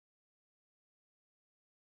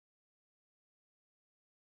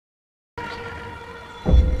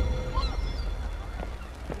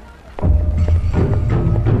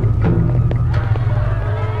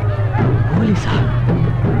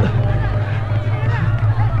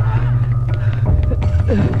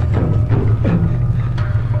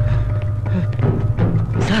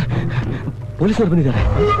ಪೊಲೀಸರು ಬಂದಿದ್ದಾರೆ.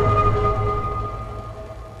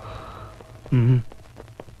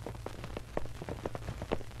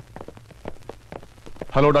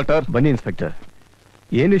 Hello doctor. ಬನ್ನಿ ಇನ್ಸ್ಪೆಕ್ಟರ್.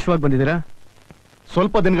 ಏನ್ ವಿಷಯವಾಗಿ ಬಂದಿದ್ದೀರಾ?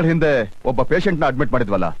 ಸ್ವಲ್ಪ ದಿನಗಳ ಹಿಂದೆ ಒಬ್ಬ ಪೇಷಂಟ್ ನ ಅಡ್ಮಿಟ್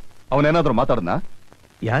ಮಾಡಿದ್ವಲ್ಲ, ಅವನೇನಾದ್ರೂ ಮಾತಾಡನ?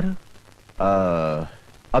 ಯಾರು?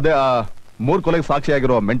 ಅದೇ ಆ 3 ಕೊಲೆಗೆ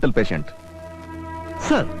ಸಾಕ್ಷಿಯಾಗಿರೋ ಮೆಂಟಲ್ ಪೇಷಂಟ್.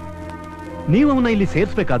 ಸರ್, ನೀವು ಅವನ್ನ ಇಲ್ಲಿ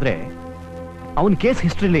ಸೇರಿಸಬೇಕಾದ್ರೆ ಅವನ ಕೇಸ್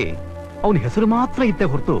ಹಿಸ್ಟ್ರಿಲಿ ಅವನ ಹೆಸರು ಮಾತ್ರ ಇತ್ತೆ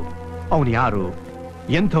ಹೊರತು ಅವನು ಯಾರು,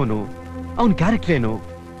 ಎಂಥವನು, ಅವನ ಕ್ಯಾರೆಕ್ಟರ್ ಏನು,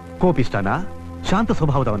 ಕೋಪಿಷ್ಟನ, ಶಾಂತ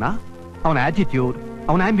ಸ್ವಭಾವದವನ, ಅವನ ಆಟಿಟ್ಯೂಡ್,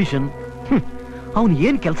 ಅವನ ಆಂಬಿಷನ್, ಅವನು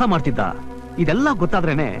ಏನ್ ಕೆಲಸ ಮಾಡ್ತಿದ್ದ, ಇದೆಲ್ಲ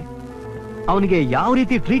ಗೊತ್ತಾದ್ರೇನೆ ಅವನಿಗೆ ಯಾವ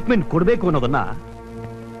ರೀತಿ ಟ್ರೀಟ್ಮೆಂಟ್ ಕೊಡಬೇಕು ಅನ್ನೋದನ್ನ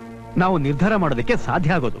ನಾವು ನಿರ್ಧಾರ ಮಾಡೋದಕ್ಕೆ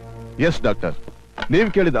ಸಾಧ್ಯ ಆಗೋದು. ಎಸ್ ಡಾಕ್ಟರ್, ನೀವು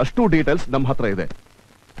ಕೇಳಿದ ಅಷ್ಟು ಡೀಟೇಲ್ಸ್ ನಮ್ಮ ಹತ್ರ ಇದೆ.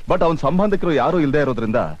 ಬಟ್ ಅವನ ಸಂಬಂಧಿಕರು ಯಾರು ಇಲ್ಲದೆ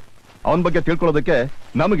ಇರೋದ್ರಿಂದ ಅವನ ಬಗ್ಗೆ ತಿಳ್ಕೊಳ್ಳೋದಕ್ಕೆ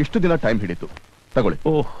ನಮಗೆ ಇಷ್ಟು ದಿನ ಟೈಮ್ ಹಿಡಿತು. ತಗೊಳ್ಳಿ.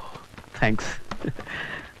 ಓಹ್, thanks.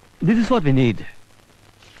 This is what we need.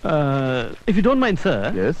 If you don't mind sir,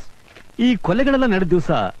 ಈ ಕೊಲೆಗಳೆಲ್ಲ ನಡೆದ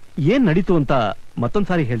ದಿವಸ ಏನ್ ನಡೀತು ಅಂತ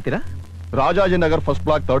ಮತ್ತೊಂದ್ಸಾರಿ ಹೇಳ್ತೀರಾ? Rajajinagar first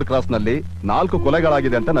block 3rd cross ನಲ್ಲಿ 4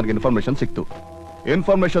 ಕೊಲೆಗಳಾಗಿದೆ ಅಂತ ನನಗೆ ಇನ್ಫಾರ್ಮೇಶನ್ ಸಿಕ್ತು.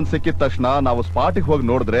 ಇನ್ಫಾರ್ಮೇಶನ್ ಸಿಕ್ಕಿದ ತಕ್ಷಣ ನಾವು ಸ್ಪಾಟಿಗೆ ಹೋಗಿ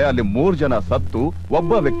ನೋಡಿದ್ರೆ ಅಲ್ಲಿ 3 ಜನ ಸತ್ತು,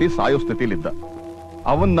 ಒಬ್ಬ ವ್ಯಕ್ತಿ ಸಾಯೋ ಸ್ಥಿತಿಲಿದ್ದ.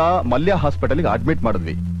 ಅವನ್ನ ಮಲ್ಯ ಹಾಸ್ಪಿಟಲ್ಗೆ ಅಡ್ಮಿಟ್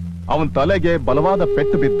ಮಾಡಿದ್ವಿ. ಅವನ ತಲೆಗೆ ಬಲವಾದ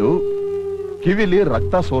ಪೆಟ್ಟು ಬಿದ್ದು ಕಿವಿಲಿ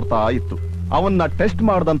ರಕ್ತ ಸೋರ್ತಾ ಇತ್ತು. ಅವನ್ನ ಟೆಸ್ಟ್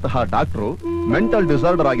ಮಾಡಿದಂತಹ ಡಾಕ್ಟ್ರು ಮೆಂಟಲ್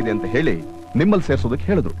ಡಿಸಾರ್ಡರ್ ಆಗಿದೆ ಅಂತ ಹೇಳಿ ನಿಮ್ಮಲ್ಲಿ ಸೇರ್ಸೋದಕ್ಕೆ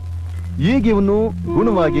ಹೇಳಿದ್ರು. ಈಗ ಇವನು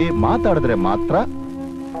ಗುಣವಾಗಿ ಮಾತಾಡಿದ್ರೆ ಮಾತ್ರ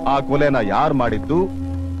ಆ ಕೊಲೆನ ಯಾರು ಮಾಡಿದ್ದು,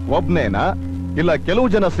 ಒಬ್ನೇನಾ ಇಲ್ಲ ಕೆಲವು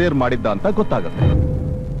ಜನ ಸೇರ್ ಮಾಡಿದ್ದ ಅಂತ ಗೊತ್ತಾಗುತ್ತೆ.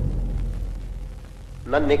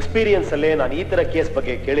 ನನ್ನ ಎಕ್ಸ್ಪೀರಿಯನ್ಸ್ ಅಲ್ಲೇ ನಾನು ಈ ತರ ಕೇಸ್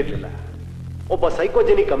ಬಗ್ಗೆ ಕೇಳಿರ್ಲಿಲ್ಲ. ಒಬ್ಬ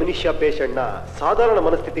ಸೈಕೋಜೆನಿಕ್ ಅಮ್ನಿಷಿಯಾ ಪೇಷಂಟ್ ನ ಸಾಧಾರಣ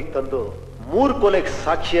ಮನಸ್ಥಿತಿಗೆ ತಂದು 3 ಕೊಲೆಗೆ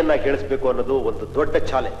ಸಾಕ್ಷಿಯನ್ನ ಕೇಳಿಸ್ಬೇಕು ಅನ್ನೋದು ಒಂದು ದೊಡ್ಡ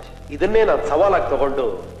ಚಾಲೆಂಜ್. ಇದನ್ನೇ ನಾನು ಸವಾಲಾಗಿ ತಗೊಂಡು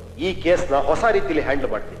ಈ ಕೇಸ್ನ ಹೊಸ ರೀತಿಯಲ್ಲಿ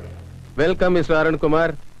ಹ್ಯಾಂಡಲ್ ಮಾಡ್ತೀನಿ. Welcome mister Arun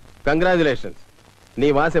Kumar. Congratulations.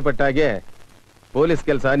 ನೀವು ಆಸೆ ಪಟ್ಟಾಗೆ ಪೊಲೀಸ್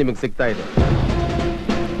ಕೆಲಸ ನಿಮಗೆ ಸಿಗ್ತಾ ಇದೆ.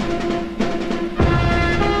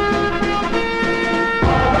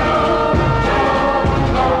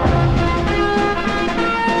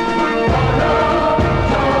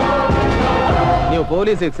 ನೀವು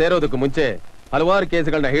ಪೊಲೀಸಿಗೆ ಸೇರೋದಕ್ಕೂ ಮುಂಚೆ ಹಲವಾರು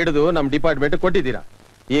ಕೇಸ್ಗಳನ್ನ ಹಿಡಿದು ನಮ್ಮ ಡಿಪಾರ್ಟ್ಮೆಂಟ್ ಕೊಟ್ಟಿದ್ದೀರಾ.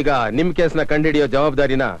 ಈಗ ನಿಮ್ ಕೇಸ್ನ ಕಂಡುಹಿಡಿಯೋ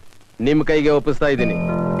ಜವಾಬ್ದಾರಿನ ನಿಮ್ ಕೈಗೆ ಒಪ್ಪಿಸ್ತಾ ಇದ್ದೀನಿ.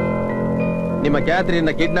 ನಿಮ್ಮ ಕ್ಯಾಥರಿನ್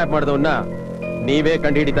ಕಿಡ್ನಾಪ್ ಮಾಡಿದವನ್ನ ನೀವೇ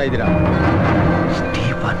ಕಂಡುಹಿಡಿತಾ ಇದ್ದೀರಾ.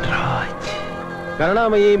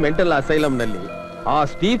 ಕರುಣಾಮಯಿ ಮೆಂಟಲ್ ಅಸೈಲಂ ನಲ್ಲಿ ಆ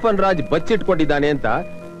ಸ್ಟೀಫನ್ ರಾಜ್ ಬಚ್ಚಿಟ್ಕೊಂಡಿದ್ದಾನೆ ಅಂತ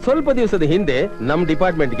ಸ್ವಲ್ಪ ದಿವಸದ ಹಿಂದೆ ನಮ್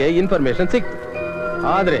ಡಿಪಾರ್ಟ್ಮೆಂಟ್ಗೆ ಇನ್ಫಾರ್ಮೇಶನ್ ಸಿಕ್ತು.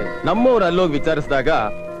 ಆದ್ರೆ ನಮ್ಮವ್ರು ಅಲ್ಲೋಗಿ ವಿಚಾರಿಸಿದಾಗ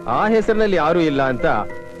ಆ ಹೆಸರಿನಲ್ಲಿ ಯಾರೂ ಇಲ್ಲ ಅಂತ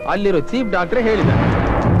ಅಲ್ಲಿರೋ ಚೀಫ್ ಡಾಕ್ಟರ್ ಹೇಳಿದ್ದಾರೆ.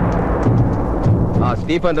 ಆ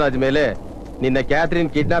ಸ್ಟೀಫನ್ ರಾಜ್ ಮೇಲೆ ನಿನ್ನ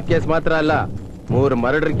ಕ್ಯಾಥರಿನ್ ಕಿಡ್ನಾಪ್ ಕೇಸ್ ಮಾತ್ರ ಅಲ್ಲ, 3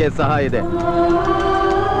 ಮರ್ಡರ್ ಕೇಸ್ ಸಹ ಇದೆ.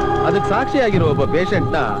 ಅದಕ್ಕೆ ಸಾಕ್ಷಿಯಾಗಿರೋ ಒಬ್ಬ ಪೇಷಂಟ್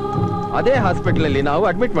ನ ಅದೇ ಹಾಸ್ಪಿಟಲ್ ಅಲ್ಲಿ ನಾವು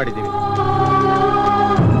ಅಡ್ಮಿಟ್ ಮಾಡಿದ್ದೀವಿ.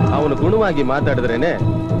 ಅವನು ಗುಣವಾಗಿ ಮಾತಾಡಿದ್ರೇನೆ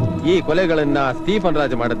ಈ ಕೊಲೆಗಳನ್ನ ಸ್ಟೀಫನ್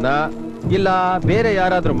ರಾಜ್ ಮಾಡದ್ನ ಇಲ್ಲ ಬೇರೆ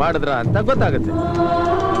ಯಾರಾದ್ರೂ ಮಾಡಿದ್ರ ಅಂತ ಗೊತ್ತಾಗುತ್ತೆ.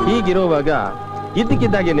 ಹೀಗಿರುವಾಗ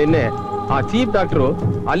ಇದ್ದಕ್ಕಿದ್ದಾಗೆ ನಿನ್ನೆ ಆ ಚೀಫ್ ಡಾಕ್ಟರ್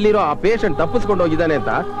ಅಲ್ಲಿರೋ ಆ ಪೇಷಂಟ್ ತಪ್ಪಿಸ್ಕೊಂಡು ಹೋಗಿದ್ದಾನೆ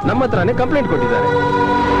ಅಂತ ನಮ್ಮ ಹತ್ರನೇ ಕಂಪ್ಲೇಂಟ್ ಕೊಟ್ಟಿದ್ದಾರೆ.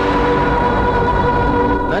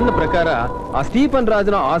 ನನ್ನ ಪ್ರಕಾರ ಆ ಸ್ಟೀಫನ್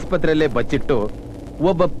ರಾಜ್ನ ಆಸ್ಪತ್ರೆಯಲ್ಲೇ ಬಚ್ಚಿಟ್ಟು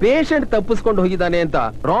ಒಬ್ಬ ಪೇಷಂಟ್ ತಪ್ಪಿಸ್ಕೊಂಡು ಹೋಗಿದ್ದಾನೆ ಅಂತ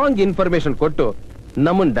ರಾಂಗ್ ಇನ್ಫಾರ್ಮೇಶನ್ ಕೊಟ್ಟು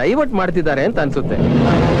ನಮ್ಮನ್ನ ಡೈವರ್ಟ್ ಮಾಡ್ತಿದ್ದಾರೆ ಅಂತ ಅನ್ಸುತ್ತೆ.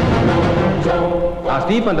 ಆ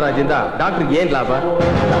ಸ್ಟೀಫನ್ ರಾಜಿಂದ ಡಾಕ್ಟರ್ಗೆ ಏನ್ ಲಾಭ?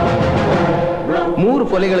 3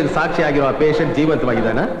 ಕೊಲೆಗಳಿಗೆ ಸಾಕ್ಷಿಯಾಗಿರೋ ಆ ಪೇಷಂಟ್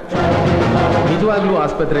ಜೀವಂತವಾಗಿದ್ದಾನ? ನಿಜವಾಗ್ಲೂ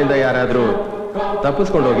ಆಸ್ಪತ್ರೆಯಿಂದ ಯಾರಾದ್ರೂ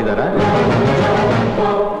ತಪ್ಪಿಸ್ಕೊಂಡು ಹೋಗಿದಾರ?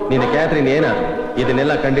 ನಿನ್ನ ಕ್ಯಾಥರಿನ್ ಏನಾದ್ರು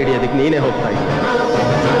ಇದನ್ನೆಲ್ಲ ಕಂಡುಹಿಡಿಯೋದಕ್ಕೆ ನೀನೇ ಹೋಗ್ತಾ ಇದ್ದೀಯ.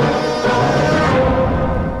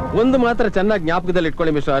 ಒಂದು ಮಾತ್ರ ಚೆನ್ನಾಗಿ ಜ್ಞಾಪಕದಲ್ಲಿ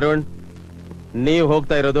ಇಟ್ಕೊಳ್ಳಿ ಮಿಸ್ಟರ್ ಅರುಣ್, ನೀವು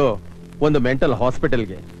ಹೋಗ್ತಾ ಇರೋದು ಒಂದು ಮೆಂಟಲ್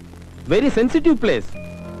ಹಾಸ್ಪಿಟಲ್ಗೆ. Very sensitive place.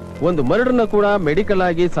 ಒಂದು ಮರ್ಡರ್ನ ಕೂಡ ಮೆಡಿಕಲ್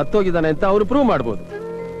ಆಗಿ ಸತ್ತೋಗಿದ್ದಾನೆ ಅಂತ ಅವರು ಪ್ರೂವ್ ಮಾಡಬಹುದು.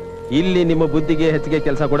 ಇಲ್ಲಿ ನಿಮ್ಮ ಬುದ್ಧಿಗೆ ಹೆಚ್ಚಿಗೆ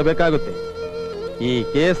ಕೆಲಸ ಕೊಡಬೇಕಾಗುತ್ತೆ. ಈ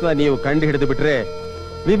ಕೇಸ್ನ ನೀವು ಕಂಡು ಹಿಡಿದು ಬಿಟ್ರೆ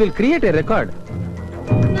we will create A record.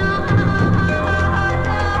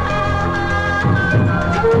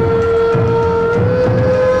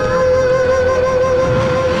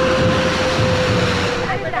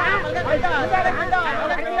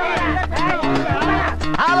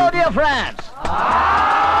 Hello dear friends.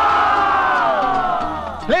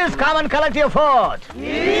 Please come and collect your food.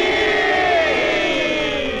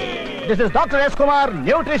 This is Dr. S. Kumar,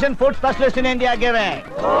 nutrition food specialist in India giving.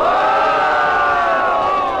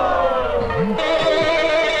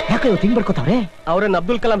 ಯಾಕೆ ಇವತ್ತು ಹಿಂಗ್ ಬರ್ಕೋತಾವ್ರೆ? ಅವ್ರನ್ನ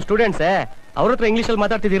ಅಬ್ದುಲ್ ಕಲಾಂ ಸ್ಟೂಡೆಂಟ್ಸ್. ಅವ್ರ ಹತ್ರ ಇಂಗ್ಲಿಷ್ ಅಲ್ಲಿ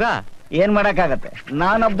ಮಾತಾಡ್ತಿದ್ದೀರಾ? ಏನ್ ಮಾಡಕ್ಕಾಗತ್ತೆ,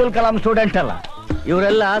 ನಾನು ಅಬ್ದುಲ್ ಕಲಾಂ ಸ್ಟೂಡೆಂಟ್ ಅಲ್ಲ.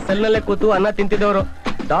 ಇವರೆಲ್ಲ ಸೆಲ್ನಲ್ಲೇ ಕೂತು ಅನ್ನ ತಿಂತಿದ್ದವರು.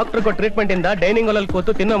 ಡಾಕ್ಟರ್ ಕೊ ಟ್ರೀಟ್ಮೆಂಟ್ ಇಂದ ಡೈನಿಂಗ್ ಹಾಲ್ ಅಲ್ಲಿ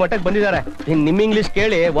ಕೂತು ತಿನ್ನೋ ಮಟ್ಟಕ್ಕೆ ಬಂದಿದ್ದಾರೆ. ನಿಮ್ ಇಂಗ್ಲಿಷ್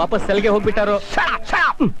ಕೇಳಿ ವಾಪಸ್ ಸೆಲ್ಗೆ ಹೋಗ್ಬಿಟ್ಟಾರು.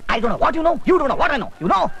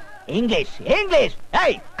 English.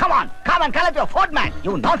 Hey, come on, collect your foot, man.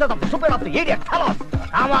 You nonsense of the stupid of the idiot fellows.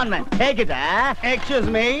 Come on, man, take it, Excuse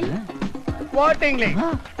me. What English?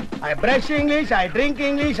 I brush English, I drink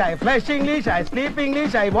English, I flush English, I sleep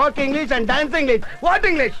English, I walk English and dance English. What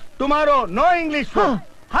English? Tomorrow, no English food.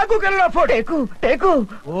 Haku Kannada food. Teku.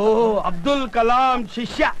 Oh, Abdul Kalam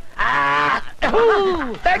Shishya.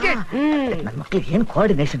 Take it. ನನ್ನ ಮಕ್ಕಳಿಗೆ ಏನು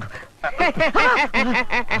coordination.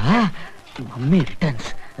 Mummy returns.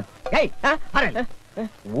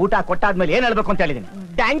 ಊಟ ಕೊಟ್ಟಾದ್ಮೇಲೆ ಏನ್ ಹೇಳ್ಬೇಕು ಅಂತ ಹೇಳಿದೀನಿ.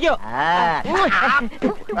 Thank you.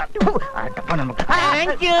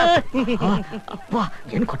 Thank you.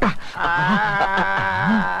 ಏನ್ ಕೊಟ್ಟ?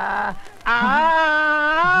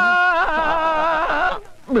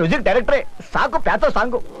 ಮ್ಯೂಸಿಕ್ ಡೈರೆಕ್ಟ್ರೇ ಸಾಕು, ಪ್ಯಾತೋ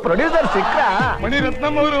ಸಾಂಗು. ಪ್ರೊಡ್ಯೂಸರ್ ಸಿಕ್ಕ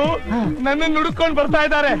ಮಣಿರತ್ನಂ ಅವರು ನನ್ನನ್ನು ಹುಡುಕೊಂಡು ಬರ್ತಾ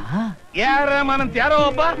ಇದ್ದಾರೆ. ಅಂತ ಯಾರೋ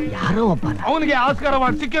ಒಬ್ಬ ಅವನಿಗೆ ಆಸ್ಕರ್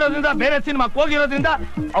ಅವಾರ್ಡ್ ಸಿಕ್ಕಿರೋದ್ರಿಂದ ಬೇರೆ ಸಿನಿಮಾಕ್ ಹೋಗಿರೋದ್ರಿಂದ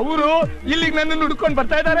ಅವರು ಇಲ್ಲಿಗೆ ನನ್ನನ್ನು ಹುಡುಕೊಂಡು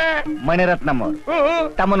ಬರ್ತಾ ಇದ್ದಾರೆ. ಮಣಿರತ್ನಂ ಅವರು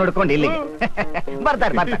ತಮ್ಮ ಹುಡ್ಕೊಂಡು ಇಲ್ಲಿಗೆ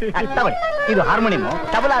ಬರ್ತಾರೆ. ತಗೊಳ್ಳಿ, ಇದು ಹಾರ್ಮೋನಿಯಂ,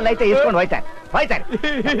 ತಬಲಾ ಲೈಟ್ ಇಸ್ಕೊಂಡು ಹೋಯ್ತಾರೆ.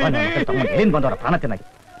 ಎಲ್ಲಿಂದ ಬಂದವರ ಪ್ರಾಣ ತಿನ್ನಾಗಿ.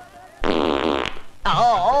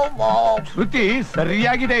 ಶ್ರುತಿ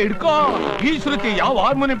ಸರಿಯಾಗಿದೆ, ಹಿಡ್ಕೋ. ಈ ಶ್ರುತಿ ಯಾವ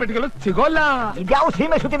ಹಾರ್ಮೋನಿಯಂ ಪೆಟ್ಟಿಗೆಲ್ಲೂ ಸಿಗೋಲ್ಲ. ಇದ್ಯಾವ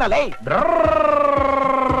ಸೀಮೆ ಶ್ರುತಿನಲ್ಲಿ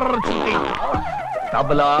ಶ್ರುತಿ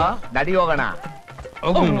ತಬಲಾ ನಡಿ ಹೋಗೋಣ.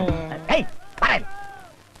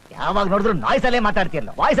 ಯಾವಾಗ ನೋಡಿದ್ರು ನಾಯ್ಸ್ ಅಲ್ಲೇ ಮಾತಾಡ್ತಿಯಲ್ಲ.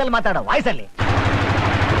 ವಾಯ್ಸ್ ಅಲ್ಲಿ ಮಾತಾಡ, ವಾಯ್ಸ್ ಅಲ್ಲಿ.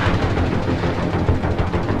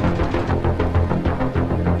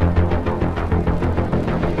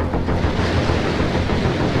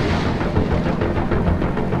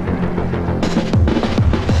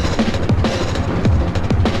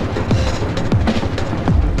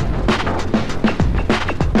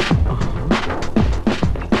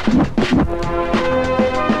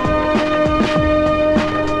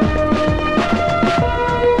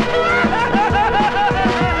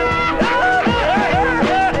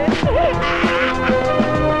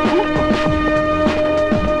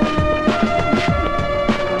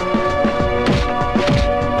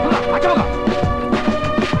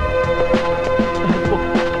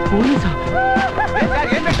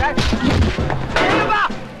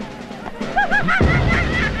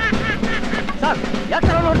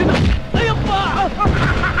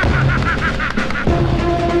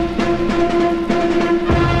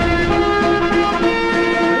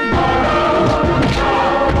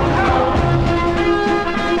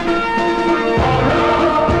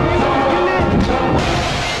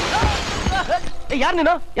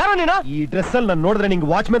 ಯಾರೋ ನೀನು? ಈ ಡ್ರೆಸ್ ಅಲ್ಲಿ ನಾನು ನೋಡಿದ್ರೆ ನಿಂಗೆ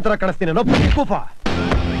ವಾಚ್ಮೆನ್ ತರ ಕಾಣಿಸ್ತೀನಿ.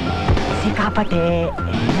 ಸಿಕ್ಕಾಪಟ್ಟೆ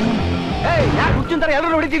ಯಾರು ಹುಚ್ಚಿನ ತರ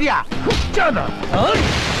ಎಲ್ಲರೂ ನೋಡಿದ್ಯಾ?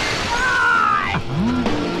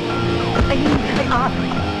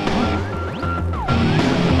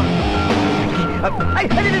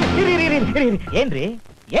 ಏನ್ರಿ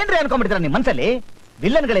ಅನ್ಕೊಂಡ್ಬಿಡ್ತೀರ ನಿಮ್ ಮನ್ಸಲ್ಲಿ?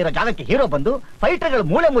 ವಿಲ್ಲನ್ಗಳಿರೋ ಜಾಗಕ್ಕೆ ಹೀರೋ ಬಂದು ಫೈಟರ್ಗಳು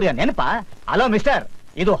ಮೂಳೆ ಮುರಿಯೋ ನೆನಪ? ಹಲೋ ಮಿಸ್ಟರ್,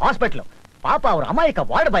 ಇದು ಹಾಸ್ಪಿಟ್ಲು. ಪಾಪ ಅವ್ರ ಅಮಾಯಕ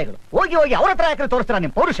ವಾರ್ಡ್ ಬಾಯ್ಗಳು. ಹೋಗಿ ಅವ್ರ ಹತ್ರ ಯಾಕೆ ತೋರಿಸ್ತಾರ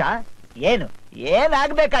ನಿಮ್ ಪೌರುಷ?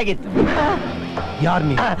 ಏನಾಗ್ಬೇಕಾಗಿತ್ತು?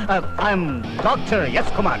 Doctor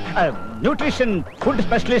S Kumar, nutrition food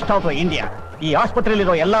specialist of India. ಈ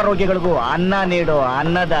ಆಸ್ಪತ್ರೆಯಲ್ಲಿರೋ ಎಲ್ಲಾ ರೋಗಿಗಳಿಗೂ ಅನ್ನ ನೀಡೋ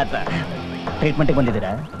ಅನ್ನದಾತ. ಟ್ರೀಟ್ಮೆಂಟ್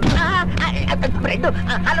ಬಂದಿದ್ದೀರಾ?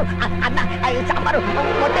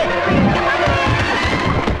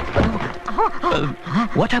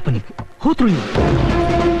 What happened? Who threw you?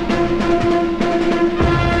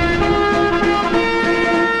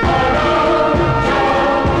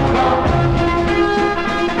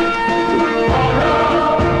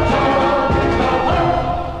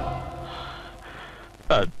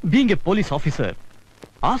 Being A police officer,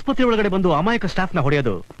 ಆಸ್ಪತ್ರೆ ಒಳಗಡೆ ಬಂದು ಅಮಾಯಕ ಸ್ಟಾಫ್ ನ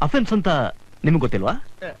ಹೊಡೆಯೋದು ಅಫೆನ್ಸ್ ಅಂತ ನಿಮ್ಗೆ ಗೊತ್ತಿಲ್ವಾ?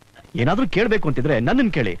 ಏನಾದ್ರೂ ಕೇಳಬೇಕು ಅಂತಿದ್ರೆ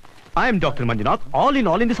ನನ್ನನ್ನು ಕೇಳಿ. I am doctor Manjunath, all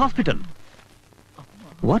in this hospital.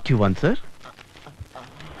 What you want sir?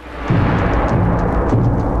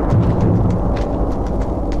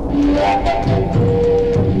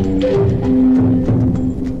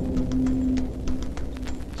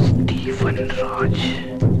 Stephen Raj.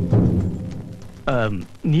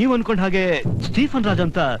 ನೀವು ಅನ್ಕೊಂಡ ಹಾಗೆ ಸ್ಟೀಫನ್ ರಾಜ್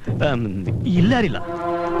ಅಂತ ಇಲ್ಲಾರಿಲ್ಲ.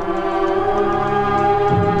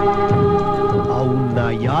 ಅವನ್ನ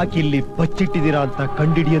ಯಾಕಿಲ್ಲಿ ಬಚ್ಚಿಟ್ಟಿದ್ದೀರಾ ಅಂತ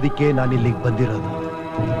ಕಂಡಿಡಿಯೋದಿಕ್ಕೆ ನಾನಿಲ್ಲಿಗೆ ಬಂದಿರೋದು.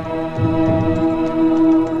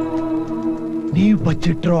 ನೀವು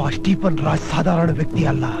ಬಚ್ಚಿಟ್ಟಿರೋ ಆ ಸ್ಟೀಫನ್ ರಾಜ್ ಸಾಧಾರಣ ವ್ಯಕ್ತಿ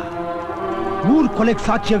ಅಲ್ಲ. 3 ಕೊಲೆಗೆ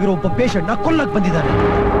ಸಾಕ್ಷಿಯಾಗಿರೋ ಒಬ್ಬ ಪೇಷಂಟ್ ನ ಕೊಲ್ಲಕ್ ಬಂದಿದ್ದಾನೆ.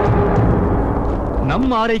 ನಮ್ಮ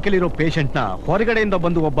ಆರೈಕೆಯಲ್ಲಿರೋ ಪೇಷಂಟ್ ನ ಹೊರಗಡೆಯಿಂದ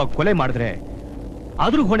ಬಂದು ಒಬ್ಬ ಕೊಲೆ ಮಾಡಿದ್ರೆ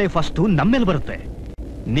ಅದ್ರ ಹೊಣೆ ಫಸ್ಟ್ ನಮ್ಮೇಲೆ ಬರುತ್ತೆ.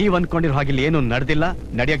 ನೀವ್ ಅನ್ಕೊಂಡಿರೋ ಹಾಗಿಲ್ಲಿ ಏನು ನಡೆದಿಲ್ಲ,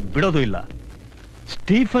 ನಡೆಯಕ್ ಬಿಡೋದು ಇಲ್ಲ.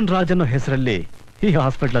 ಸ್ಟೀಫನ್ ರಾಜ್ ಅನ್ನೋ ಹೆಸರಲ್ಲಿ ಈ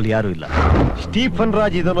ಹಾಸ್ಪಿಟಲ್ ಅಲ್ಲಿ ಯಾರು ಇಲ್ಲ. ಸ್ಟೀಫನ್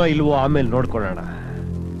ರಾಜ್ ಇದನೋ ಇಲ್ವೋ ಆಮೇಲೆ ನೋಡ್ಕೊಳ್ಳೋಣ.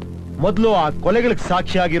 ಮೊದಲು ಆ ಕೊಲೆಗಳಿಗೆ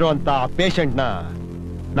ಸಾಕ್ಷಿಯಾಗಿರೋ ಅಂತ ಆ ಪೇಷಂಟ್ ನ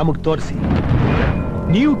ನಮಗ್ ತೋರಿಸಿ.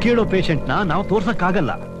 ನೀವು ಕೇಳೋ ಪೇಷಂಟ್ನ ನಾವು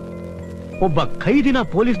ತೋರ್ಸಕ್ಕಾಗಲ್ಲ. ಒಬ್ಬ ಖೈದಿನ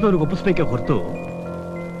ಪೊಲೀಸ್ನವ್ರಿಗೆ ಒಪ್ಪಿಸ್ಬೇಕೆ ಹೊರತು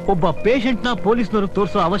ಒಬ್ಬ ಪೇಷಂಟ್ನ ಪೊಲೀಸ್ನವ್ರಿಗೆ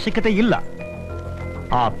ತೋರಿಸೋ ಅವಶ್ಯಕತೆ ಇಲ್ಲ.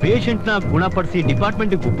 ಆ ಪೇಷಂಟ್ನ ಗುಣಪಡಿಸಿ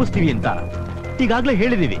ಡಿಪಾರ್ಟ್ಮೆಂಟ್ಗೆ ಒಪ್ಪಿಸ್ತೀವಿ ಅಂತ ಈಗಾಗಲೇ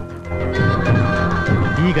ಹೇಳಿದೀವಿ.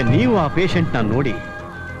 ಈಗ ನೀವು ಆ ಪೇಷಂಟ್ನ ನೋಡಿ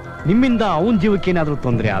ನಿಮ್ಮಿಂದ ಅವನ ಜೀವಕ್ಕೇನಾದ್ರೂ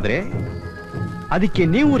ತೊಂದರೆ ಆದ್ರೆ ಅದಕ್ಕೆ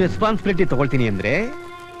ನೀವು ರೆಸ್ಪಾನ್ಸಿಬಿಲಿಟಿ ತಗೊಳ್ತೀನಿ ಅಂದ್ರೆ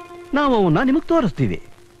ನಾವು ಅವನ್ನ ನಿಮಗೆ ತೋರಿಸ್ತೀವಿ.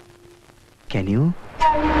 Can you?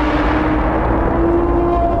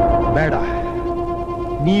 ಬೇಡ,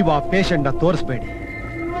 ನೀವು ಆ ಪೇಷಂಟ್ ನ ತೋರಿಸ್ಬೇಡಿ.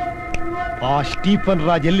 ಆ ಸ್ಟೀಫನ್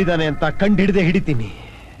ರಾಜ್ ಎಲ್ಲಿದ್ದಾನೆ ಅಂತ ಕಂಡಿಡಿದೇ ಹಿಡಿತೀನಿ.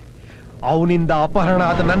 ಅವನಿಂದ ಅಪಹರಣ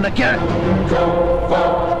ಆದ ನನ್ನ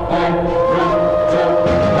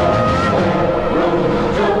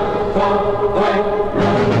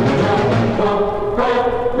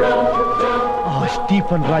ಆ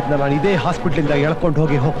ಸ್ಟೀಫನ್ ರಾಜ್ನ ನಾನು ಇದೇ ಹಾಸ್ಪಿಟಲ್ ಎಳ್ಕೊಂಡು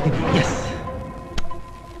ಹೋಗ್ತೀನಿ. ಎಸ್,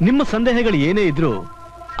 ನಿಮ್ಮ ಸಂದೇಹಗಳು ಏನೇ ಇದ್ರೂ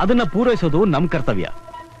ಅದನ್ನ ಪೂರೈಸೋದು ನಮ್ ಕರ್ತವ್ಯ.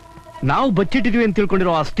 ನಾವು ಬಚ್ಚಿಟ್ಟಿದ್ವಿ ಅಂತ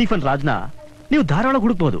ತಿಳ್ಕೊಂಡಿರೋ ಆ ಸ್ಟೀಫನ್ ರಾಜ್ನ ನೀವು ಧಾರಾಳ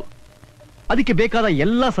ಹುಡುಕ್ಬಹುದು. ಅದಕ್ಕೆ ಬೇಕಾದ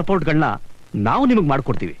ಎಲ್ಲಾ ಸಪೋರ್ಟ್ಗಳನ್ನ ನಾವು ನಿಮಗೆ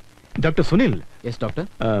ಮಾಡ್ಕೊಡ್ತೀವಿ. ಡಾಕ್ಟರ್ ಸುನಿಲ್. S doctor.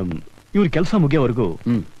 ಇವ್ರ ಕೆಲಸ ಮುಗಿಯೋವರೆಗೂ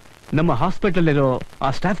ನಮ್ಮ ಹಾಸ್ಪಿಟಲ್ ಇರೋ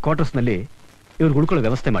ಆ ಸ್ಟಾಫ್ ಕ್ವಾರ್ಟರ್ಸ್ ನಲ್ಲಿ ಇವ್ರು ಹುಡ್ಕೊಳ್ಳೋ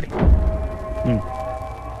ವ್ಯವಸ್ಥೆ ಮಾಡಿ.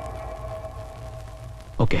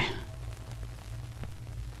 Okay,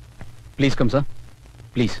 please come sir,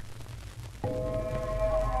 please.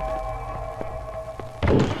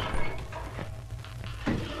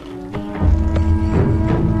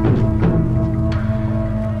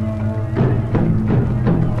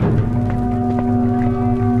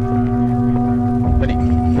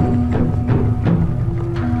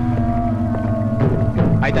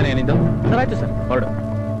 ಆಯ್ತಾನೆ ಏನಿಂದ? Sir ಆಯ್ತು ಸರ್. ಹೊರಡು.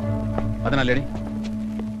 ಅದನ್ನ ಹೇಳಿ.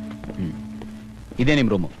 ಇದೇ ನಿಮ್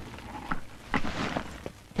ರೂಮು.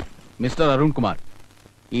 ಮಿಸ್ಟರ್ ಅರುಣ್ ಕುಮಾರ್,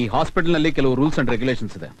 ಈ ಹಾಸ್ಪಿಟಲ್ನಲ್ಲಿ ಕೆಲವು ರೂಲ್ಸ್ ಅಂಡ್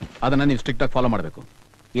ರೆಗ್ಯುಲೇಷನ್ಸ್ ಇದೆ. ಅದನ್ನ ನೀವು ಸ್ಟ್ರಿಕ್ಟ್ ಆಗಿ ಫಾಲೋ ಮಾಡಬೇಕು.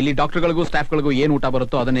 ಇಲ್ಲಿ ಡಾಕ್ಟರ್ಗಳಿಗೂ ಸ್ಟಾಫ್ಗಳಿಗೂ ಏನು ಊಟ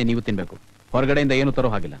ಬರುತ್ತೋ ಅದನ್ನೇ ನೀವು ತಿನ್ಬೇಕು. ಹೊರಗಡೆಯಿಂದ ಏನು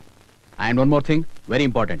ತರೋ ಹಾಗಿಲ್ಲ. And one more thing, very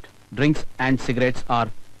important, drinks and cigarettes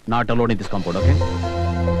R not allowed in this compound. Okay?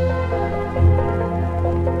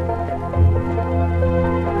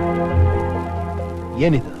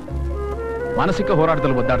 ಏನಿದು? ಮಾನಸಿಕ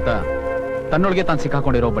ಹೋರಾಟದಲ್ಲಿ ಒದ್ದಾಡ್ತಾ ತನ್ನೊಳಗೆ ತಾನು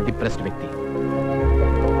ಸಿಕ್ಕಾಕೊಂಡಿರೋ ಒಬ್ಬ ಡಿಪ್ರೆಸ್ಡ್ ವ್ಯಕ್ತಿ.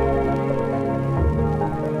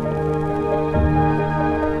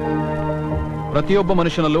 ಪ್ರತಿಯೊಬ್ಬ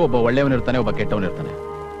ಮನುಷ್ಯನಲ್ಲೂ ಒಬ್ಬ ಒಳ್ಳೆಯವನಿರ್ತಾನೆ, ಒಬ್ಬ ಕೆಟ್ಟವನಿರ್ತಾನೆ,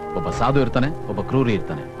 ಒಬ್ಬ ಸಾಧು ಇರ್ತಾನೆ, ಒಬ್ಬ ಕ್ರೂರಿ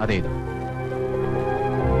ಇರ್ತಾನೆ. ಅದೇ ಇದು.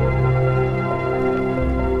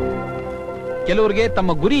 ಕೆಲವರಿಗೆ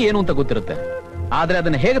ತಮ್ಮ ಗುರಿ ಏನು ಅಂತ ಗೊತ್ತಿರುತ್ತೆ, ಆದ್ರೆ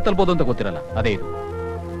ಅದನ್ನ ಹೇಗೆ ತಲುಪೋದು ಅಂತ ಗೊತ್ತಿರಲ್ಲ. ಅದೇ ಇದು.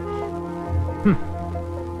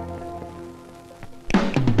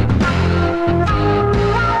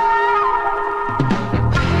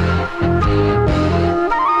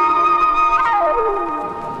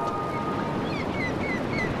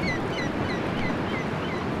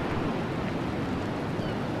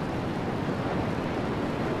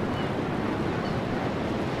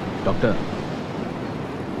 ಡಾಕ್ಟರ್,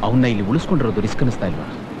 ಅವನ್ನ ಇಲ್ಲಿ ಉಳಿಸ್ಕೊಂಡಿರೋದು ರಿಸ್ಕ್ ಅನಿಸ್ತಾ ಇಲ್ವಾ?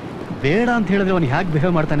 ಬೇಡ ಅಂತ ಹೇಳಿದ್ರೆ ಅವನು ಹೇಗೆ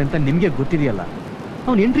ಬಿಹೇವ್ ಮಾಡ್ತಾನೆ ಅಂತ ನಿಮ್ಗೆ ಗೊತ್ತಿದೆಯಲ್ಲ.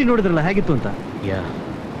 ಅವ್ನು ಎಂಟ್ರಿ ನೋಡಿದ್ರಲ್ಲ ಹೇಗಿತ್ತು ಅಂತ. ಯಾ,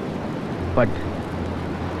 ಬಟ್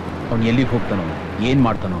ಅವ್ನು ಎಲ್ಲಿಗೆ ಹೋಗ್ತಾನೋ, ಏನ್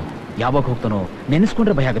ಮಾಡ್ತಾನೋ, ಯಾವಾಗ ಹೋಗ್ತಾನೋ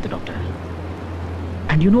ನೆನೆಸ್ಕೊಂಡ್ರೆ ಭಯ ಆಗುತ್ತೆ doctor.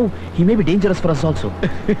 And you know, he may be dangerous for us also.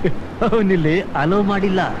 ಅವನಿಲ್ಲಿ hello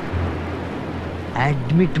ಮಾಡಿಲ್ಲ,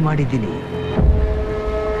 ಅಡ್ಮಿಟ್ ಮಾಡಿದ್ದೀನಿ.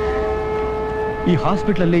 ಈ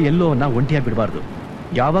ಹಾಸ್ಪಿಟ್ಲಲ್ಲಿ ಎಲ್ಲೋ ಅವನ್ನ ಒಂಟಿಯಾಗಿ ಬಿಡಬಾರ್ದು.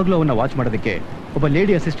 ಯಾವಾಗಲೂ ಅವನ್ನ ವಾಚ್ ಮಾಡೋದಕ್ಕೆ ಒಬ್ಬ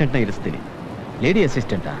ಲೇಡಿ ಅಸಿಸ್ಟೆಂಟ್ನ ಇರಿಸ್ತೀನಿ. ಲೇಡಿ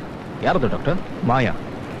ಅಸಿಸ್ಟೆಂಟಾ? ಯಾರದು ಡಾಕ್ಟರ್? ಮಾಯಾ.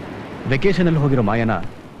 ವೆಕೇಶನ್ ಅಲ್ಲಿ ಹೋಗಿರೋ ಮಾಯಾನ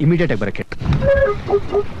ಇಮಿಡಿಯೇಟ್ ಆಗಿ ಬರಕ್ಕೆ.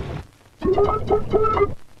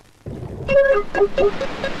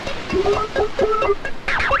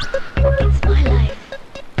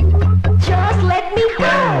 Just let me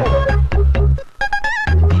go.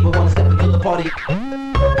 People wanna step into the party.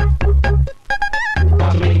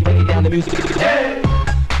 Watch me break it down the music.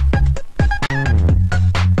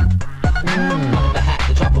 The hat,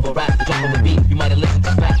 the drop of a rap, the drop of a beat. You might have listened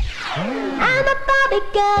to Smash. I'm a Barbie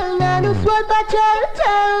girl, nanu swalpa chal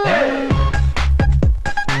chal.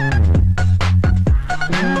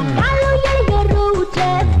 Hello, yellow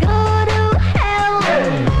just go to hell.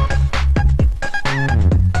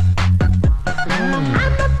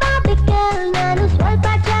 I'm a Barbie girl, nanu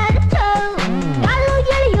swalpa chal chal. Hello,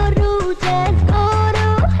 yellow just go to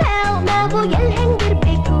hell. Navu yell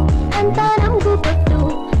hengirbeku anta namgu gottu.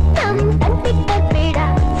 Nam tanti barbeda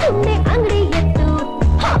sumne angri ettu.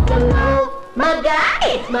 Hello, maga,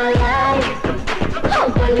 it's my life.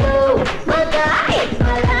 Hello, maga, it's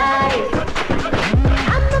my life.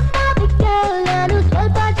 I'm a Barbie girl, nanu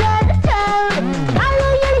swalpa chal chal. Hello,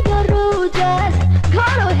 yellow just go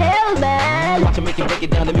to hell, man. Watch him make it break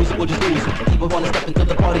it down, the music will just lose. People wanna step into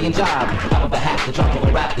the party and jive. Top of a hat, the drop of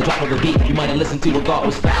a rap, the drop of a beat. You might have listened to what God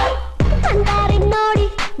was foul. ಅಂತಾರೆ ನೋಡಿ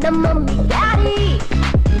ನಮ್ಮ mummy daddy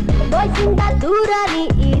ಬಾಯ್ಸಿಂದ ದೂರ ನೀ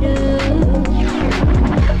ಇರು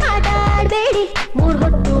ಆಟ ಆಡ್ಬೇಡಿ 3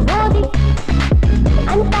 ಹೊತ್ತು ಓದಿ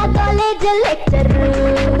ಅಂತ ಕಾಲೇಜಲ್ಲಿ ಲೆಕ್ಚರ್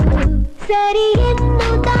ಸರಿ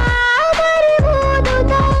ಎನ್ನುತ್ತಾ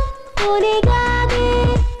ಬರಿಬೋದುತ್ತಾ ಕೊನೆಗಾಗಿ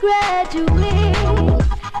ಗ್ರಾಜುಯೇಟ್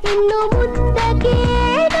ಇನ್ನು ಮುಂದಕ್ಕೆ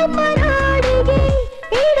ನಮ್ಮ ನಾಡಿಗೆ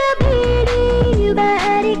ಇಡಬೇಡಿ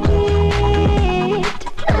ಬ್ಯಾರಿಕೇಡ್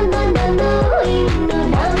ನನ್ನ ಇನ್ನು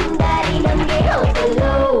ನಮ್ಮ ದಾರಿ ನಮ್ಗೆ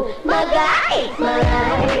ಹೋಗಲು ಮಗ ಇಟ್ಸ್ ಮೈ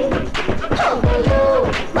ಲೈಫ್ ಹೋಗಲು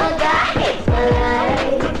ಮಗ ಇಟ್ಸ್ ಮೈ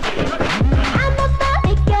ಲೈಫ್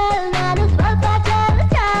ನಾನು ಸ್ವಲ್ಪ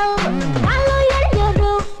ಕಾಲು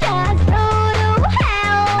ಎಳೆಯೋರು ಜಾಸ್ರೋರು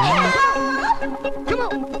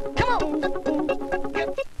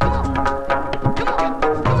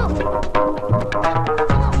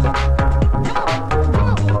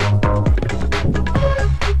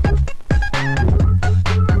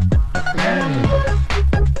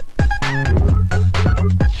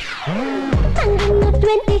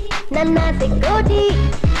ನನ್ನ ಸಿಕ್ಕೋಟಿ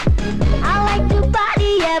I like to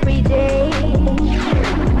party every day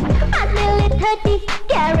ಆದ್ಮೇಲೆ 30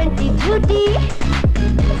 ಗ್ಯಾರಂಟಿ ಡ್ಯೂಟಿ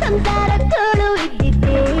ಸಂಸಾರ ಕೊಡು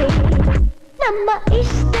ಇದ್ದಿದ್ದೆ ನಮ್ಮ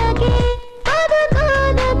ಇಷ್ಟಕ್ಕೆ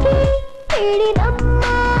ಬದುಕೋದಕ್ಕೆ ಹೇಳಿ ನಮ್ಮ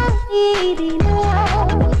ಈ ದಿನ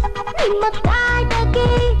ನಿಮ್ಮ ಕಾಟಕ್ಕೆ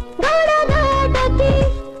ಗಡಗಾಟಕ್ಕೆ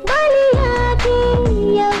ಬಲಿಯಾಗಿ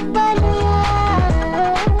ಯವ್ವನ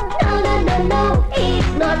No,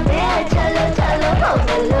 it's not fair. Chalo, chalo,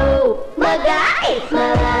 hogalo, maga, it's my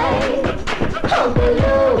life.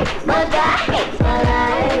 Hogalo, maga, it's my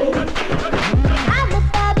life. I'm a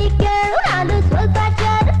Barbie girl, I'm a ಸ್ವಲ್ಪ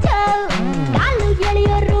church call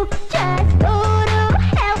ಎಳೆಯೋರು just go to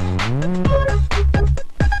hell.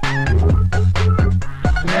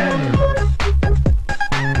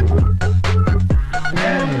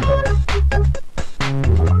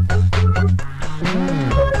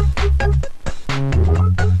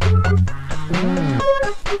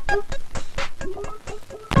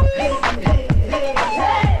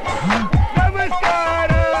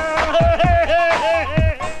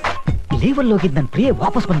 ಲೀವಲ್ಲಿ ಹೋಗಿದ್ ನನ್ನ ಪ್ರಿಯ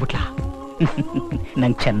ವಾಪಸ್ ಬಂದ್ಬಿಟ್ಲ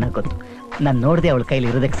ನಂಗೆ ಚೆನ್ನಾಗಿ ಗೊತ್ತು ನಾನು ನೋಡದೆ ಅವಳ ಕೈಲಿ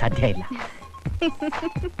ಇರೋದಕ್ಕೆ ಸಾಧ್ಯ ಇಲ್ಲ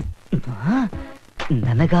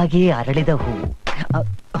ನನಗಾಗಿ ಅರಳಿದ ಹೂವು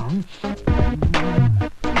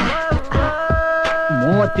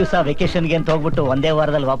 30 ದಿವಸ ವೆಕೇಶನ್ಗೆ ಅಂತ ಹೋಗ್ಬಿಟ್ಟು ಒಂದೇ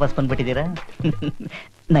ವಾರದಲ್ಲಿ ವಾಪಸ್ ಬಂದ್ಬಿಟ್ಟಿದ್ದೀರಾ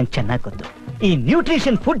ನಂಗೆ ಚೆನ್ನಾಗಿ ಗೊತ್ತು ಈ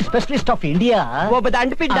nutrition food specialist of India ಒಬ್ಬ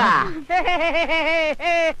ದಂಡಪಿಡ್ಡ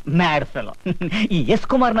ಮ್ಯಾಡ್ ಫೆಲೋ ಈ ಎಸ್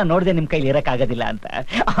ಕುಮಾರ್ನ ನೋಡದೆ ನಿಮ್ ಕೈಲಿ ಇರಕ್ಕಾಗೋದಿಲ್ಲ ಅಂತ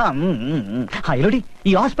ನೋಡಿ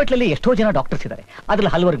ಈ ಹಾಸ್ಪಿಟಲ್ ಎಷ್ಟೋ ಜನ ಡಾಕ್ಟರ್ಸ್ ಇದ್ದಾರೆ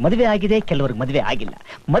ಅದ್ರಲ್ಲಿ ಹಲವರಿಗೆ ಮದುವೆ ಆಗಿದೆ ಕೆಲವರಿಗೆ ಮದುವೆ ಆಗಿಲ್ಲ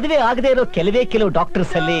ಮದುವೆ ಆಗದೆ ಇರೋ ಕೆಲವು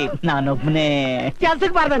ಡಾಕ್ಟರ್ಸ್ ಅಲ್ಲಿ ನಾನೊಬ್ಬನೇ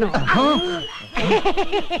ಕೆಲ್ಸಕ್ಕೆ ಬಾರ್ದನು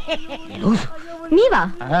ನೀವಾ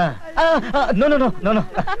no no no no no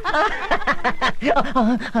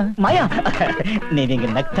ಮಾಯಾ ನೀನಿಂಗೆ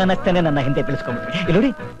ನಗ್ತಾನೆ ನನ್ನ ಹಿಂದೆ ಬೀಳಿಸ್ಕೊಂಡ್ಬಿಟ್ರಿ ಇಲ್ಲಿ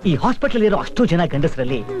ನೋಡಿ ಈ ಹಾಸ್ಪಿಟಲ್ ಇರೋ ಅಷ್ಟು ಜನ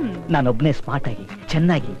ಗಂಡಸರಲ್ಲಿ ನಾನೊಬ್ನೇ ಸ್ಮಾರ್ಟ್ ಆಗಿ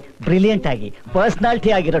ಚೆನ್ನಾಗಿ ಬ್ರಿಲಿಯಂಟ್ ಆಗಿ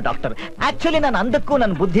ಪರ್ಸನಾಲಿಟಿ ಆಗಿರೋ ಡಾಕ್ಟರ್ ಆಕ್ಚುಲಿ ನಾನು ಅಂದಕ್ಕೂ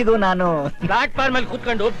ನನ್ನ ಬುದ್ಧಿಗೂ ನಾನು ಪ್ಲಾಟ್ಫಾರ್ಮ್ ಅಲ್ಲಿ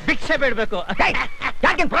ಕೂತ್ಕೊಂಡು ಭಿಕ್ಷೆ ಬೇಡ್ಬೇಕು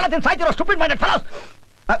ಯಾಕೆ ಪ್ರಾಣ ತಿಂದು ಸಾಯ್ತಿರೋ ಸ್ಟುಪಿಡ್ ಮೈಂಡೆಡ್ ಫೆಲೋಸ್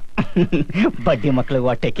ಬಡ್ಡಿ ಮಕ್ಕಳಿಗೆ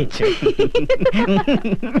ಹೊಟ್ಟೆ ಕಿಚ್ಚು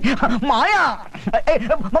ಮಾಯಾ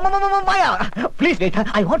ಮಾಯಾ please wait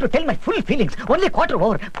I want to tell my full feelings only quarter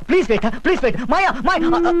over please wait ಮಾಯಾ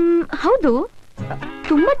ಹೌದು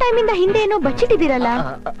ತುಂಬಾ ಟೈಮಿಂದ ಹಿಂದೆ ಏನೋ ಬಚ್ಚಿಟ್ಟಿದ್ದೀರಲ್ಲ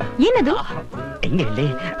ಏನದು ಹೆಂಗೆ ಹೇಳಿ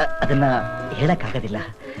ಅದನ್ನ ಹೇಳಕ್ಕಾಗೋದಿಲ್ಲ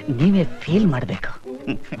ನೀವೇ ಫೀಲ್ ಮಾಡ್ಬೇಕು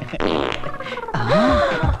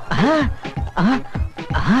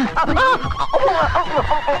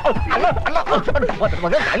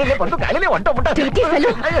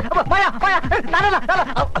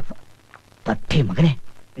ತಟ್ಟೆ ಮಗನೇ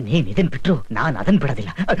ನೀನ್ ಇದನ್ ಬಿಟ್ರು ನಾನ್ ಅದನ್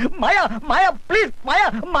ಬಿಡೋದಿಲ್ಲ ಮಾಯಾ ಮಾಯಾ please Maya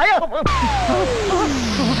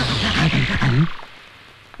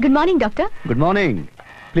good morning doctor good morning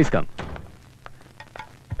please come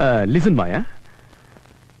listen ಮಾಯಾ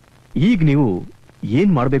ಈಗ ನೀವು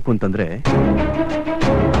ಏನ್ ಮಾಡ್ಬೇಕು ಅಂತಂದ್ರೆ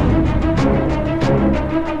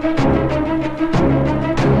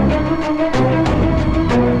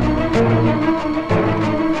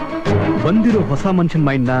ಬಂದಿರೋ ಹೊಸ ಮನುಷ್ಯನ್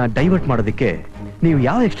ಮೈಂಡ್ ನ ಡೈವರ್ಟ್ ಮಾಡೋದಕ್ಕೆ ನೀವು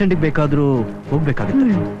ಯಾವ ಎಕ್ಸ್ಟೆಂಡ್ ಬೇಕಾದ್ರೂ ಹೋಗ್ಬೇಕಾಗುತ್ತೆ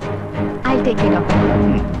I take care of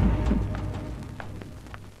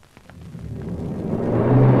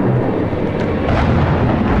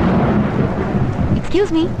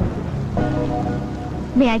excuse me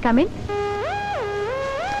may I come in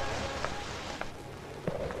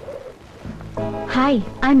hi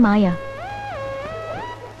I am Maya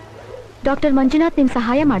doctor Manjunath ನಿಮ್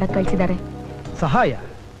ಸಹಾಯ ಮಾಡಕ್ ಕಳ್ಸಿದ್ದಾರೆ ಸಹಾಯ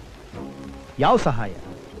ಯಾವ ಸಹಾಯ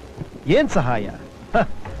ಏನ್ ಸಹಾಯ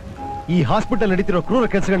ಈ ಹಾಸ್ಪಿಟಲ್ ನಡೀತಿರೋ ಕ್ರೂರ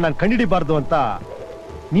ಕೆಲಸಗಳನ್ನ ನಾನು ಕಂಡಿಡಿಬಾರ್ದು ಅಂತ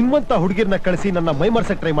ನಿಮ್ಮಂತ ಹುಡುಗಿರ್ನ ಕಳಿಸಿ ನನ್ನ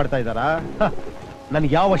ಮೈಮರ್ಸಕ್ ಟ್ರೈ ಮಾಡ್ತಾ ಇದ್ದಾರಾ?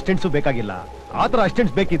 ನನ್ಗೆ ಯಾವ ಅಸ್ಟೆಂಟ್ಸು ಬೇಕಾಗಿಲ್ಲ. ಆತರ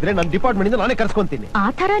ಅಸ್ಟೆಂಟ್ಸ್ ಬೇಕಿದ್ರೆ ನನ್ನ ಡಿಪಾರ್ಟ್ಮೆಂಟ್ ಇಂದ ನಾನೇ ಕರ್ಸ್ಕೊಂತೀನಿ.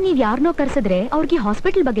 ಆತರ ನೀವ್ ಯಾರನ್ನೋ ಕರ್ಸಿದ್ರೆ ಅವ್ರಿಗೆ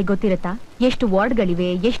ಹಾಸ್ಪಿಟಲ್ ಬಗ್ಗೆ ಗೊತ್ತಿರುತ್ತಾ? ಎಷ್ಟು ವಾರ್ಡ್ ಗಳಿವೆ,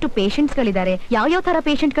 ಎಷ್ಟು ಪೇಷಂಟ್ಸ್ ಗಳಿದ್ದಾರೆ, ಯಾವ ತರ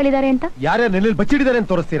ಪೇಷಂಟ್ ಗಳಿದ್ದಾರೆ ಅಂತ? ಯಾರ್ಯಾರು ನೆಲೆಯಲ್ಲಿ ಬಚ್ಚಿಡಿದ್ದಾರೆ ಅಂತ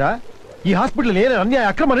ತೋರಿಸ್ತೀರಾ? ಈ ಹಾಸ್ಪಿಟಲ್ ಏನೇ ಅನ್ಯಾಯ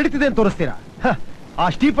ಅಕ್ರಮ ನಡೀತಿದೆ ಅಂತ ತೋರಿಸ್ತೀರಾ? ಆ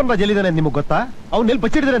ಸ್ಟೀಫನ್ ರಾಜ್ ಎಲ್ಲಿದ್ದಾನೆ ನಿಮ್ಗೆ ಗೊತ್ತಾ? ಅವ್ನು ಎಲ್ಲಿ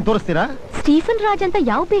ಬಚ್ಚಿಡಿದಾರೆ ಅಂತ ತೋರಿಸ್ತೀರಾ? ಸ್ಟೀಫನ್ ರಾಜ್ ಅಂತ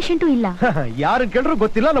ಯಾವ ಪೇಷಂಟು ಇಲ್ಲ. ಯಾರು ಕೇಳಿದ್ರು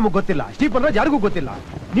ಗೊತ್ತಿಲ್ಲ, ನಮಗ್ ಗೊತ್ತಿಲ್ಲ. ಸ್ಟೀಫನ್ ರಾಜ್ ಯಾರಿಗೂ ಗೊತ್ತಿಲ್ಲ.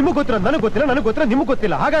 ನಿಮಗ್ ಗೊತ್ತಿರ, ನನಗ್ ಗೊತ್ತಿಲ್ಲ, ನನಗ್ ಗೊತ್ತಿರ, ನಿಮಗ್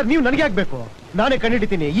ಗೊತ್ತಿಲ್ಲ. ಹಾಗಾದ್ರೆ ನೀವು ನನಗೆ ಆಗ್ಬೇಕು. ನಾನೇ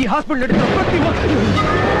ಕಂಡಿಡಿತೀನಿ ಈ ಹಾಸ್ಪಿಟಲ್ ನಡೀತಿರೋ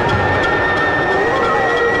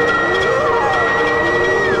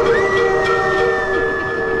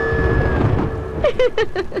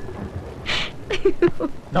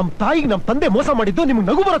ನಮ್ ತಾಯಿಗೆ ನಮ್ ತಂದೆ ಮೋಸ ಮಾಡಿದ್ದು ನಿಮ್ಗೆ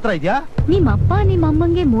ನಗು ಬರತ್ರ ಇದೆಯಾ? ನಿಮ್ ಅಪ್ಪ ನಿಮ್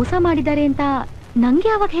ಅಮ್ಮಂಗೆ ಮೋಸ ಮಾಡಿದ್ದಾರೆ ಅಂತ ನಂಗೆ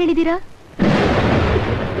ಯಾವಾಗ ಹೇಳಿದೀರಾ?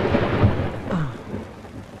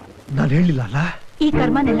 ನಾನು ಹೇಳಿಲ್ಲ ಅಲ್ಲ. ಈ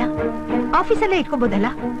ಕರ್ಮನೆಲ್ಲ ಆಫೀಸಲ್ಲೇ ಇಟ್ಕೋಬಹುದಲ್ಲ,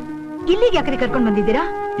 ಇಲ್ಲಿಗೆ ಯಾಕ್ರಿ ಕರ್ಕೊಂಡ್ ಬಂದಿದ್ದೀರಾ?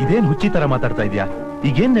 ಇದೇನ್ ಹುಚ್ಚಿ ತರ ಮಾತಾಡ್ತಾ ಇದೀಯಾ?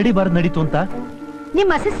 ಈಗೇನ್ ನಡಿಬಾರ್ದು ನಡೀತು ಅಂತ?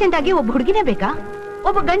 ನಿಮ್ ಅಸಿಸ್ಟೆಂಟ್ ಆಗಿ ಒಬ್ಬ ಹುಡುಗಿನೇ ಬೇಕಾ?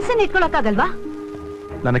 ಒಬ್ಬ ಗಂಡಸನ್ನ ಇಟ್ಕೊಳಕ್ಕಾಗಲ್ವಾ?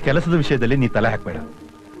 ನನ್ನ ಕೆಲಸದ ವಿಷಯದಲ್ಲಿ ನೀ ತಲೆ ಹಾಕ್ಬೇಡ.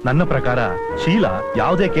 ನನ್ನ ಪ್ರಕಾರ ಶೀಲಾ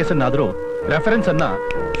ಯಾವುದೇ ಕೇಸನ್ನಾದ್ರೂ ರೆಫರೆನ್ಸ್ ಅನ್ನ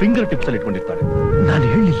ಫಿಂಗರ್ ಟಿಪ್ಸ್ ಅಲ್ಲಿ ಇಟ್ಕೊಂಡಿರ್ತಾಳೆ. ನಾನು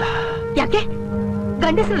ಹೇಳಿಲ್ಲ. ಯಾಕೆ?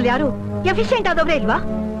 ಗಂಡಸರಲ್ಲಿ ಯಾರು ಎಫಿಷಿಯಂಟ್ ಆದವ್ರೆ ಇಲ್ವಾ?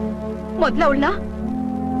 ಮೊದ್ಲ ಅವಳನ್ನ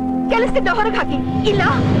ಕೆಲಸದಿಂದ ಹೊರಗೆ ಹಾಕಿ. ಇಲ್ಲ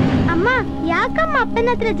ಅಮ್ಮ, ಯಾಕಮ್ಮ ಅಪ್ಪನ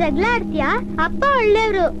ಹತ್ರ ಜಗಳ ಆಡ್ತೀಯಾ? ಅಪ್ಪ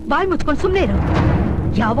ಒಳ್ಳೆಯವರು. ಬಾಯ್ ಮುಚ್ಕೊಂಡು ಸುಮ್ನೆ ಇರು.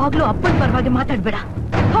 ಯಾವಾಗ್ಲೂ ಅಪ್ಪನ ಪರವಾಗಿ ಮಾತಾಡ್ಬೇಡ.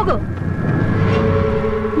 ಹೋಗು.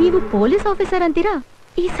 ನೀವು ಪೊಲೀಸ್ ಆಫೀಸರ್ ಅಂತೀರಾ,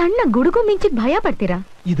 ಈ ಸಣ್ಣ ಗುಡುಗು ಮಿಂಚಿಗೆ ಭಯ ಪಡ್ತೀರಾ?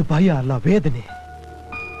 ಇದು ಭಯ ಅಲ್ಲ, ವೇದನೆ.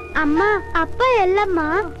 ಅಮ್ಮ, ಅಪ್ಪ ಎಲ್ಲಮ್ಮ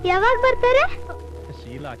ಯಾವಾಗ ಬರ್ತಾರೆ?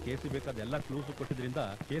 Sheila case ಬೇಕಾದೆಲ್ಲ clues ಕೊಟ್ಟಿದ್ರಿಂದ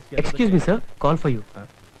case. Excuse me sir, call for you.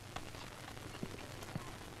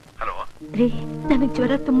 Hello ರೀ, ನಮಗ್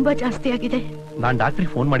ಜ್ವರ ತುಂಬಾ ಜಾಸ್ತಿ ಆಗಿದೆ. ನಾನ್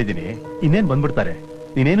ಡಾಕ್ಟ್ರಿಗೆ ಫೋನ್ ಮಾಡಿದ್ದೀನಿ, ಇನ್ನೇನ್ ಬಂದ್ಬಿಡ್ತಾರೆ.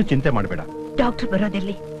 ನೀನೇನು ಚಿಂತೆ ಮಾಡಬೇಡ. ಡಾಕ್ಟರ್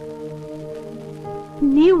ಬರೋದೆಲ್ಲಿ?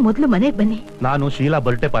 ನೀವು ಮೊದಲು ಮನೆಗೆ ಬನ್ನಿ. ನಾನು ಶೀಲಾ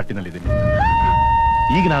ಬರ್ಡೇ ಪಾರ್ಟಿನಲ್ಲಿದ್ದೀನಿ.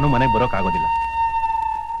 ಈಗ ನಾನು ಮನೆಗೆ ಬರೋಕ್ ಆಗೋದಿಲ್ಲ.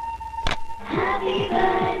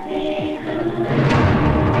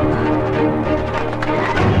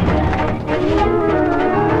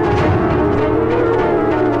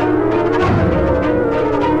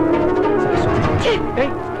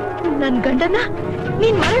 ನನ್ ಗಂಡನ್ನ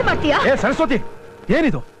ನೀನ್ ಮರಳು ಮಾಡ್ತೀಯಾ? ಏ ಸರಸ್ವತಿ,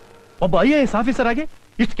 ಏನಿದು? ಒಬ್ಬ IAS ಆಫೀಸರ್ ಆಗಿ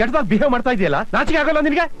ಇಷ್ಟು ಕೆಟ್ಟದಾಗ ಬಿಹೇವ್ ಮಾಡ್ತಾ ಇದೆಯಲ್ಲ, ನಾಚಿಕೆ ಆಗಲ್ಲ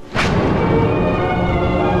ನಿನಗೆ?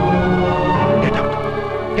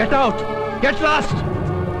 Get out, get lost.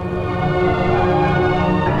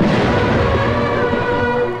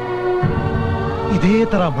 ಇದೇ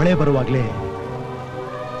ತರ ಮಳೆ ಬರುವಾಗ್ಲೇ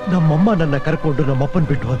ನಮ್ಮಮ್ಮ ನನ್ನ ಕರ್ಕೊಂಡು ನಮ್ಮಪ್ಪನ್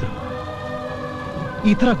ಬಿಟ್ಟು ಹೋದ್ರು.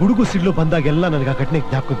 ಈ ತರ ಗುಡುಗು ಸಿಡ್ಲು ಬಂದಾಗೆಲ್ಲ ನನಗೆ ಆ ಘಟನೆ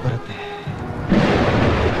ಜ್ಞಾಪಕಕ್ಕೆ ಬರುತ್ತೆ.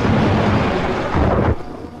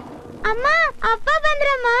 ಅಮ್ಮ, ಅಪ್ಪ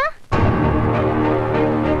ಬಂದ್ರಮ್ಮ.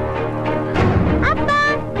 ಅಪ್ಪ,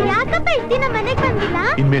 ಯಾಕಪ್ಪ ಇಷ್ಟಿನ ಮನೆಗೆ ಬಂದಿಲ್ಲ?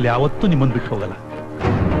 ಇನ್ಮೇಲೆ ಯಾವತ್ತೂ ನಿಮ್ಮನ್ನು ಬಿಟ್ಟು ಹೋಗಲ್ಲ.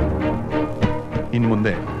 ಇನ್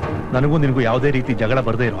ಮುಂದೆ ನನಗೂ ನಿನಗೂ ಯಾವುದೇ ರೀತಿ ಜಗಳ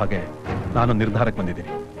ಬರದೇ ಇರೋ ಹಾಗೆ ನಾನು ನಿರ್ಧಾರಕ್ಕೆ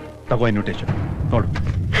ಬಂದಿದ್ದೀನಿ. ತಗೋ ಇನ್ವಿಟೇಷನ್, ನೋಡು.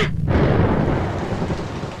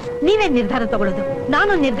 ನೀವೇ ನಿರ್ಧಾರ ತಗೊಳ್ಳೋದು?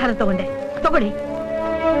 ನಾನು ನಿರ್ಧಾರ ತಗೊಂಡೆ. ತಗೊಳ್ಳಿ.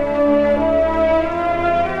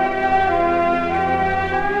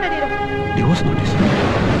 Divorce notice.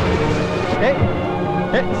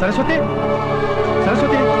 ಸರಸ್ವತಿ,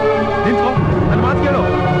 ಸರಸ್ವತಿ ನಿಂತ್ಕೋ, ನನ್ನ ಮಾತು ಕೇಳು.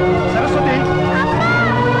 ಸರಸ್ವತಿ,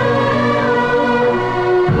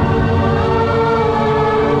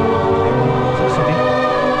 ಸರಸ್ವತಿ,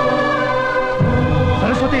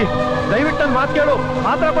 ಸರಸ್ವತಿ, ದಯವಿಟ್ಟು ನನ್ನ ಮಾತು ಕೇಳು.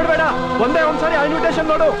 ಮಾತ್ರ ಪಡ್ಬೇಡ. ಒಂದೇ ಒಂದ್ಸಾರಿ ಇನ್ವಿಟೇಷನ್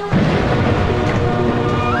ನೋಡು.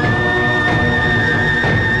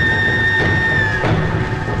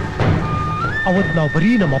 ಅವತ್ ನಾವು ಬರೀ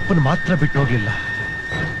ನಮ್ಮ ಅಪ್ಪನ ಮಾತ್ರ ಬಿಟ್ಟು ಹೋಗ್ಲಿಲ್ಲ,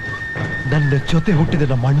 ನನ್ನ ಜೊತೆ ಹುಟ್ಟಿದ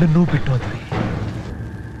ನಮ್ಮ ಅಣ್ಣನ್ನೂ ಬಿಟ್ಟು ಹೋದ್ವಿ.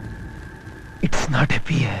 It's not A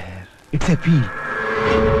fear, it's A feel.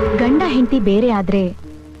 ಗಂಡ ಹೆಂಡತಿ ಬೇರೆ ಆದ್ರೆ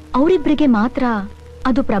ಅವರಿಬ್ಬರಿಗೆ ಮಾತ್ರ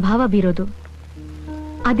ಅದು ಪ್ರಭಾವ ಬೀರೋದು.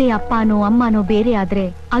 ಅದೇ ಅಪ್ಪನೋ ಅಮ್ಮನೋ ಬೇರೆ ಆದ್ರೆ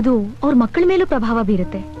ಅದು ಅವ್ರ ಮಕ್ಕಳ ಮೇಲೂ ಪ್ರಭಾವ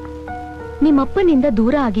ಬೀರುತ್ತೆ. ನಿಮ್ಮಪ್ಪನಿಂದ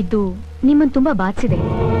ದೂರ ಆಗಿದ್ದು ನಿಮ್ಮನ್ನು ತುಂಬಾ ಬಾಧಿಸಿದೆ.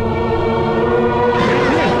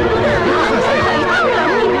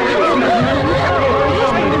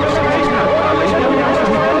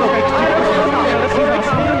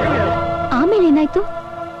 ಆಮೇಲೆ ಏನಾಯ್ತು?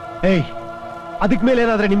 ಏಯ್, ಅದಕ್ ಮೇಲೆ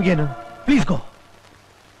ಏನಾದ್ರೆ ನಿಮ್ಗೇನು? Please go,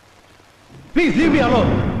 please leave me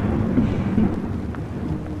alone.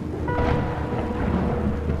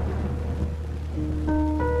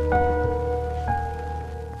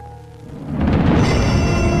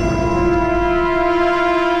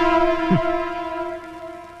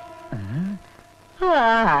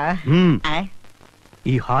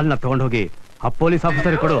 ಈ ಹಾಲ್ನ ತಗೊಂಡೋಗಿ ಆ ಪೊಲೀಸ್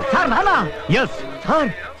ಆಫೀಸರ್ ಕೊಡು. ಸರ್, ನಾನಾ? ಎಸ್ ಸರ್,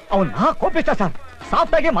 ಅವನ್ ಕೋಪಿಸ್ತ ಸರ್.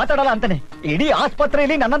 ಸಾಫ್ಟ್ ಆಗಿ ಮಾತಾಡಲ್ಲ ಅಂತಾನೆ. ಇಡೀ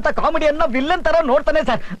ಆಸ್ಪತ್ರೆಯಲ್ಲಿ ನನ್ನಂತ ಕಾಮಿಡಿಯನ್ನ ವಿಲ್ಲನ್ ತರ ನೋಡ್ತಾನೆ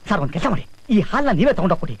ಸರ್. ಸರ್ ಒಂದ್ ಕೆಲಸ ಮಾಡಿ, ಈ ಹಾಲ್ನ ನೀವೇ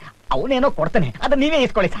ತಗೊಂಡೋಗ್ಬಿಡಿ. ಅವನೇನೋ ಕೊಡ್ತಾನೆ, ಅದನ್ನ ನೀವೇ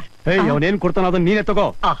ಇಸ್ಕೊಳ್ಳಿ ಸರ್. ಅವನೇನ್ ಕೊಡ್ತಾನ ಅದನ್ನ ನೀನೇ ತಗೋ.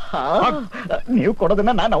 ನೀವು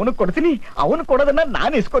ಕೊಡೋದನ್ನ ನಾನು ಅವನಿಗೆ ಕೊಡ್ತೀನಿ, ಅವನು ಕೊಡೋದನ್ನ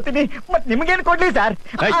ನಾನು ಇಸ್ಕೊತೀನಿ. ಮತ್ ನಿಮ್ಗೇನ್ ಕೊಡ್ಲಿ ಸರ್?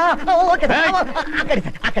 ಓಕೆ ಸರ್, ಆ ಕಡೆ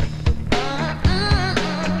ಸರ್, ಆ ಕಡೆ.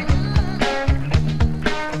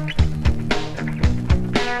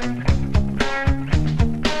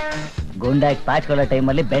 ಗುಂಡಾಗಿ ಪಾಚ್ಕೊಳ್ಳೋ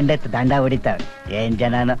ಟೈಮಲ್ಲಿ ಬೆಂಡೆತ್ತು ದಂಡ ಹೊಡಿತಾವೆ. ಏನ್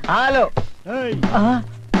ಜನನು. ಹಾಲು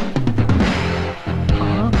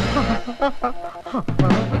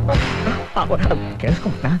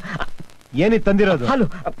ಕೇಳಿಸ್ಕೊಂಡ. ಏನಿತ್ತು ತಂದಿರೋದು? ಹಾಲು,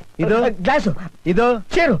 ಇದು ಗ್ಲಾಸು, ಇದು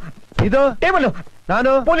ಚೇರು, ಇದು ಟೇಬಲ್,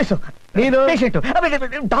 ನಾನು ಪೊಲೀಸು, ನೀನು ಪೇಷಂಟ್,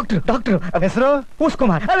 ಡಾಕ್ಟರ್. ಹೆಸರು ಉಸ್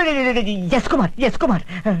ಕುಮಾರ್. S Kumar, S Kumar.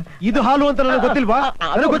 ಇದು ಹಾಲು ಅಂತ ನನಗೆ ಗೊತ್ತಿಲ್ವಾ?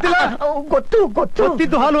 ನನಗೆ ಗೊತ್ತಿಲ್ಲ. ಗೊತ್ತು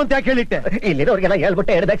ಗೊತ್ತಿದ್ದು ಹಾಲು ಅಂತ ಯಾಕೆ ಹೇಳಿಟ್ಟೆ? ಇಲ್ಲಿರೋರ್ಗೆಲ್ಲ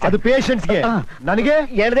ಹೇಳ್ಬಿಟ್ಟೆ ಹೇಳ್ಬೇಕು. ಅದು ಪೇಷಂಟ್ಸ್ಗೆ, ನನಗೆ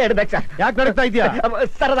ಹೇಳ್ಬೇಕು ಸರ್. ಯಾಕೆ ನಡಕ್ತಾ ಇದೆಯಾ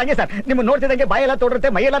ಸರ್? ಅದಂಗೆ ಸರ್, ನಿಮ್ಮ ನೋಡ್ತಿದಂಗೆ ಬಾಯೆಲ್ಲ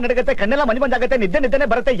ತೋಡುತ್ತೆ, ಮೈಯೆಲ್ಲ ನಡಗುತ್ತೆ, ಕಣ್ಣೆಲ್ಲ ಮನಿ ಬಂದಾಗುತ್ತೆ, ನಿದ್ದೆನೆ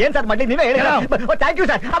ಬರುತ್ತೆ. ಏನ್ ಸರ್ ಮಾಡ್ಲಿ, ನೀವೇ ಹೇಳಿ. Thank you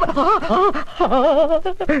sir.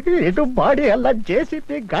 ಇದು ಬಾಡಿ ಅಲ್ಲ,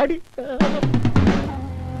 JCB ಗಾಡಿ.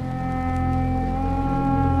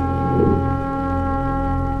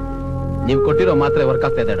 ನೀವು ಕೊಟ್ಟಿರೋ ಮಾತ್ರೆ ವರ್ಕ್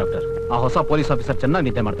ಆಗ್ತಾ ಇದೆ ಡಾಕ್ಟರ್. ಆ ಹೊಸ ಪೊಲೀಸ್ ಆಫೀಸರ್ ಚೆನ್ನಾಗಿ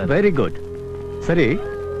ನಿದ್ದೆ ಮಾಡ್ತಾರೆ. Very good. ಸರಿ,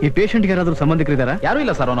 ಈ ಪೇಷಂಟ್ಗೆ ಯಾರಾದ್ರೂ ಸಂಬಂಧಿಕರಿದ್ದಾರಾ? ಯಾರು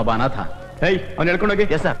ಇಲ್ಲ ಸರ್, ಅವನೊಬ್ಬ ಅನಾಥ. ಅವ್ನು ಹೇಳ್ಕೊಂಡೋಗಿ.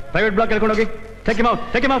 Yes sir. Private block ಹೇಳ್ಕೊಂಡೋಗಿ. Check him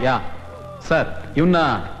out. ಯಾ ಸರ್, ಇವನ್ನ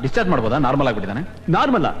ಡಿಸ್ಚಾರ್ಜ್ ಮಾಡ್ಬೋದಾ? ನಾರ್ಮಲ್ ಆಗ್ಬಿಟ್ಟಿದ್ದಾನೆ.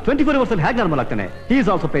 ನಾರ್ಮಲ್ 24 hours ಅಲ್ಲಿ ಹೇಗೆ ನಾರ್ಮಲ್ ಆಗ್ತಾನೆ? He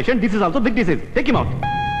is also patient, this is also big disease. Take him out.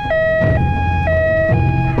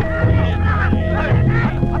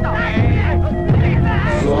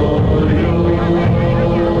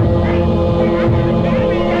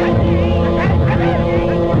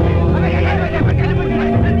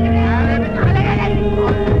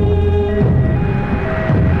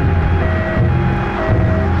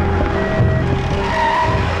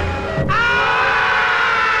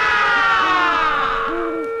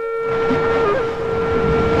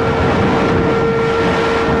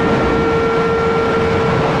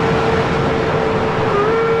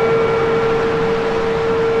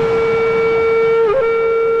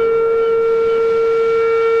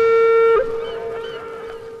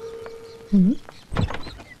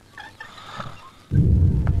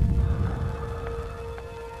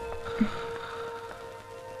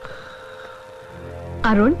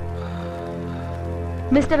 Arun,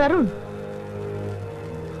 mister Arun,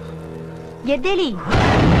 ಎದ್ದೇಳಿ.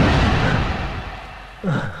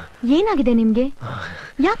 ಏನಾಗಿದೆ ನಿಮ್ಗೆ?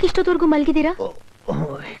 ಯಾಕೆ ಇಷ್ಟೊತ್ತವರೆಗೂ ಮಲಗಿದ್ದೀರಾ?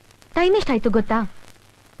 ಟೈಮ್ ಎಷ್ಟಾಯ್ತು ಗೊತ್ತಾ?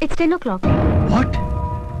 It's 10 o'clock. What?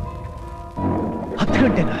 10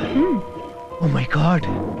 ಗಂಟೆನಾ? O my god.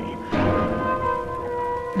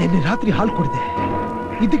 ನಿನ್ನೆ ರಾತ್ರಿ ಹಾಲು ಕುಡಿದೆ,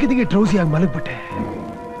 ಇದಕ್ಕಿದ್ದಕ್ಕೆ ಡ್ರೌಸಿಯಾಗಿ ಮಲಗ್ಬಿಟ್ಟೆ.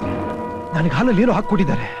 ನನಗೆ ಹಾಲಲ್ಲಿ ಏನೋ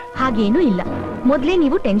ಹಾಕ್ಕೊಟ್ಟಿದ್ದಾರೆ. ಹಾಗೇನೂ ಇಲ್ಲ. ಮೊದ್ಲೇ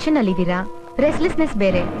ನೀವು ಟೆನ್ಷನ್ ಅಲ್ಲಿದ್ದೀರಾ, ರೆಸ್ಟ್ಲೆಸ್ನೆಸ್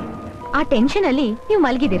ಬೇರೆ. ಆ ಟೆನ್ಷನ್ ಅಲ್ಲಿ ನೀವು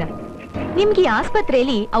ಮಲಗಿದ್ದೀರಾ. ನಿಮ್ಗೆ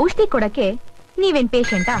ಆಸ್ಪತ್ರೆಯಲ್ಲಿ ಔಷಧಿ ಕೊಡಕ್ಕೆ ನೀವೇನ್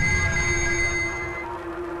ಪೇಷಂಟಾ?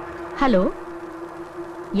 ಹಲೋ,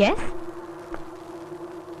 ಎಸ್,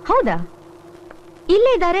 ಹೌದಾ?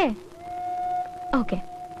 ಇಲ್ಲೇ ಇದ್ದಾರೆ. ಓಕೆ.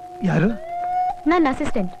 ಯಾರು? ನನ್ನ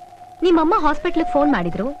ಅಸಿಸ್ಟೆಂಟ್. ನಿಮ್ಮಮ್ಮ ಹಾಸ್ಪಿಟ್ಲಿಗೆ ಫೋನ್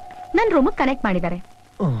ಮಾಡಿದ್ರು, ನನ್ನ ರೂಮಿಗೆ ಕನೆಕ್ಟ್ ಮಾಡಿದ್ದಾರೆ.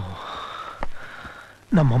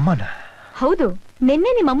 ನಮ್ಮಮ್ಮನ? ಹೌದು,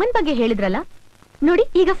 ನಿನ್ನೆ ನಿಮ್ಮಮ್ಮನ ಬಗ್ಗೆ ಹೇಳಿದ್ರಲ್ಲ, ನೋಡಿ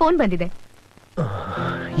ಈಗ ಫೋನ್ ಬಂದಿದೆ.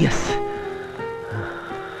 ಎಸ್.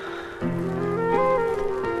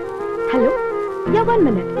 ಹಲೋ, ಯಾ 1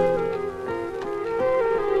 minute.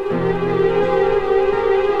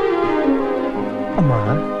 ಅಮ್ಮ.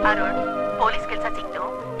 ಅರುಣ್, ಪೊಲೀಸ್ ಕೆಲಸ ಸಿಕ್ತು.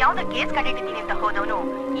 ಯಾವ್ದೋ ಕೇಸ್ ಕಂಡಿದ್ದೀನಿ ಅಂತ ಹೋದವನು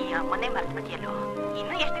ಈ ಮೊನ್ನೆ ಮರ್ತ್ಬಿಟ್ಟಿಯಲ್ಲೋ.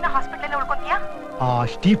 ಇನ್ನು ಎಷ್ಟು ದಿನ ಹಾಸ್ಪಿಟಲ್ ಉಳ್ಕೊತೀಯಾ? ಆ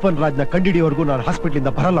ಸ್ಟೀಫನ್ ರಾಜ್ನ ಕಂಡಿಡಿಯವರೆಗೂ ನಾನು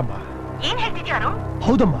ಹಾಸ್ಪಿಟಲ್ ಬರಲ್ಲಮ್ಮ. ಏನ್ ಹೇಳ್ತಿದ್ಯಾ ಅರುಣ್?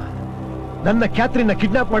 ಹೌದಮ್ಮ, ನನ್ನ ಕ್ಯಾತ್ರಿನ್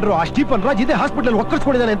ಕಿಡ್ನಾಪ್ ಮಾಡಿರೋ ಆ ಸ್ಟೀಫನ್ ರಾಜ್ ಇದೇ ಹಾಸ್ಪಿಟಲ್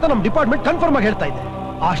ಒಕ್ಕರ್ಸ್ಕೊಂಡಿದ್ದಾನೆ ಅಂತ ನಮ್ಮ ಡಿಪಾರ್ಟ್ಮೆಂಟ್ ಕನ್ಫರ್ಮ್ ಆಗಿ ಹೇಳ್ತಾ ಇದೆ.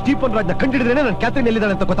 ಆ ಸ್ಟೀಫನ್ ರಾಜ್ನ ಕಂಡಿಡಿದ್ರೇನೆ ನನ್ನ ಕ್ಯಾತ್ರಿನ್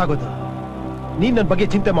ಎಲ್ಲಿದ್ದಾಳೆ ಅಂತ ಗೊತ್ತಾಗೋದು. ನೀನ್ ನನ್ನ ಬಗ್ಗೆ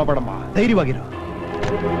ಚಿಂತೆ ಮಾಡಬೇಡಮ್ಮ, ಧೈರ್ಯವಾಗಿರು.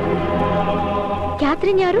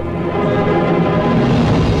 ಕ್ಯಾತ್ರಿನ್ ಯಾರು?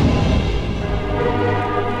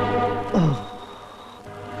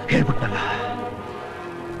 ಹೇಳ್ಬಿಟ್ನಲ್ಲ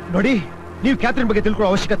ನೋಡಿ, ನೀವು ಕ್ಯಾತ್ರಿನ್ ಬಗ್ಗೆ ತಿಳ್ಕೊಳ್ಳೋ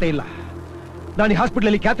ಅವಶ್ಯಕತೆ ಇಲ್ಲ. ನಾನು ಈ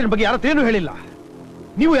ಹಾಸ್ಪಿಟಲ್ ಕ್ಯಾತ್ರಿನ್ ಬಗ್ಗೆ ಯಾರ ಹತ್ರ ಏನೂ ಹೇಳಿಲ್ಲ.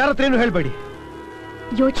 ನೀವು ಯಾರ ಹತ್ರ ಏನೂ ಹೇಳ್ಬೇಡಿ.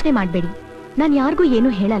 ಯೋಚನೆ ಮಾಡ್ಬೇಡಿ, ನಾನು ಯಾರಿಗೂ ಏನು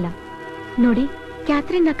ಹೇಳಲ್ಲ. ನೋಡಿ,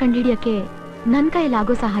 ಕ್ಯಾತ್ರಿನ್ ನ ಕಂಡಿಡಿಯಕ್ಕೆ ನನ್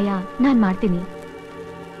ಕೈಲಾಗೋ ಸಹಾಯ ನಾನ್ ಮಾಡ್ತೀನಿ.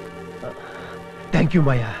 ಥ್ಯಾಂಕ್ ಯು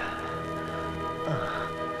ಮಾಯಾ.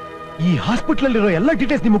 ಈ ಹಾಸ್ಪಿಟಲ್ ಇರೋ ಎಲ್ಲ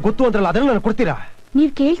ಡೀಟೇಲ್ಸ್ ನಿಮಗೆ ಗೊತ್ತು ಅಂದ್ರಲ್ಲ, ಅದನ್ನ ನಾನು ಕೊಡ್ತೀರಾ?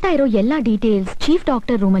 ನೀವ್ ಕೇಳ್ತಾ ಇರೋ ಎಲ್ಲಾ ಡೀಟೇಲ್ಸ್ ಚೀಫ್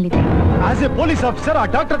ಡಾಕ್ಟರ್ ರೂಮಲ್ಲಿ ಇದೆ. ಆಸ್ ಎ ಪೊಲೀಸ್ ಆಫೀಸರ್ ಆ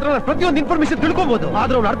ಡಾಕ್ಟರ್ ಹತ್ರ ಪ್ರತಿಯೊಂದು ಇನ್ಫಾರ್ಮೇಶನ್ ತಿಳ್ಕೊಬಹುದು.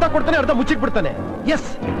 ಆದ್ರೆ ಅವ್ನು ಅರ್ಧ ಕೊಡ್ತಾನೆ, ಅರ್ಧ ಮುಚ್ಚಿಟ್ಬಿಡ್ತಾನೆ. ಎಸ್,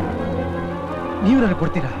 ನೀವು ನನಗೆ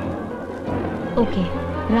ಕೊಡ್ತೀರಾ? ಓಕೆ,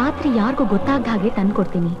 ರಾತ್ರಿ ಯಾರಿಗೂ ಗೊತ್ತಾಗದ ಹಾಗೆ ತಂದು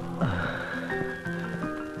ಕೊಡ್ತೀನಿ.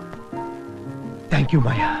 Thank you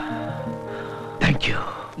Maya. Thank you.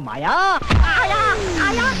 ಮಾಯಾ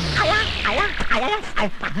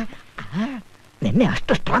ನಿನ್ನೆ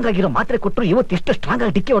ಅಷ್ಟು ಸ್ಟ್ರಾಂಗ್ ಆಗಿರೋ ಮಾತ್ರೆ ಕೊಟ್ಟರು ಇವತ್ತು ಇಷ್ಟು ಸ್ಟ್ರಾಂಗ್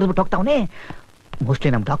ಆಗಿ ಡಿಕ್ಕಿ ಹೊಡೆದ್ಬಿಟ್ಟು ಹೋಗ್ತಾವನೆ. ಮೋಸ್ಟ್ಲಿ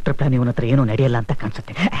ನಮ್ ಡಾಕ್ಟರ್ ಪ್ಲಾನ್ ಇವನ ಹತ್ರ ಏನೂ ನಡೆಯಲ್ಲ ಅಂತ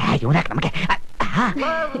ಕಾಣಿಸುತ್ತೆ. ಇವನ್ಯಾಕೆ ನಮಗೆ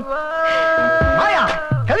ಮಾಯಾ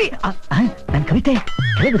ಕವಿ ನನ್ ಕವಿತೆ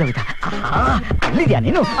ಕವಿತಾ ಅಲ್ಲಿದ್ಯಾ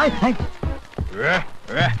ನೀನು?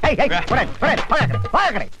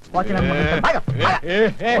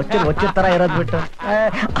 ತರ ಇರೋದ್ ಬಿಟ್ಟು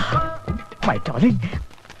my darling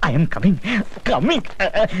I am coming coming.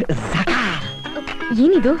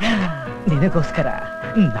 ಏನಿದು? ನಿನಗೋಸ್ಕರ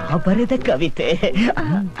ನಾ ಬರೆದ ಕವಿತೆ.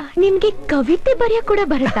 ನಿಮ್ಗೆ ಕವಿತೆ ಬರೆಯ ಕೂಡ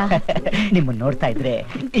ಬರುತ್ತಾ? ನಿಮ್ಮನ್ನ ನೋಡ್ತಾ ಇದ್ರೆ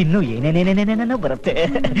ಇನ್ನು ಏನೇನೇನೇನೇನೇನೋ ಬರುತ್ತೆ.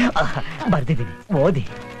 ಬರ್ದಿದ್ದೀನಿ, ಓದಿ.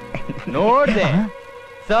 ನೋಡ್ದೆ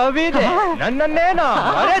ಸವಿದೆ ನನ್ನನ್ನೇನೋ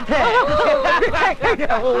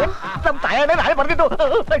ನಮ್ ತಾಯಣ್ಣ ನಾಳೆ ಬರ್ದಿದ್ದು.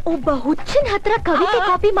 ಒಬ್ಬ ಹುಚ್ಚಿನ ಹತ್ರ ಕವಿತೆ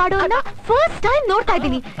ಕಾಪಿ ಮಾಡೋನ್ನ ಫಸ್ಟ್ ಟೈಮ್ ನೋಡ್ತಾ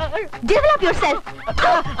ಇದ್ದೀನಿ. Develop your self.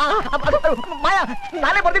 ಮಾಯಾ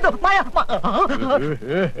ನಾನೇ ಬರ್ದಿದ್ದು. ಮಾಯಾ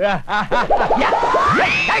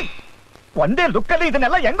ಒಂದೇ ಲುಕ್ಕಲ್ಲಿ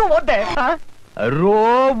ಇದನ್ನೆಲ್ಲ ಹೆಂಗೋ ಓದ್ದೆ.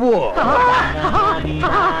 ರೋಬೋ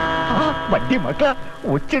ಬಡ್ಡಿ ಮಕ್ಳ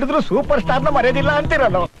ಹುಚ್ಚಿಡಿದ್ರು ಸೂಪರ್ ಸ್ಟಾರ್ ನ ಮರೆಯೋದಿಲ್ಲ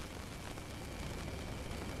ಅಂತಿರಲ್ಲ.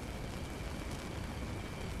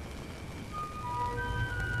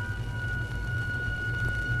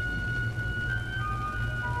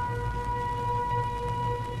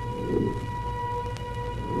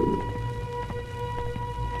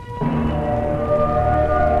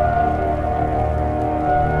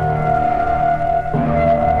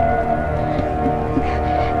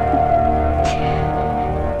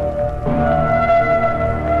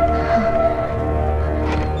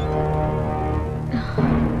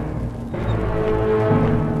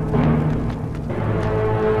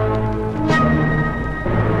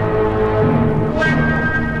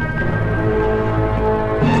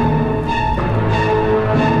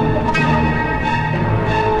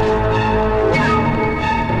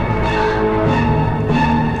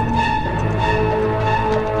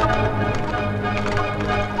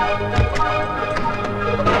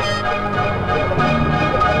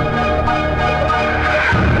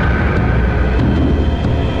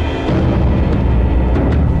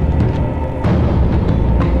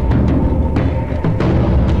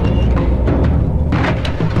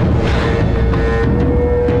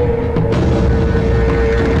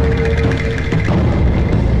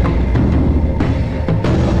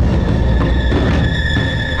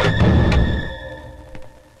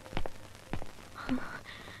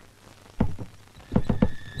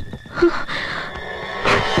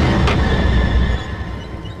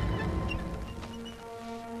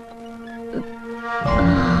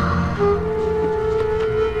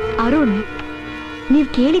 ಅರುಣ್, ನೀವು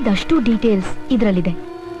ಕೇಳಿದಷ್ಟು ಡೀಟೇಲ್ಸ್ ಇದರಲ್ಲಿದೆ.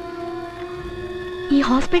 ಈ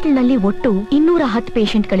ಹಾಸ್ಪಿಟಲ್ನಲ್ಲಿ ಒಟ್ಟು 210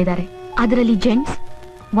 ಪೇಷಂಟ್ಗಳಿದ್ದಾರೆ. ಅದರಲ್ಲಿ ಜೆಂಟ್ಸ್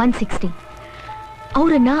 160.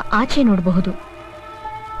 ಅವರನ್ನ ಆಚೆ ನೋಡಬಹುದು.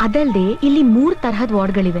 ಅದಲ್ಲದೆ ಇಲ್ಲಿ 3 ತರಹದ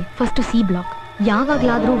ವಾರ್ಡ್ಗಳಿವೆ. ಫಸ್ಟ್ ಸಿ ಬ್ಲಾಕ್,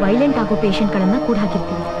 ಯಾವಾಗ್ಲಾದ್ರೂ ವೈಲೆಂಟ್ ಆಗೋ ಪೇಷಂಟ್ಗಳನ್ನ ಕೂಡ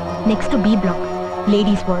ಹಾಕಿರ್ತೀವಿ. Next B block,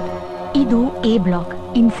 ladies ward. ಇದು ಎ ಬ್ಲಾಕ್,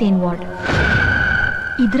 ಇನ್ಸೇನ್ ವಾರ್ಡ್.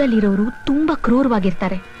 ಇದರಲ್ಲಿರೋರು ತುಂಬಾ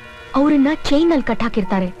ಕ್ರೂರವಾಗಿರ್ತಾರೆ. ಅವರನ್ನ ಚೈನ್ ಅಲ್ಲಿ ಕಟ್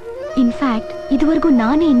ಹಾಕಿರ್ತಾರೆ. ಇನ್ಫ್ಯಾಕ್ಟ್ ಇದುವರೆಗೂ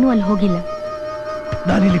ನಾನೇ ಇನ್ನೂ ಅಲ್ಲಿ ಹೋಗಿಲ್ಲ.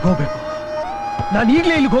 ನಾನು ಇಲ್ಲಿಗೆ ಹೋಗ್ಬೇಕು. ನಾನು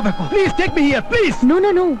ಈಗಲೇ ಇಲ್ಲಿಗೆ ಹೋಗ್ಬೇಕು. Please take me here please. No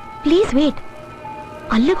no no, please wait.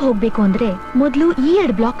 ಅಲ್ಲಿಗೆ ಹೋಗ್ಬೇಕು ಅಂದ್ರೆ ಮೊದಲು ಈ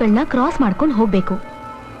 2 ಬ್ಲಾಕ್ಗಳನ್ನ ಕ್ರಾಸ್ ಮಾಡ್ಕೊಂಡು ಹೋಗ್ಬೇಕು.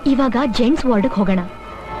 ಇವಾಗ ಜೆಂಟ್ಸ್ ವಾರ್ಡ್ಗೆ ಹೋಗೋಣ.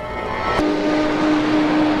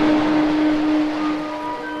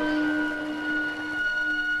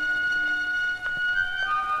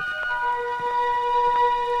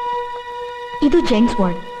 ಇದು ಜೆಂಟ್ಸ್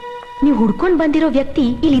ವಾರ್ಡ್. ನೀವು ಹುಡ್ಕೊಂಡ್ ಬಂದಿರೋ ವ್ಯಕ್ತಿ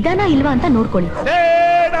ಇಲ್ಲಿ ಇದಾನಾ ಇಲ್ವಾ ಅಂತ ನೋಡ್ಕೊಳ್ಳಿ.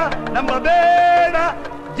 ಬೇಡ ನಮ್ಮ ಬೇಡ,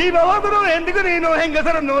 ಜೀವ ಹೋದರು ಎಂದಿಗೂ ನೀನು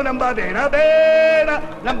ಹೆಂಗಸರನ್ನು ನಂಬಬೇಡ. ಬೇಡ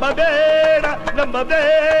ನಮ್ಮ ಬೇಡ, ನಮ್ಮ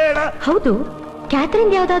ಬೇಡ. ಹೌದು,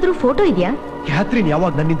 ಕ್ಯಾಥರಿನ್ ಯಾವ್ದಾದ್ರೂ ಫೋಟೋ ಇದೆಯಾ? ಕ್ಯಾಥರಿನ್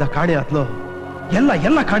ಯಾವಾಗ ನನ್ನಿಂದ ಕಾಣೆ ಆತ್ಲೋ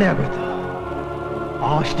ಎಲ್ಲ ಕಾಣೆ ಆಗೋಯ್ತು.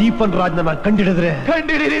 ಆ ಸ್ಟೀಫನ್ ರಾಜ್ ನಾನು ಕಂಡಿಡಿದ್ರೆ.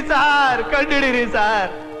 ಕಂಡಿಡಿರಿ ಸಾರ್, ಕಂಡಿಡಿರಿ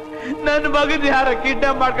ಸಾರ್. ನನ್ನ ಮಗನ್ ಯಾರೋ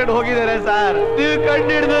ಕಿಡ್ನಾಪ್ ಮಾಡ್ಕೊಂಡು ಹೋಗಿದ್ದಾರೆ ಸಾರ್. ನೀವು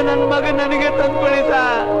ಕಂಡಿಡಿದು ನನ್ನ ಮಗನ್ ನನಗೆ ತಂದ್ಕೊಡಿ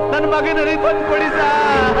ಸಾರ್. ನನ್ನ ಮಗನ್ ನನಗೆ ತಂದ್ಕೊಡಿ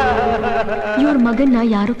ಸಾರ್. ಇವ್ರ ಮಗನ್ನ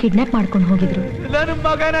ಯಾರು ಕಿಡ್ನಾಪ್ ಮಾಡ್ಕೊಂಡು ಹೋಗಿದ್ರು. ನನ್ನ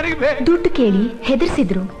ಮಗ ನನಗೆ ದುಡ್ಡು ಕೇಳಿ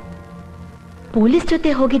ಹೆದರ್ಸಿದ್ರು. ಪೊಲೀಸ್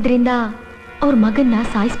ಜೊತೆ ಹೋಗಿದ್ರಿಂದ ಅವ್ರ ಮಗನ್ನ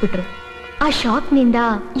ಸಾಯಿಸ್ಬಿಟ್ರು. ಆ ಶಾಕ್ನಿಂದ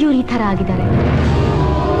ಇವ್ರು ಈ ತರ ಆಗಿದ್ದಾರೆ.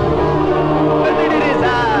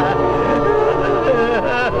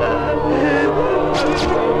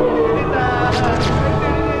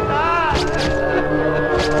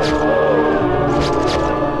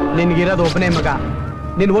 ನಿನ್ಗಿರೋದು ಒಬ್ಬನೇ ಮಗ.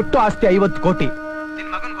 ನಿನ್ ಒಟ್ಟು ಆಸ್ತಿ 50 ಕೋಟಿ.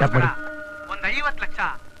 ಒಂದ್ 50 ಲಕ್ಷ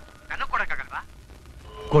ನನಗ್ ಕೊಡಕ್ಕಾಗಲ್ವಾ?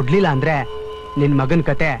 ಕೊಡ್ಲಿಲ್ಲ ಅಂದ್ರೆ ನಿನ್ ಮಗನ್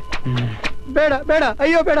ಕತೆ ಬೇಡ ಬೇಡ,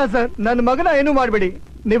 ಅಯ್ಯೋ ಬೇಡ ಸರ್, ನನ್ನ ಮಗನ ಏನು ಮಾಡ್ಬೇಡಿ.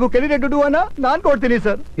 ನೀವು ಕೆಲಿನ ದುಡ್ಡುವನ್ನ ನಾನ್ ಕೊಡ್ತೀನಿ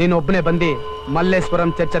ಸರ್. ನೀನ್ ಒಬ್ಬನೇ ಬಂದಿ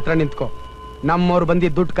ಮಲ್ಲೇಶ್ವರಂ ಚರ್ಚ್ ಹತ್ರ ನಿಂತ್ಕೋ. ನಮ್ಮವ್ರು ಬಂದು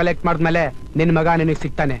ದುಡ್ಡು ಕಲೆಕ್ಟ್ ಮಾಡಿದ್ಮೇಲೆ ನಿನ್ ಮಗ ನಿನಗೆ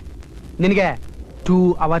ಸಿಗ್ತಾನೆ. ನಿನಗೆ 2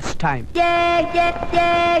 hours ಟೈಮ್.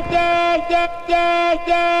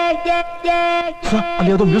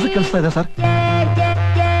 ಅಲ್ಲಿ ಯಾವುದೋ ಮ್ಯೂಸಿಕ್ ಕೇಳಿಸ್ತಾ ಇದೆ ಸರ್.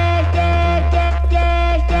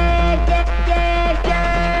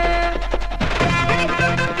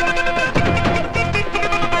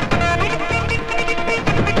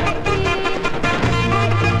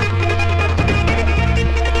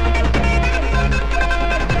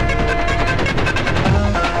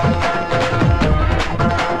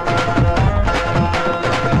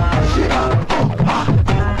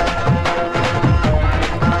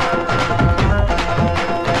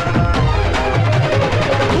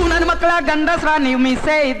 ಗಂಡಸ್ರ ನೀವು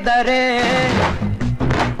ಮೀಸೆ ಇದ್ದರೆ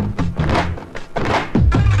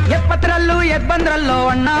 70ರಲ್ಲೂ ಎದ್ ಬಂದ್ರಲ್ಲೋ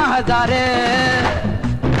ಅಣ್ಣ ಹಜಾರೆ.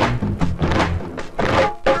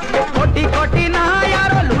 ಕೋಟಿ ಕೋಟಿನ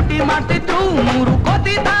ಯಾರೋ ಲೂಟಿ ಮಾಡ್ತಿದ್ರು, 3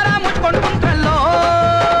 ಕೋಟಿ ದಾರ ಮುಚ್ಕೊಂಡು ಕುಂತ್ರಲ್ಲೋ.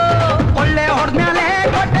 ಒಳ್ಳೆ ಹೊಡ್ದ್ಮೇಲೆ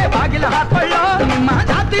ಕೊಟ್ಟೆ ಬಾಗಿಲು ಹಾಕೊಳ್ಳೋ, ನಿಮ್ಮ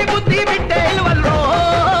ಜಾತಿ ಬುದ್ಧಿ ಬಿಟ್ಟೆ ಇಲ್ವಲ್ಲೋ.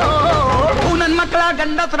 ನನ್ ಮಕ್ಕಳ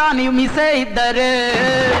ಗಂಡಸ್ರ ನೀವು ಮೀಸೆ ಇದ್ದರೆ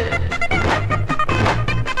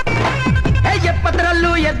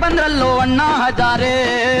 70ರಲ್ಲೂ ಎದ್ ಬಂದ್ರಲ್ಲೋ ಅಣ್ಣ ಹಜಾರೆ.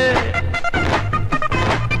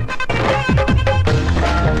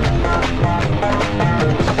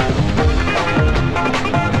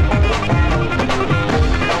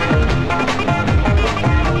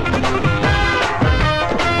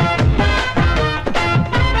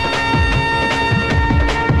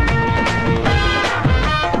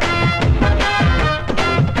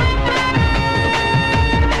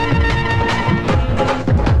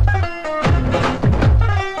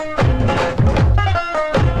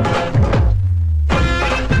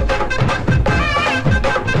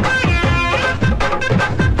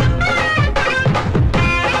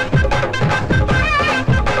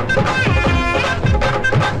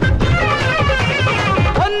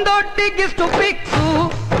 ಒಂದೊಟ್ಟಿಗಿಷ್ಟು ಫಿಕ್ಸು,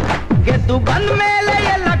 ಗೆದ್ದು ಬಂದ ಮೇಲೆ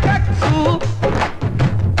ಎಲ್ಲ ಕಟ್ಸು.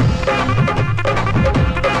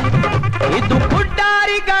 ಇದು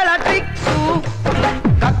ಪುಡ್ಡಾರಿಗಳ ಟ್ರಿಕ್ಸು,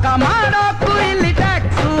 ಕಕ್ಕ ಮಾಡೋಕು ಇಲ್ಲಿ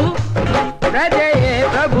ಟ್ಯಾಕ್ಸು. ಪ್ರಜೆಯೇ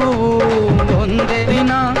ಪ್ರಭುವು ಒಂದೇ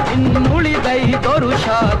ದಿನ, ಇನ್ನುಳಿದೈದೋರು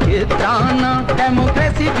ಚಿತ್ರಾನ್ನ.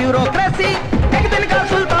 ಡೆಮೋಕ್ರಸಿ ಬ್ಯೂರೋಕ್ರಸಿ ತೆಗೆದನಿಕ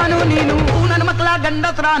ಸುಲ್ತಾನು ನೀನು. ನನ್ನ ಮಕ್ಕಳ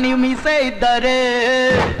ಗಂಡಸ್ರ ನೀವು ಮೀಸೆ ಇದ್ದರೆ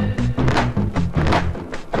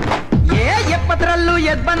 70ರಲ್ಲೂ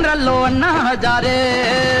ಎದ್ ಬಂದ್ರಲ್ಲೋ ಅಣ್ಣ ಹಜಾರೆ.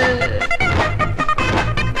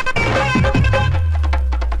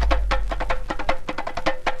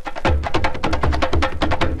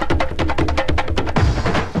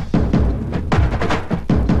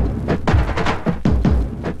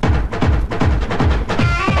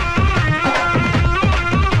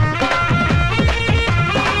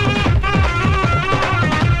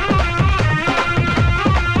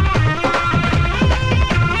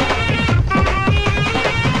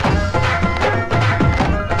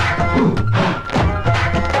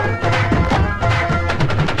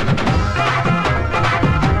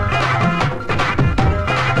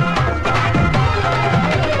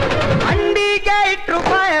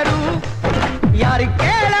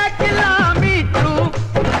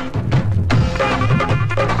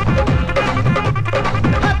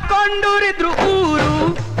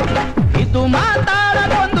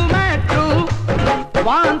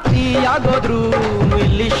 ಆಗೋದ್ರು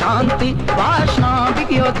ಇಲ್ಲಿ ಶಾಂತಿ, ಭಾಷಣ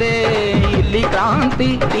ಬಿಗಿಯೋದೆ ಇಲ್ಲಿ ಕ್ರಾಂತಿ.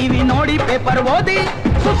 ಟಿವಿ ನೋಡಿ ಪೇಪರ್ ಓದಿ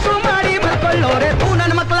ಸುಸು ಮಾಡಿ ಮಲ್ಕೊಳ್ಳೋರೆ.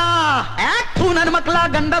 ನನ್ನ ಮಕ್ಕಳ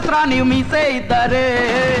ಗಂಡಸ್ರ ನೀವು ಮೀಸೆ ಇದ್ದಾರೆ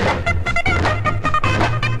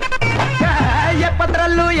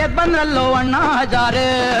 70ರಲ್ಲೂ ಎದ್ ಬಂದ್ರಲ್ಲೋ ಅಣ್ಣ ಹಜಾರೆ.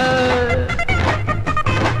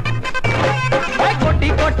 ಕೋಟಿ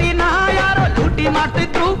ಕೋಟಿನ ಯಾರೋ ಲೂಟಿ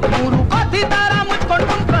ಮಾಡ್ತಿದ್ರು, 3 ಕೋಟಿ ದಾರ ಮುಚ್ಕೊಂಡು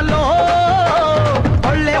ಕುಂತ್ರಲ್ಲೋ.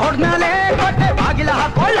 ಒಳ್ಳೆ ಹೊಡ್ಮೇಲೆ ಕೊಟ್ಟೆ ಬಾಗಿಲ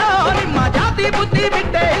ಹಾಕೊಳ್ಳೋ, ನಿಮ್ಮ ಜಾತಿ ಬುದ್ಧಿ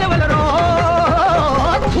ಬಿಟ್ಟೆ ಇಲ್ಲವಲ್ಲರೋ.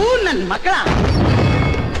 ನನ್ ಮಕ್ಕಳ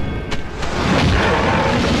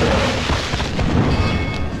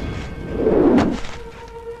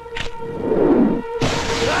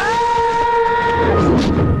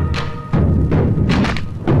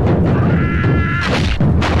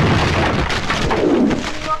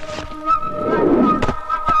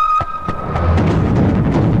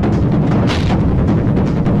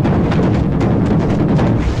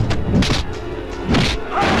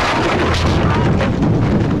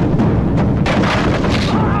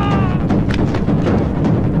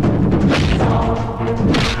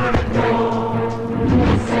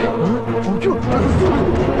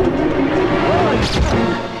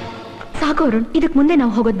ಸಾಕು ಅರುಣ್, ಇದಕ್ ಮುಂದೆ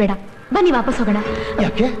ನಾವು ಹೋಗೋದ್ ಬೇಡ. ಬನ್ನಿ ವಾಪಸ್ ಹೋಗೋಣ.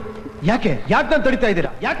 ಯಾಕೆ ಯಾಕೆ ಯಾಕೆ ನಾನು ತಡಿತಾ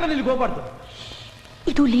ಇದ್ದೀರಾ? ಯಾಕೆ ನಾನು ಇಲ್ಲಿಗೆ ಹೋಗ್ಬಾರ್ದು?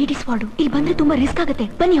 ಇದು ಲೇಡೀಸ್ ವಾರ್ಡು, ಇಲ್ಲಿ ಬಂದ್ರೆ ತುಂಬಾ ರಿಸ್ಕ್ ಆಗುತ್ತೆ.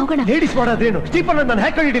 ಬನ್ನಿ ಹೋಗೋಣ. ಲೇಡೀಸ್ ವಾರ್ಡ್ ಆದ್ರೇನು? ಸ್ಟೀಫನ್ ನಾನು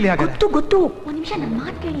ಹ್ಯಾಕ್ ಹಿಡಿಲಿ ಹಾಗೆ? ಗೊತ್ತು. ಒಂದ್ ನಿಮಿಷ ನನ್ನ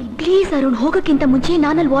ಮಾತು ಕೇಳಿ ಪ್ಲೀಸ್. ಅರುಣ್, ಹೋಗಕ್ಕಿಂತ ಮುಂಚೆ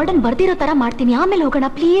ನಾನಲ್ಲಿ ವಾರ್ಡನ್ ಬರ್ದಿರೋ ತರ ಮಾಡ್ತೀನಿ, ಆಮೇಲೆ ಹೋಗೋಣ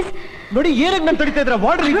ಪ್ಲೀಸ್. ನೋಡಿ ಏನಕ್ಕೆ ನಾನು ತಡಿತಾ ಇದ್ರ?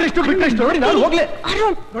 ವಾರ್ಡನ್ ಇಂಟ್ರೆಸ್ಟ್ ಬಿಟ್ರೆಸ್ಟ್ ನೋಡಿ ನಾನು ಹೋಗ್ಲೇ.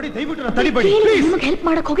 ಅರುಣ್ ನೋಡಿ ದಯವಿಟ್ಟು ನಾನು ತಡಿಬೇಡಿ ಪ್ಲೀಸ್. ನಿಮಗೆ ಹೆಲ್ಪ್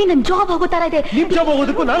ಮಾಡಕ್ ಹೋಗಿ ನನ್ನ ಜಾಬ್ ಹೋಗೋ ತರ ಇದೆ. ನಿಮ್ ಜಾಬ್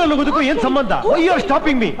ಹೋಗೋದಕ್ಕೂ ನಾನು ಹೋಗೋದಕ್ಕೂ ಏನ್ ಸಂಬಂಧ? Why you are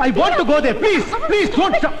stopping me? I want to go there. Please please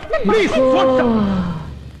don't stop. Please don't stop.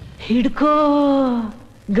 ಹಿಡ್ಕೋ,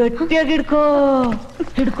 ಗಟ್ಟಿಯಾಗಿ ಹಿಡ್ಕೋ.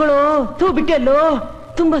 ಹಿಡ್ಕೊಳ್ಳೋ. ತೂ ಬಿಟ್ಟೆಲ್ಲೋ.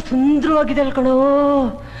 ತುಂಬಾ ಸುಂದರವಾಗಿದ್ದಾಳೆ ಕಣೋ.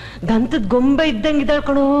 ದಂತದ ಗೊಂಬೆ ಇದ್ದಂಗಿದ್ದಾಳೆ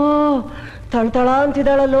ಕಣೋ. ತಳತಳ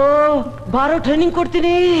ಅಂತಿದ್ದಾಳಲ್ಲೋ. ಬಾರೋ ಟ್ರೈನಿಂಗ್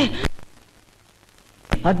ಕೊಡ್ತೀನಿ.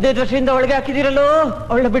 15 ವರ್ಷದಿಂದ ಒಳಗೆ ಹಾಕಿದಿರಲ್ಲೋ.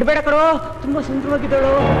 ಅವಳನ್ನ ಬಿಡ್ಬೇಡ ಕಣೋ. ತುಂಬಾ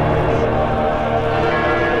ಸುಂದರವಾಗಿದ್ದಾಳು.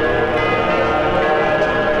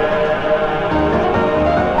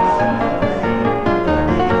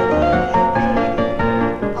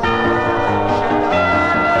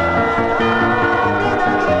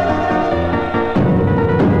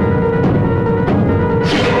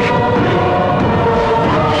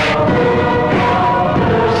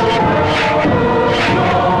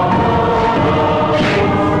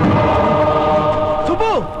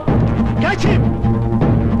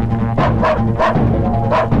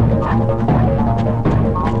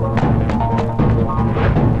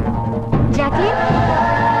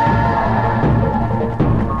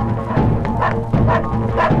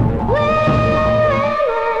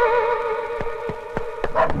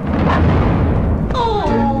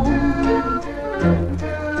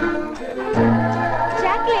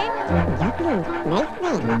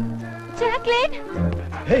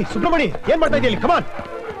 ಸುಬ್ರಮಣಿ ಏನ್ ಮಾಡ್ತಾ ಇದೆಯಾ? ಕಮಾನ್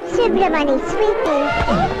Subramani Sweety.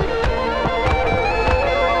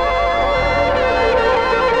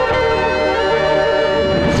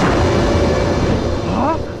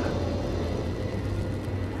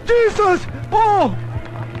 Jesus! Oh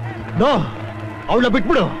no, ಅವಳ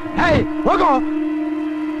ಬಿಟ್ಬಿಡು. ಹೇಯ್ ಹೋಗೋ,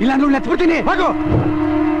 ಇಲ್ಲ ನಾನು ಎತ್ಬಿಡ್ತೀನಿ. ಹೋಗೋ.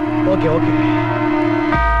 ಓಕೆ ಓಕೆ,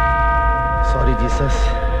 ಸಾರಿ ಜೀಸಸ್.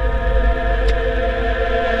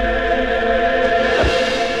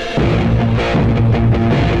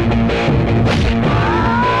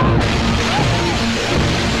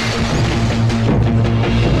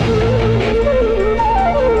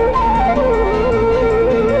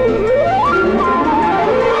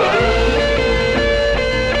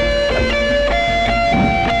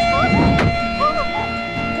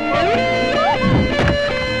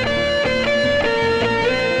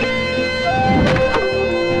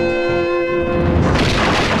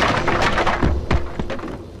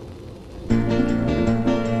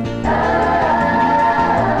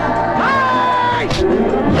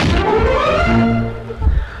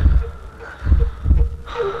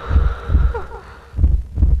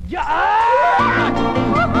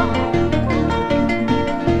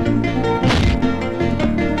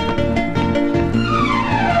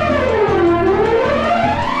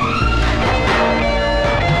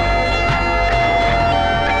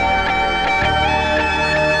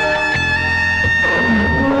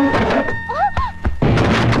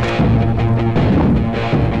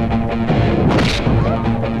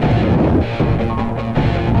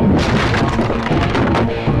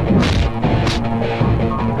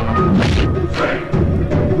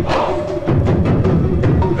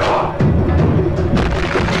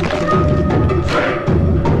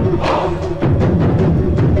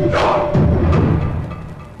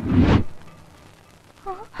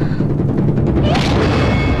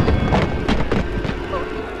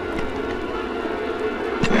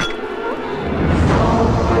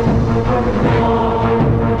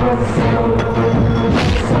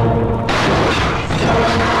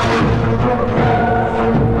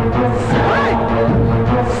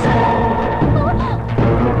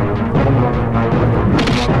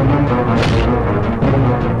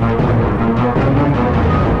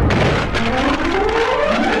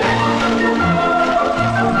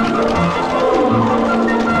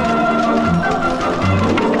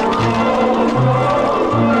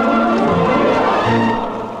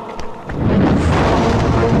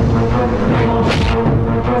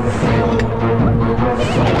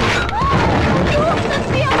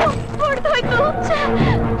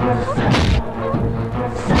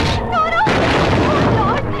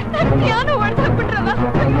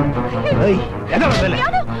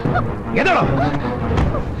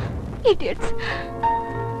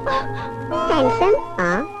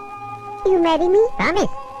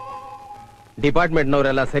 ಡಿಪಾರ್ಟ್ಮೆಂಟ್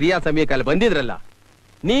ನವರೆಲ್ಲ ಸರಿಯಾದ ಸಮಯಕ್ಕೆ ಅಲ್ಲಿ ಬಂದಿದ್ರಲ್ಲ,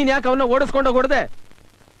 ನೀನ್ ಯಾಕೆ ಅವನ್ನ ಓಡಿಸ್ಕೊಂಡೋಗಿ ಹೊಡೆದೆ?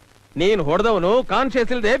 ನೀನ್ ಹೊಡೆದವನು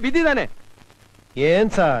ಕಾನ್ಶಿಯಸ್ ಇಲ್ಲದೆ ಬಿದ್ದಿದ್ದಾನೆ. ಏನ್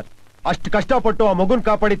ಸರ್ ಅಷ್ಟು ಕಷ್ಟಪಟ್ಟು ಆ ಮಗುನ್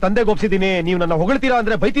ಕಾಪಾಡಿ ತಂದೆಗೆ ಒಪ್ಸಿದೀನಿ, ನೀವು ನನ್ನ ಹೊಗಳ್ತೀರಾ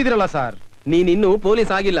ಅಂದ್ರೆ ಬೈತಿದ್ದೀರಲ್ಲ ಸರ್. ನೀನ್ ಇನ್ನು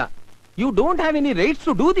ಪೊಲೀಸ್ ಆಗಿಲ್ಲ. You don't have any rights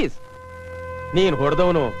to do this. ನೀನ್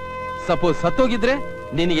ಹೊಡೆದವನು ಸಪೋಸ್ ಸತ್ತೋಗಿದ್ರೆ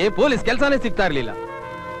ನಿನಗೆ ಪೊಲೀಸ್ ಕೆಲಸನೇ ಸಿಗ್ತಾ ಇರ್ಲಿಲ್ಲ.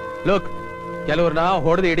 ಲೋಕ್, ಕೆಲವ್ರನ್ನ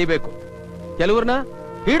ಹೊಡೆದು ಹಿಡಿಬೇಕು, ಕೆಲವ್ರನ್ನ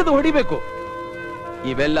ಹಿಡಿದು ಹೊಡಿಬೇಕು.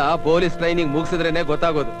 ಇವೆಲ್ಲ ಪೊಲೀಸ್ ಟ್ರೈನಿಂಗ್ ಮುಗಿಸಿದ್ರೇನೆ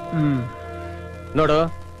ಗೊತ್ತಾಗೋದು. ನೋಡು,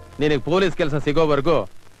 ನಿನಗೆ ಪೊಲೀಸ್ ಕೆಲಸ ಸಿಗೋವರೆಗೂ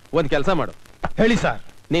ಒಂದ್ ಕೆಲಸ ಮಾಡು. ಹೇಳಿ ಸರ್.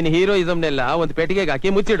 ನಿನ್ ಹೀರೋಯಿಸಮ್ನೆಲ್ಲ ಒಂದ್ ಪೆಟ್ಟಿಗೆಗೆ ಹಾಕಿ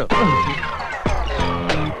ಮುಚ್ಚಿಡು.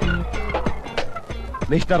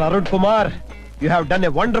 Mister Arun Kumar, you have done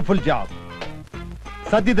A wonderful job.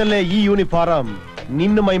 ಸದ್ಯದಲ್ಲೇ ಈ ಯೂನಿಫಾರ್ಮ್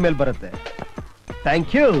ನಿನ್ನ ಮೈ ಮೇಲೆ ಬರುತ್ತೆ.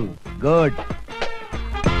 Thank you. Good.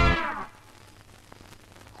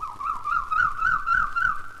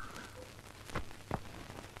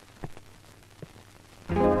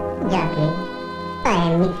 Jackie, I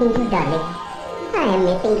am missing you, darling. I am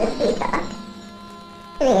missing you, Sita.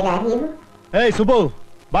 Where are you? ಏಯ್ ಸುಬ್ಬು,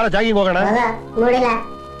 ಬಾರ ಜಾಗಿಂಗ್ ಹೋಗೋಣ. ಮೂಡಿಲ್ಲ.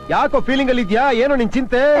 ಯಾಕೋ ಫೀಲಿಂಗ್ ಅಲ್ಲಿ ಇದ್ಯಾ? ಏನೋ ನಿನ್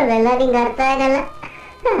ಚಿಂತೆ? ಅವೆಲ್ಲ ನಿಂಗೆ ಅರ್ಥ ಆಗಲ್ಲ.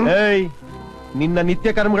 ಏಯ್, ನಿನ್ನ ನಿತ್ಯ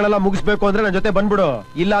ಕರ್ಮಗಳೆಲ್ಲ ಮುಗಿಸ್ಬೇಕು ಅಂದ್ರೆ ನನ್ನ ಜೊತೆ ಬಂದ್ಬಿಡು.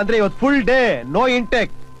 ಇಲ್ಲ ಅಂದ್ರೆ ಇವತ್ತು full day no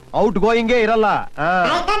intake, out ಗೋಯಿಂಗೇ ಇರಲ್ಲ.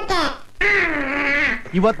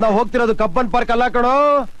 ಇವತ್ ನಾವು ಹೋಗ್ತಿರೋದು ಕಬ್ಬನ್ ಪಾರ್ಕ್ ಅಲ್ಲ ಕಣೋ,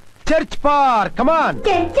 ಚರ್ಚ್ ಪಾರ್ಕ್. ಕಮಾನ್.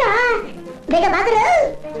 ಬೇಗ ಬಾದ್ರು.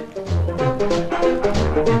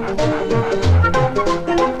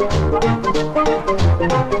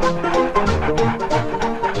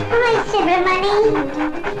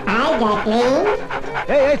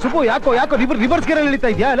 ಏ ಸುಬ್ಬು, ಯಾಕೋ ರಿವರ್ಸ್ ಗೇರ್ ಎಳಿತಾ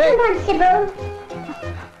ಇದ್ಯಾ?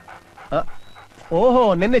 ಓಹೋ,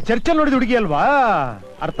 ನಿನ್ನೆ ಚರ್ಚಲ್ಲಿ ನೋಡಿದ ಹುಡುಗಿ ಅಲ್ವಾ?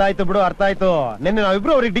 ಅರ್ಥ ಆಯ್ತು ಬಿಡು, ಅರ್ಥ ಆಯ್ತು. ನಿನ್ನೆ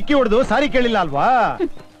ನಾವಿಬ್ರು ಅವ್ರಿಗೆ ಡಿಕ್ಕಿ ಹೊಡೆದು ಸಾರಿ ಕೇಳಿಲ್ಲ ಅಲ್ವಾ?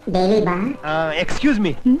 Excuse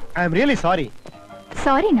me, I am really sorry.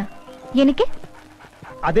 ಸಾರಿನಾ? ಏನಕ್ಕೆ?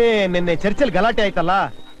 ಅದೇ ನಿನ್ನೆ ಚರ್ಚಲ್ಲಿ ಗಲಾಟೆ ಆಯ್ತಲ್ಲ,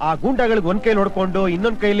 ಆ ಗೂಂಡಾಗಳಿಗೆ ಒಂದ್ ಕೈಲಿ ಹೊಡ್ಕೊಂಡು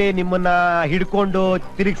ಇನ್ನೊಂದ್ ಕೈಲಿ ನಿಮ್ಮನ್ನ ಹಿಡ್ಕೊಂಡು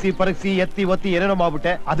ತಿರುಗಿಸಿ ಪರಗಿಸಿ ಎತ್ತಿ ಒತ್ತಿ ಏನೇನೋ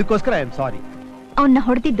ಮಾಡ್ಬಿಟ್ಟೆ. ಅದಕ್ಕೋಸ್ಕರ ಐ ಆಮ್ ಸಾರಿ. ಅವನ್ನ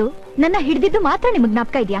ಹೊಡೆದಿದ್ದು, ನನ್ನ ಹಿಡಿದಿದ್ದು ಮಾತ್ರ ನಿಮಗ್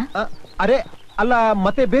ಜ್ಞಾಪಕ ಇದ್ಯಾ? ಅರೆ ಅಲ್ಲ,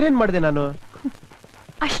 ಮತ್ತೆ ಬೇರೇನ್ ಮಾಡಿದೆ ನಾನು?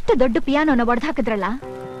 ಅಷ್ಟು ದೊಡ್ಡ ಪಿಯಾನೋನ ಒಡೆದು ಹಾಕಿದ್ರಲ್ಲ,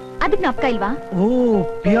 ಅದಕ್ ಜ್ಞಾಪಕ ಇಲ್ವಾ? ಓ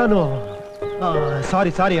piano,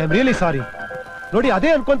 sorry sorry, I am really sorry. ನೋಡಿ, ಅದೇ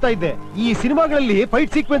ಅನ್ಕೊಂತಾ ಇದ್ದೆ, ಈ ಸಿನಿಮಾಗಳಲ್ಲಿ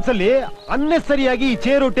ಫೈಟ್ ಸೀಕ್ವೆನ್ಸ್ ಅಲ್ಲಿ ಅನ್ನೆಸರಿಯಾಗಿ ಈ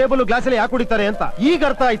ಚೇರು ಟೇಬಲ್ ಗ್ಲಾಸ್ ಅಲ್ಲಿ ಯಾಕೆ ಹೊಡಿತಾರೆ ಅಂತ. ಈಗ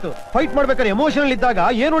ಅರ್ಥ ಆಯ್ತು. ಫೈಟ್ ಮಾಡ್ಬೇಕಾದ್ರೆ ಎಮೋಷನಲ್ ಇದ್ದಾಗ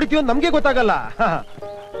ಏನ್ ಹೊಡಿತೀವಿ ಅಂತ ನಮ್ಗೆ ಗೊತ್ತಾಗಲ್ಲ.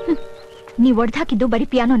 ನೀವ್ ಒಡೆದು ಹಾಕಿದ್ದು ಬರೀ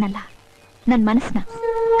ಪಿಯಾನೋನಲ್ಲ, ನನ್ ಮನಸ್ನ.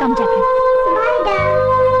 ಕಮ್ ಜಾಕ್ರಿ.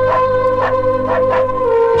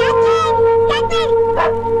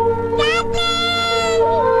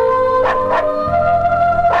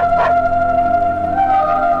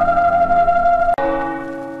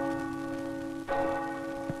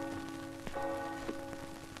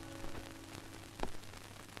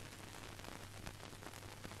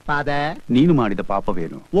 ನೀನು ಮಾಡಿದ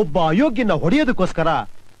ಪಾಪವೇನು? ಒಬ್ಬ ಅಯೋಗ್ಯನ ಹೊಡೆಯೋದಕ್ಕೋಸ್ಕರ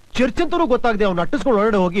ಚರ್ಚ್ ಅಂತರೂ ಗೊತ್ತಾಗದೆ ಅವ್ನು ಅಟ್ಟಿಸ್ಕೊಂಡು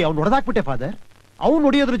ಹೊರಡೆ ಹೋಗಿ ಅವ್ನು ಹೊಡೆದಾಕ್ಬಿಟ್ಟೆ ಫಾದರ್. ಅವ್ನು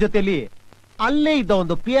ಹೊಡೆಯೋದ್ರ ಜೊತೆಲಿ ಅಲ್ಲೇ ಇದ್ದ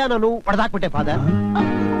ಒಂದು ಪಿಯಾನೋನು ಹೊಡೆದಾಕ್ಬಿಟ್ಟೆ ಫಾದರ್.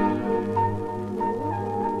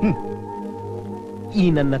 ಈ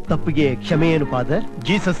ನನ್ನ ತಪ್ಪಿಗೆ ಕ್ಷಮೆ ಏನು ಫಾದರ್?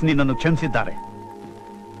 ಜೀಸಸ್ ನಿನ್ನನ್ನು ಕ್ಷಮಿಸಿದ್ದಾರೆ.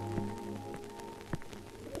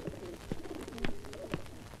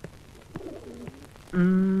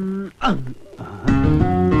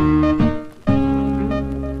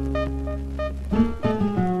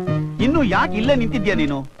 ಇನ್ನು ಯಾಕೆ ಇಲ್ಲೇ ನಿಂತಿದ್ಯಾ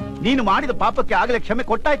ನೀನು? ನೀನು ಮಾಡಿದ ಪಾಪಕ್ಕೆ ಆಗಲೇ ಕ್ಷಮೆ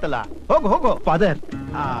ಕೊಟ್ಟಾಯ್ತಲ್ಲ, ಹೋಗು ಹೋಗು. ಫಾದರ್,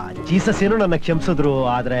 ಜೀಸಸ್ ಏನೋ ನನ್ನ ಕ್ಷಮಿಸಿದ್ರು,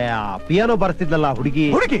 ಆದ್ರೆ ಆ ಪಿಯಾನೋ ಬರ್ತಿದ್ಲಲ್ಲ ಹುಡುಗಿ.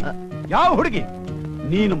 ಹುಡುಗಿ? ಯಾವ ಹುಡುಗಿ?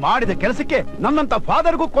 ನೀನು ಮಾಡಿದ ಕೆಲಸಕ್ಕೆ ನನ್ನಂತ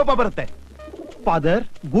ಫಾದರ್ಗೂ ಕೋಪ ಬರುತ್ತೆ. ಫಾದರ್,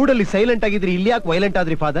 ಗೂಡಲ್ಲಿ ಸೈಲೆಂಟ್ ಆಗಿದ್ರಿ, ಇಲ್ಲಿ ಯಾಕೆ ವೈಲೆಂಟ್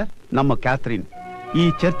ಆದ್ರಿ ಫಾದರ್? ನಮ್ಮ ಕ್ಯಾಥರಿನ್ ಈ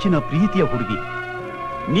ಚರ್ಚಿನ ಪ್ರೀತಿಯ ಹುಡುಗಿ.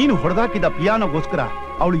 ನೀನು ಹೊಡೆದಾಕಿದ ಪಿಯಾನೋಗೋಸ್ಕರ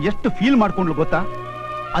ಅವಳು ಎಷ್ಟು ಫೀಲ್ ಮಾಡ್ಕೊಂಡ್ಲು ಗೊತ್ತಾ?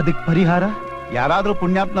 ಅದಕ್ಕೆ ಪರಿಹಾರ? ಯಾರಾದ್ರೂ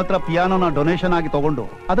ಪುಣ್ಯಾತ್ನ ಹತ್ರ ಪಿಯಾನೋನ ಡೊನೇಷನ್ ಆಗಿ ತಗೊಂಡು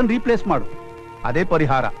ಅದನ್ನ ರೀಪ್ಲೇಸ್ ಮಾಡು, ಅದೇ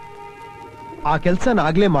ಪರಿಹಾರ. ಆ ಕೆಲ್ಸನ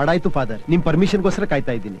ಆಗ್ಲೇ ಮಾಡಾಯ್ತು ಫಾದರ್, ನಿಮ್ ಪರ್ಮಿಷನ್ಗೋಸ್ಕರ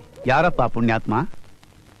ಕಾಯ್ತಾ ಇದ್ದೀನಿ. ಯಾರಪ್ಪ ಪುಣ್ಯಾತ್ಮ?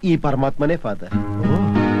 ಈ ಪರಮಾತ್ಮನೇ ಫಾದರ್.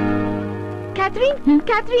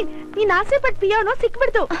 ಕ್ಯಾಥರಿನ್, ನೀನ್ ಆಸೆ ಪಟ್ಟು ಪಿಯಾನೋ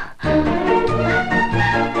ಸಿಕ್ಬಿಡ್ತು.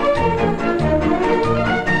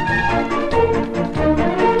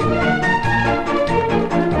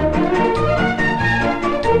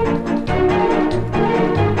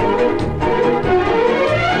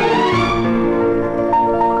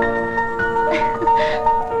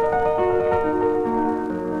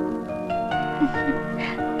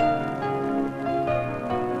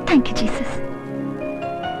 Thank you, Jesus.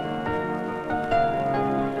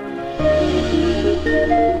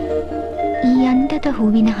 ಈ ಅಂದದ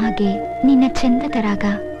ಹೂವಿನ ಹಾಗೆ ನಿನ್ನ ಚಂದದ ರಾಗ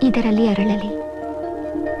ಇದರಲ್ಲಿ ಅರಳಲಿ.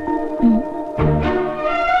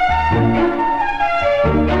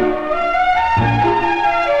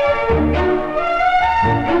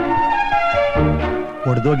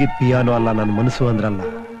 ಒಡೆದೋಗಿದ್ ಪಿಯಾನೋ ಅಲ್ಲ ನನ್ನ ಮನಸ್ಸು ಅಂದ್ರಲ್ಲ,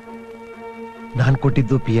 ನಾನ್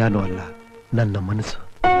ಕೊಟ್ಟಿದ್ದು ಪಿಯಾನೋ ಅಲ್ಲ, ನನ್ನ ಮನಸ್ಸು.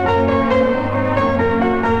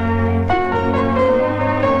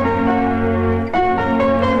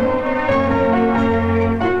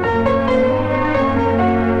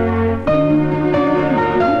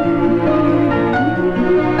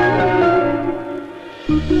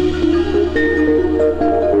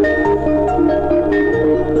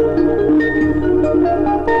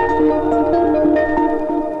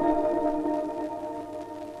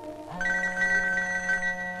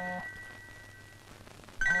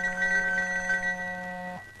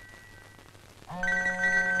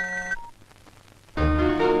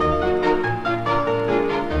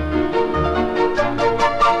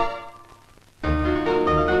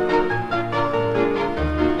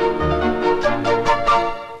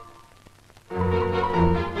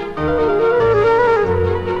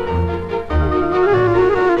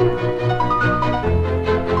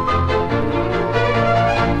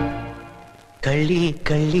 ಕಳ್ಳಿ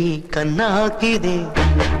ಕಳ್ಳಿ ಕಣ್ಣಾಕಿದೆ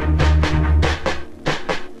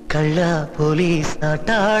ಕಳ್ಳ ಪೊಲೀಸ್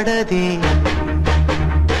ಆಟಾಡದೆ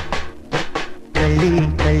ಕಳ್ಳಿ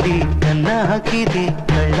ಕಳ್ಳಿ ಕನ್ನ ಹಾಕಿದೆ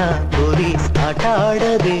ಕಳ್ಳ ಪೊಲೀಸ್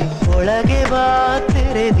ಆಟಾಡದೆ ಒಳಗೆ ಬಾ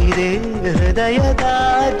ತೆರೆದಿದೆ ಹೃದಯದ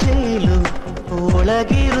ಜೈಲು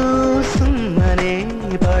ಒಳಗಿರು ಸುಮ್ಮನೆ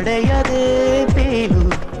ಪಡೆಯದೆ ಬೇಲು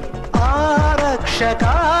ಆರಕ್ಷಕ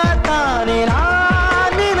ತಾನೆ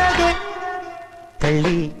ನಿನಗೆ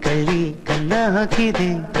ಕಳ್ಳಿ ಕಳ್ಳಿ ಕನ್ನ ಹಾಕಿದೆ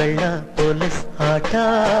ಕಳ್ಳ ಪೊಲೀಸ್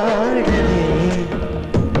ಆಟಾಡದೆ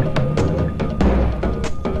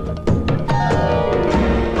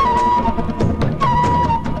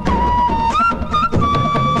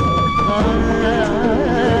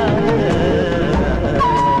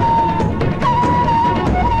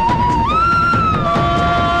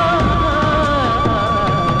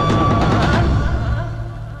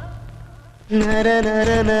ನರ ನರ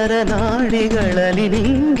ನರ ನಾಡಿಗಳಲ್ಲಿ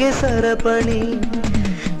ನಿಂಗೆ ಸರಪಣಿ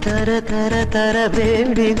ತರ ತರ ತರ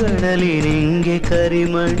ಬೇಡಿಗಳಲ್ಲಿ ನಿಂಗೆ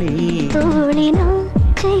ಕರಿಮಣಿ ತೋಳಿನ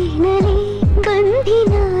ಚೈನಲಿ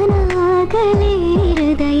ಬಂಧಿನಾನಾಗಲೇ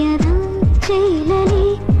ಹೃದಯದ ಚೈಲಲಿ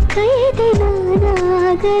ಕೈದಿನಾನಾಗಲೇ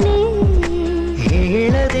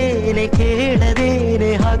ಹೇಳದೇನೆ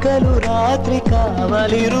ಕೇಳದೇನೆ ಹಗಲು ರಾತ್ರಿ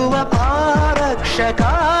ಕಾವಲಿರುವ ಆರಕ್ಷಕ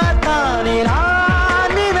ತಾನೆ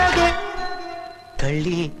ನಿನಗೆ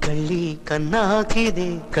ಕಳ್ಳಿ ಕಳ್ಳಿ ಕಣ್ಣಾಕಿದೆ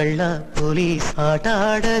ಕಳ್ಳ ಪೊಲೀಸ್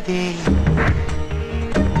ಆಟಾಡದೆ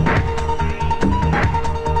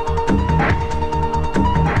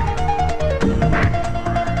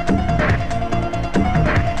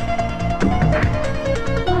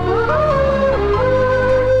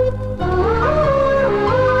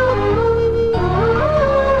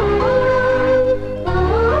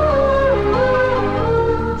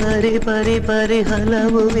ಪರಿ ಪರಿ ಪರಿ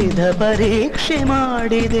ಹಲವು ವಿಧ ಪರೀಕ್ಷೆ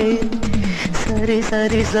ಮಾಡಿದೆ ಸರಿ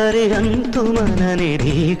ಸರಿ ಸರಿ ಅಂತೂ ಮನ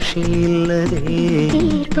ನಿರೀಕ್ಷೆ ಇಲ್ಲದೆ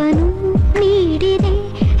ತೀರ್ಪನು ನೀಡಿದೆ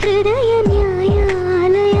ಹೃದಯ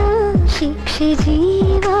ನ್ಯಾಯಾಲಯ ಶಿಕ್ಷೆ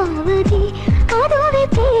ಜೀವಾವಧಿ ಅದುವೇ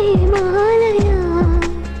ಪ್ರೇಮಾಲಯ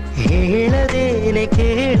ಹೇಳದೇನೆ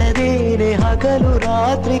ಕೇಳದೇನೆ ಹಗಲು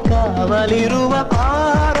ರಾತ್ರಿ ಕಾವಲಿರುವ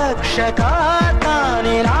ಆರಕ್ಷಕ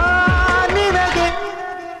ತಾನೆ ನಿನಗೆ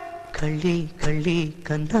ಕಳ್ಳಿ ಕಳ್ಳಿ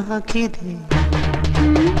ಕಣ್ಣಾಕಿದೆ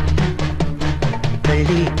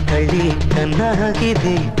ಕಳ್ಳಿ ಕಳ್ಳಿ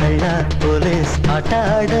ಕಣ್ಣಾಕಿದೆ ಕಳ್ಳ ಪೊಲೀಸ್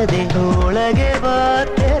ಆಟಾಡದೆ ಒಳಗೆ ಬಾ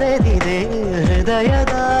ತೆರೆದಿದೆ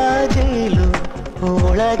ಹೃದಯದ ಜೈಲು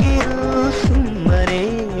ಒಳಗಿರು ಸುಮ್ಮನೆ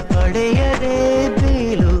ಪಡೆಯದೆ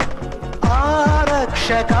ಬೀಲು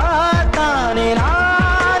ಆರಕ್ಷಕ ತಾನೆ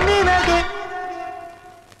ನಿನಗೆ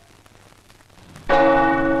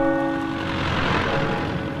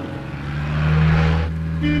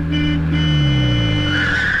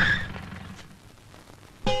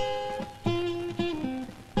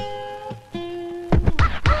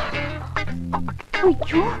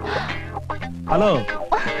ಅಯ್ಯೋ ಹಲೋ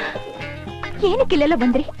ಏನಕ್ಕೆ ಇಲ್ಲೆಲ್ಲ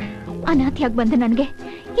ಬಂದ್ರಿ ಅನಾಥಿಯಾಗಿ ಬಂದೆ ನನ್ಗೆ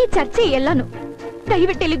ಈ ಚರ್ಚೆ ಎಲ್ಲಾನು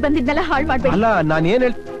ದಯವಿಟ್ಟು ಇಲ್ಲಿಗೆ ಬಂದಿದ್ನೆಲ್ಲ ಹಾಳು ಮಾಡ್ಬೇಡಿ ಅಲ್ಲ ನಾನು ಏನ್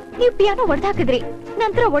ನೀವು ಪಿಯಾನೋ ಹೊಡೆದಾಕಿದ್ರಿ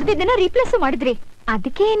ನಂತರ ಹೊಡೆದಿದ್ದನ್ನ ರೀಪ್ಲೇಸ್ ಮಾಡಿದ್ರಿ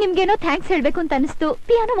ಅದಕ್ಕೆ ನಿಮ್ಗೇನೋ ಥ್ಯಾಂಕ್ಸ್ ಹೇಳ್ಬೇಕು ಅಂತ ಅನಿಸ್ತು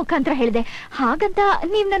ಪಿಯಾನೋ ಮುಖಾಂತರ ಹೇಳಿದೆ ಹಾಗಂತ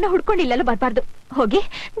ನೀವ್ ನನ್ನ ಹುಡ್ಕೊಂಡಿಲ್ಲೆಲ್ಲ ಬರ್ಬಾರ್ದು ಹೋಗಿ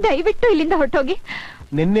ದಯವಿಟ್ಟು ಇಲ್ಲಿಂದ ಹೊರಟೋಗಿ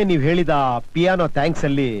ನಿನ್ನೆ ನೀವ್ ಹೇಳಿದ ಪಿಯಾನೋ ಥ್ಯಾಂಕ್ಸ್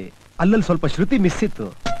ಅಲ್ಲಲ್ಲಿ ಸ್ವಲ್ಪ ಶ್ರುತಿ ಮಿಸ್ ಇತ್ತು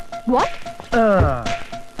ವಾಟ್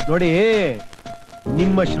ನೋಡಿ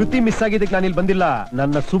ನಿಮ್ಮ ಶ್ರುತಿ ಮಿಸ್ ಆಗಿದ್ದಕ್ಕೆ ನಾನು ಇಲ್ಲಿ ಬಂದಿಲ್ಲ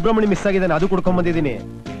ನನ್ನ ಸುಬ್ರಹ್ಮಣ್ಯ ಮಿಸ್ ಆಗಿದ್ದಾನೆ ಅದು ಕುಡ್ಕೊಂಡ್ ಬಂದಿದ್ದೀನಿ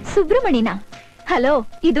ಸುಬ್ರಹ್ಮಣ್ಯನ ಹಲೋ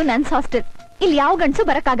ಇದು ನನ್ ಹಾಸ್ಟೆಲ್ ಇಲ್ಲಿ ಯಾವ ಗಂಡ್ಸು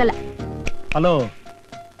ಬರಕ್ಕಾಗಲ್ಲ ಹಲೋ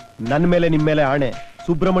ನನ್ ಮೇಲೆ ನಿಮ್ ಮೇಲೆ ಆಣೆ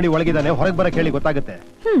ಸುಬ್ರಹ್ಮಣ್ಯ ಒಳಗಿದ್ದಾನೆ ಹೊರಗೆ ಬರಕ್ ಹೇಳಿ ಗೊತ್ತಾಗುತ್ತೆ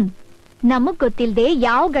ನಮಗ್ ಗೊತ್ತಿಲ್ದೆ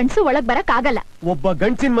ಯಾವ ಗಂಡ್ಸು ಒಳಗ್ ಬರಕ್ ಆಗಲ್ಲ. ಒಬ್ಬ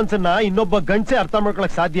ಗಂಡ್ಸಿನ ಮನ್ಸನ್ನ ಇನ್ನೊಬ್ಬ ಗಂಡ್ಸೆ ಅರ್ಥ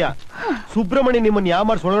ಮಾಡ್ಕೊಳಕ್ ಸಾಧ್ಯ. ಸುಬ್ರಹ್ಮಣ್ಯ ನಿಮ್ಮನ್ನ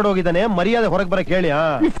ಯಾಮಾರ್ಸ್ ಒಳಗಡೆ ಹೋಗಿದ್ದಾನೆ, ಮರ್ಯಾದೆ ಹೊರಗ್ ಬರಕ್ ಹೇಳಿ.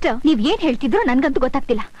 ಮಿಸ್ಟರ್, ನೀವ್ ಏನ್ ಹೇಳ್ತಿದ್ರು ನನ್ಗಂತೂ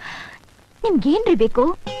ಗೊತ್ತಾಗ್ತಿಲ್ಲ. ನಿಮ್ಗೇನ್ರಿ ಬೇಕು?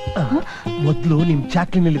 ಮೊದ್ಲು ನಿಮ್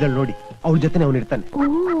ಚಾಕ್ಲಿನ್ ಇದ್ದಾಳೆ ನೋಡಿ, ಅವಳ ಜೊತೆ ಅವನು ಇರ್ತಾನೆ. ಓ,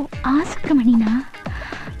 ಆ ಸುಬ್ರಹ್ಮಣ್ಯನ.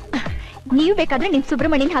 ನೀವ್ ಬೇಕಾದ್ರೆ ನಿಮ್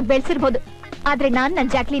ಸುಬ್ರಹ್ಮಣ್ಯನ್ ಹಾಗೆ ಬೆಳ್ಸಿರ್ಬೋದು, ಆದ್ರೆ ನಾನ್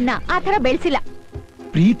ನನ್ ಜಾಕ್ಲಿನ್ನ ಆ ತರ ಬೆಳ್ಸಿಲ್ಲ.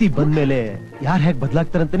 ಪ್ರೀತಿ ಬಂದ್ಮೇಲೆ ಯಾರ್ ಹೇಗ್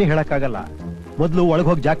ಬದ್ಲಾಗ್ತಾರಂತಾನೆ ಹೇಳಕ್ ಆಗಲ್ಲ. ಮೊದ್ಲು ಒಳಗ್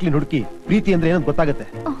ಹೋಗಿ ಜಾಕ್ಲಿನ್ ಹುಡುಕಿ ಪ್ರೀತಿ ಅಂದ್ರೆ ಏನಂತ ಗೊತ್ತಾಗತ್ತೆ.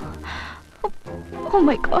 ಓ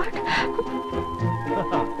ಮೈ ಗಾಡ್.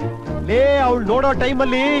 ಲೇ, ಅವಳು ನೋಡೋ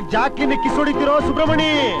ಟೈಮಲ್ಲಿ ಜಾಕ್ಲಿನ್ ಕಿಸ್ ಹೊಡಿತಿರೋ ಸುಬ್ರಹ್ಮಣಿ.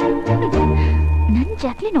 ನನ್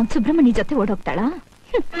ಜಾಕ್ಲಿನ್ ಅವ್ನ್ ಸುಬ್ರಹ್ಮಣ್ಯ ಜೊತೆ ಓಡೋಗ್ತಾಳ?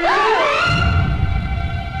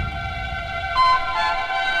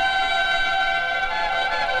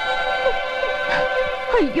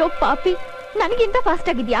 ಅಯ್ಯೋ ಪಾಪಿ, ನನಗಿಂತ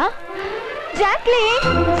ಫಾಸ್ಟ್ ಆಗಿದ್ಯಾ? Jacqueline,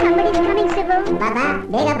 somebody's coming, Sibu. ಬಾಬಾ,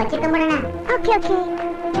 ಬೇಗ ಬಚ್ಚಿಟ್ಕೊಂಡ್ಬಿಡೋಣ. Okay okay.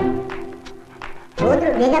 ಹೋದ್ರು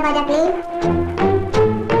ಬೇಗ ಬಾ ಜಾಕ್ಲಿನ್.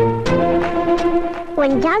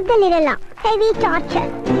 ಒಂದ್ ಜಾಗದಲ್ಲಿರಲ್ಲ, heavy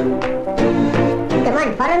torture. Come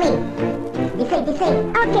on, follow me. This side.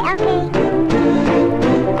 Okay.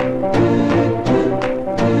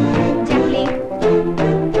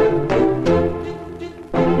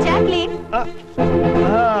 Jacqueline.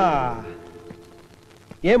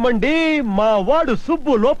 ఏమండి మా వాడు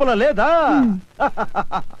సుబ్బు లోపల లేదా?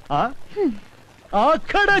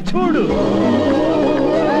 అక్కడ చూడు.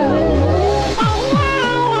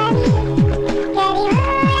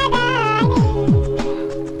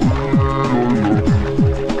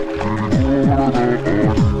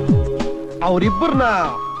 ಅವರಿಬ್ಬರನ್ನ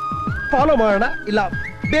ಫಾಲೋ ಮಾಡೋಣ, ಇಲ್ಲ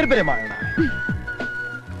ಬೇರೆ ಬೇರೆ ಮಾಡೋಣ.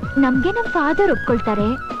 ನಮ್ಗೆ ನಮ್ ಫಾದರ್ ಒಪ್ಕೊಳ್ತಾರೆ,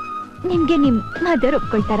 ನಿಮ್ಗೆ ನಿಮ್ ಮದರ್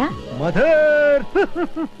ಒಪ್ಕೊಳ್ತಾರ? ಮದರ್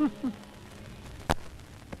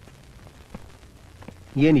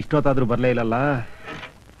ಏನ್ ಇಷ್ಟೊತ್ತಾದ್ರೂ ಬರ್ಲೇ ಇಲ್ಲಲ್ಲ?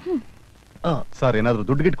 ಸರ್, ಏನಾದ್ರು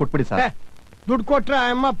ದುಡ್ಡು ಗಿಟ್ ಕೊಟ್ಬಿಡಿ ಸರ್. ದುಡ್ಡು ಕೊಟ್ರೆ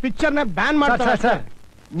ಅಮ್ಮ ಪಿಕ್ಚರ್ ನ ಬ್ಯಾನ್ ಮಾಡ್ತಾರೆ ಸರ್.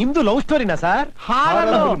 ನಿಮ್ದು ಲವ್ ಸ್ಟೋರಿನಾ ಸರ್?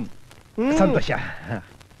 ಸಂತೋಷ.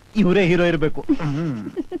 ಇವರೇ ಹೀರೋ ಇರ್ಬೇಕು.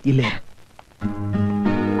 ಇಲ್ಲೇ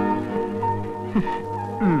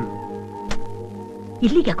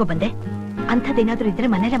ಇಲ್ಲಿಗೆ ಯಾಕೋ ಬಂದೆ? ಅಂಥದ್ದೇನಾದ್ರೂ ಇದ್ರೆ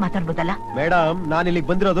ಮನೇಲೆ ಮಾತಾಡ್ಬೋದಲ್ಲ? ಮೇಡಮ್, ನಾನು ಇಲ್ಲಿಗೆ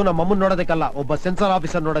ಬಂದಿರೋದು ನಮ್ಮ ಅಮ್ಮನ್ ನೋಡೋದಕ್ಕಲ್ಲ, ಒಬ್ಬ ಸೆನ್ಸಾರ್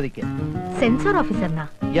ಆಫೀಸರ್ ನೋಡೋದಿಕ್ಕೆ. ಸೆನ್ಸಾರ್ ಆಫೀಸರ್ನ?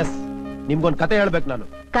 ಎಸ್. ನಿಮ್ಗೊಂದ್ ಕತೆ ಹೇಳ್ಬೇಕು ನಾನು.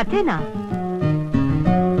 ಕತೆನಾ?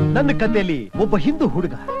 ನನ್ನ ಕಥೆಯಲ್ಲಿ ಒಬ್ಬ ಹಿಂದೂ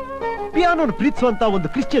ಹುಡುಗ ಪಿಯಾನೋನ್ ಪ್ರೀತಿಸುವಂತ ಒಂದು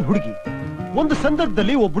ಕ್ರಿಶ್ಚಿಯನ್ ಹುಡುಗಿ ಒಂದು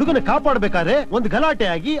ಸಂದರ್ಭದಲ್ಲಿ ಒಬ್ಬ ಹುಡುಗನ ಕಾಪಾಡ್ಬೇಕಾದ್ರೆ ಒಂದು ಗಲಾಟೆ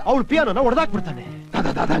ಆಗಿ ಅವಳು ಪಿಯಾನೋನ ಹೊಡೆದಾಕ್ಬಿಡ್ತಾನೆ.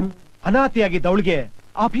 ಅನಾಥಿಯಾಗಿದ್ದ ಅವಳಿಗೆ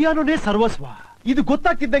ಆ ಪಿಯಾನೋನೇ ಸರ್ವಸ್ವ. ಇದು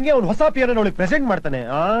ಗೊತ್ತಾಗ್ತಿದ್ದಂಗೆ ಅವ್ನು ಹೊಸ ಪಿಯಾನೋ ಅವಳಿಗೆ ಪ್ರೆಸೆಂಟ್ ಮಾಡ್ತಾನೆ.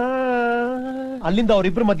 ಅಲ್ಲಿಂದ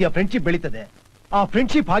ಅವರಿಬ್ಬರ ಮಧ್ಯ ಫ್ರೆಂಡ್ಶಿಪ್ ಬೆಳೀತದೆ. ಆ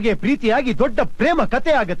ಫ್ರೆಂಡ್ಶಿಪ್ ಹಾಗೆ ಪ್ರೀತಿಯಾಗಿ ದೊಡ್ಡ ಪ್ರೇಮ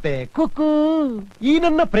ಕತೆ ಆಗತ್ತೆ. ಕುಕ್ಕು. ಈ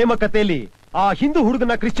ನನ್ನ ಪ್ರೇಮ ಕಥೆಯಲ್ಲಿ ಆ ಹಿಂದೂ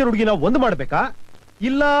ಹುಡುಗನ ಕ್ರಿಶ್ಚಿಯನ್ ಹುಡುಗಿನ ಒಂದು ಮಾಡ್ಬೇಕಾ,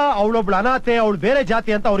 ಇಲ್ಲ ಅವಳೊಬ್ಳು ಅನಾಥೆ ಅವಳು ಬೇರೆ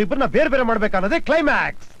ಜಾತಿ ಅಂತ ಅವ್ರಿಬ್ಬರನ್ನ ಬೇರೆ ಬೇರೆ ಮಾಡ್ಬೇಕನ್ನೋದೇ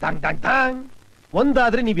ಕ್ಲೈಮ್ಯಾಕ್ಸ್.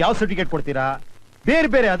 ಒಂದಾದ್ರೆ ನೀವ್ ಯಾವ ಸರ್ಟಿಫಿಕೇಟ್ ಕೊಡ್ತೀರಾ? ಬೇರೆ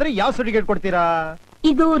ಬೇರೆ ಆದ್ರೆ ಯಾವ ಸರ್ಟಿಫಿಕೇಟ್ ಕೊಡ್ತೀರಾ?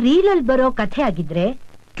 ಇದು ರೀಲ್ ಅಲ್ಲಿ ಬರೋ ಕಥೆ ಆಗಿದ್ರೆ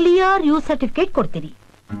ಕ್ಲಿಯರ್ ಯು ಸರ್ಟಿಫಿಕೇಟ್ ಕೊಡ್ತೀರಿ.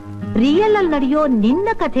 ರಿಯಲ್ ಅಲ್ಲಿ ನಡೆಯೋ ನಿನ್ನ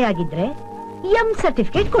ಕಥೆ ಆಗಿದ್ರೆ ಎಂ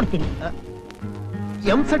ಸರ್ಟಿಫಿಕೇಟ್ ಕೊಡ್ತೀನಿ.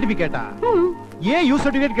 ಎಂ ಸರ್ಟಿಫಿಕೇಟಾ? ಎ ಯು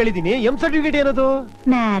ಸರ್ಟಿಫಿಕೇಟ್ ಕೇಳಿದೀನಿ, ಎಂ ಸರ್ಟಿಫಿಕೇಟ್ ಏನದು?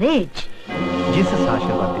 ಮ್ಯಾರೇಜ್. ಜೀಸಸ್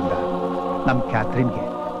ಆಶೀರ್ವಾದದಿಂದ ನಮ್ ಕ್ಯಾಥರಿನ್ಗೆ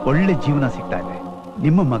ಒಳ್ಳೆ ಜೀವನ ಸಿಗ್ತಾ ಇದೆ.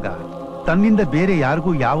 ನಿಮ್ಮ ಮಗ ತನ್ನಿಂದ ಬೇರೆ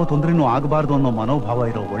ಯಾರಿಗೂ ಯಾವ ತೊಂದರೆನೂ ಆಗಬಾರ್ದು ಅನ್ನೋ ಮನೋಭಾವ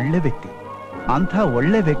ಇರೋ ಒಳ್ಳೆ ವ್ಯಕ್ತಿ. ಅಂಥ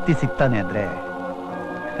ಒಳ್ಳೆ ವ್ಯಕ್ತಿ ಸಿಗ್ತಾನೆ ಅಂದ್ರೆ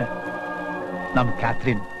ನಮ್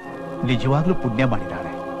ಕ್ಯಾಥರಿನ್ ನಿಜವಾಗ್ಲೂ ಪುಣ್ಯ ಮಾಡಿದ್ದಾಳೆ.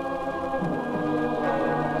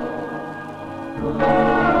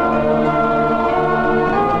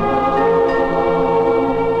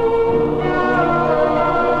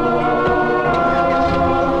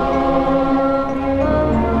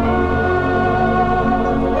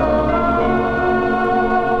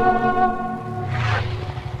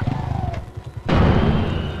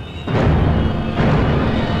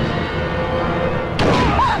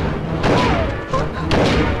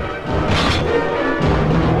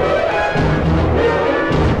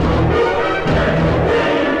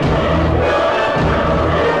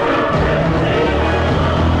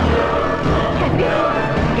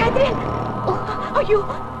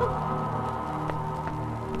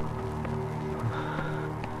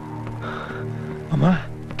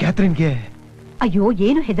 ಅಯ್ಯೋ,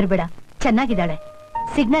 ಏನು ಹೆದರ್ಬೇಡ, ಚೆನ್ನಾಗಿದ್ದಾಳೆ.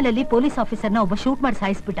 ಸಿಗ್ನಲ್ ಅಲ್ಲಿ ಪೊಲೀಸ್ ಆಫೀಸರ್ನ ಒಬ್ಬ ಶೂಟ್ ಮಾಡಿ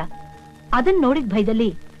ಸಾಯಿಸ್ಬಿಟ್ಟ. ಅದನ್ನ ನೋಡಿದ ಭಯದಲ್ಲಿ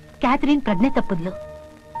ಕ್ಯಾಥರಿನ್ ಪ್ರಜ್ಞೆ ತಪ್ಪಿದ್ಲು.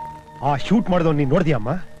 ಆ ಶೂಟ್ ಮಾಡಿದವ್ ನೀನ್ ನೋಡ್ದಿಯಮ್ಮ?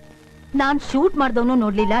 ನಾನ್ ಶೂಟ್ ಮಾಡ್ದವನು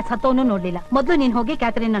ನೋಡ್ಲಿಲ್ಲ, ಸತ್ತವನು ನೋಡ್ಲಿಲ್ಲ. ಮೊದ್ಲು ನೀನ್ ಹೋಗಿ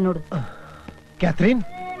ಕ್ಯಾಥರಿನ್ ನೋಡು. Catherine,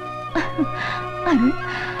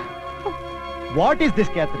 what is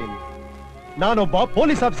this Catherine? ನಾನೊಬ್ಬ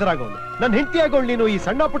ಪೊಲೀಸ್ ಆಫೀಸರ್ ಆಗೋನು, ನನ್ನ ಹೆಂಡತಿ ಆಗೋಳು ನೀನು ಈ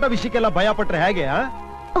ಸಣ್ಣ ಪುಟ್ಟ ವಿಷಯಕ್ಕೆಲ್ಲ ಭಯ ಪಟ್ರೆ ಹೇಗೆ?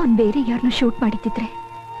 ಅವ್ನ್ ಬೇರೆ ಯಾರನ್ನ ಶೂಟ್ ಮಾಡಿದ್ರೆ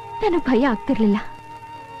ನನಗ್ ಭಯ ಆಗ್ತಿರ್ಲಿಲ್ಲ.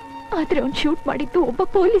 ಆದ್ರೆ ಅವ್ನು ಶೂಟ್ ಮಾಡಿದ್ದು ಒಬ್ಬ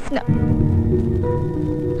ಪೊಲೀಸ್ನ.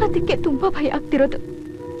 ಅದಕ್ಕೆ ತುಂಬಾ ಭಯ ಆಗ್ತಿರೋದು.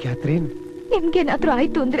 ಕ್ಯಾಥರಿನ್, ನಿಮ್ಗೇನಾದ್ರೂ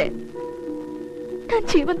ಆಯ್ತು ಅಂದ್ರೆ ನಾನ್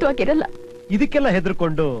ಜೀವಂತವಾಗಿರಲ್ಲ. ಇದಕ್ಕೆಲ್ಲ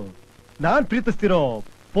ಹೆದರ್ಕೊಂಡು ನಾನ್ ಪ್ರೀತಿಸ್ತಿರೋ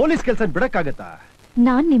ಪೊಲೀಸ್ ಕೆಲ್ಸ ಬಿಡಕ್ಕಾಗತ್ತಾ?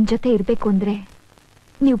 ನಾನ್ ನಿಮ್ ಜೊತೆ ಇರ್ಬೇಕು ಅಂದ್ರೆ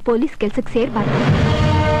ನೀವು ಪೊಲೀಸ್ ಕೆಲ್ಸಕ್ಕೆ ಸೇರ್ಬಾರ್ದು.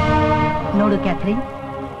 ನೋಡು ಕ್ಯಾಥರಿನ್,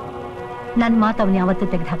 ನನ್ ಮಾತು ಅವನು ಯಾವತ್ತೂ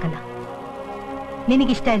ತೆಗೆದುಹಾಕಲ್ಲ.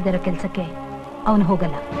 ನಿನಗಿಷ್ಟ ಇಲ್ದಿರೋ ಕೆಲ್ಸಕ್ಕೆ ಅವನು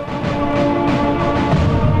ಹೋಗಲ್ಲ.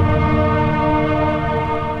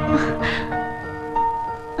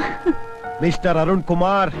 ಮಿಸ್ಟರ್ ಅರುಣ್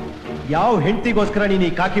ಕುಮಾರ್, ಯಾವ ಹೆಂಡತಿಗೋಸ್ಕರ ನೀನ್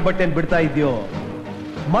ಈ ಕಾಕಿ ಬಟ್ಟೆನ್ ಬಿಡ್ತಾ ಇದ್ಯೋ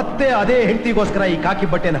ಮತ್ತೆ ಅದೇ ಹೆಂಡತಿಗೋಸ್ಕರ ಈ ಕಾಕಿ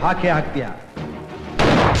ಬಟ್ಟೆನ್ ಹಾಕ್ತೀಯ.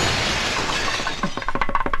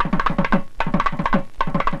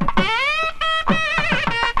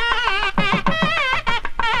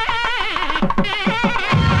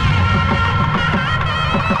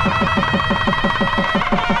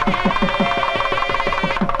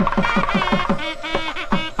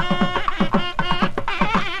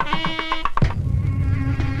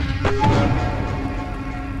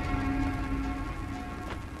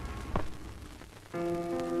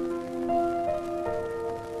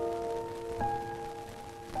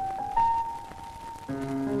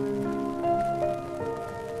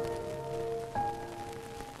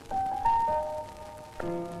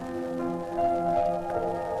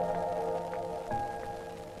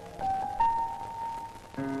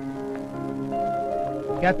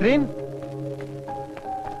 ಕ್ಯಾಥರಿನ್,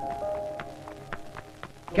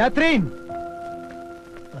 ಕ್ಯಾಥರಿನ್,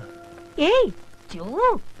 ಏಯ್ ಚೋ,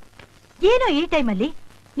 ಏನೋ ಈ ಟೈಮಲ್ಲಿ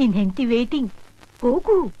ನಿನ್ ಹೆಂಡತಿ ವೇಟಿಂಗ್.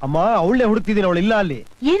 ಹೋಗು. ಅಮ್ಮ, ಅವಳೇ ಹುಡುಕ್ತಿದ್ದೀನಿ, ಅವಳು ಇಲ್ಲ ಅಲ್ಲಿ.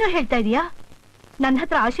 ಏನೋ ಹೇಳ್ತಾ ಇದೀಯಾ? ನನ್ನ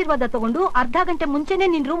ಹತ್ರ ಆಶೀರ್ವಾದ ತಗೊಂಡು ಅರ್ಧ ಗಂಟೆ ಮುಂಚೆನೆ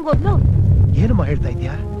ನಿನ್ ರೂಮ್ಗೆ ಹೋದ್ಲು. ಏನಮ್ಮ ಹೇಳ್ತಾ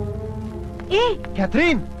ಇದೀಯಾ? ಏ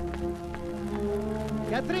Catherine,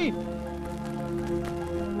 Catherine,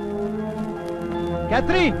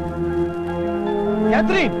 Catherine,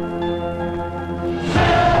 Catherine,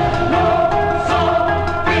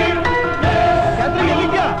 Catherine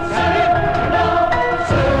ಎಲ್ಲಿದ್ಯಾ?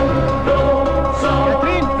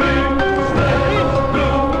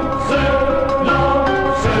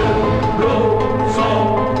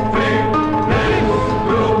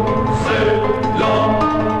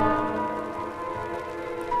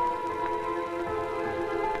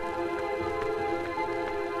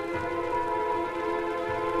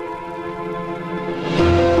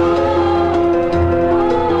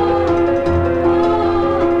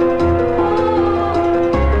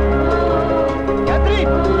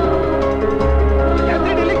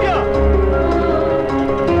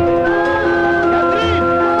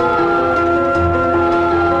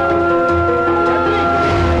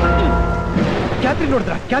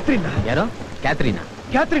 ನೋಡಿದ್ರ ಕ್ಯಾಥರಿನ್? ಯಾರೋ ಕ್ಯಾಥರಿನ್?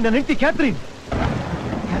 ಕ್ಯಾಥರಿನ್ ನನ್ನ ಹೆಂಡತಿ ಕ್ಯಾಥರಿನ್.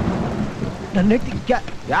 ನನ್ನ ಹೆಂಡತಿ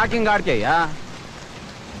ಯಾಕೆ ಹಿಂಗ ಆಡ್ಕೆಯ್ಯ?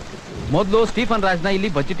 ಮೊದ್ಲು ಸ್ಟೀಫನ್ ರಾಜ್ನ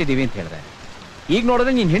ಇಲ್ಲಿ ಬಚ್ಚಿಟ್ಟಿದೀವಿ ಅಂತ ಹೇಳಿದ್ರೆ, ಈಗ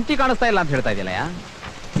ನೋಡಿದ್ರೆ ನೀನ್ ಹೆಂಡತಿ ಕಾಣಿಸ್ತಾ ಇಲ್ಲ ಅಂತ ಹೇಳ್ತಾ ಇದೆಯಲ್ಲ.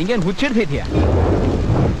 ನಿಂಗೇನು ಹುಚ್ಚಿಡ್ತಿದ್ಯಾ?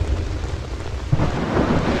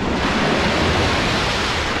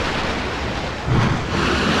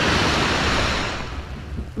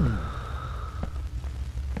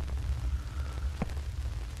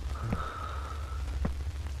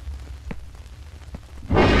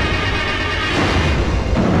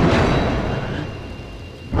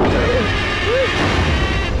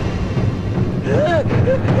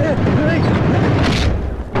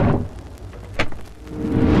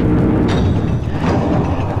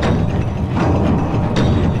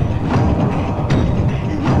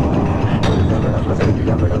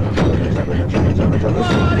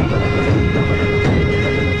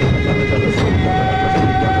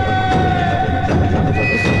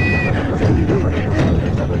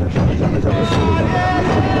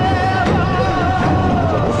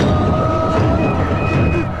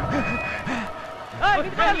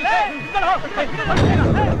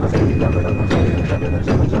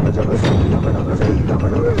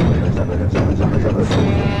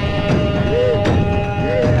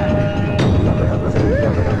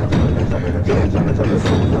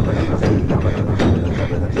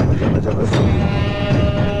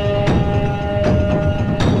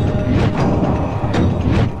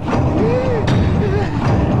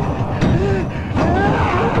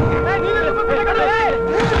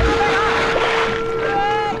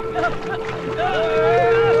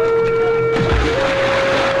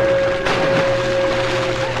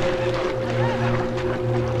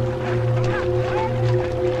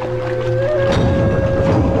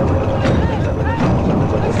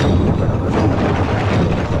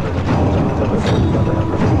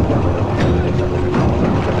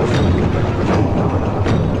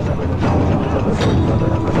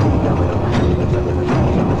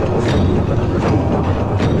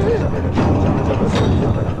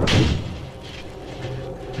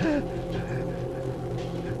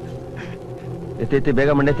 ಎತ್ತಿ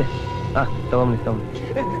ಬೇಗ ಮಂಡೈತೆ. ತಗೊಂಬಿ.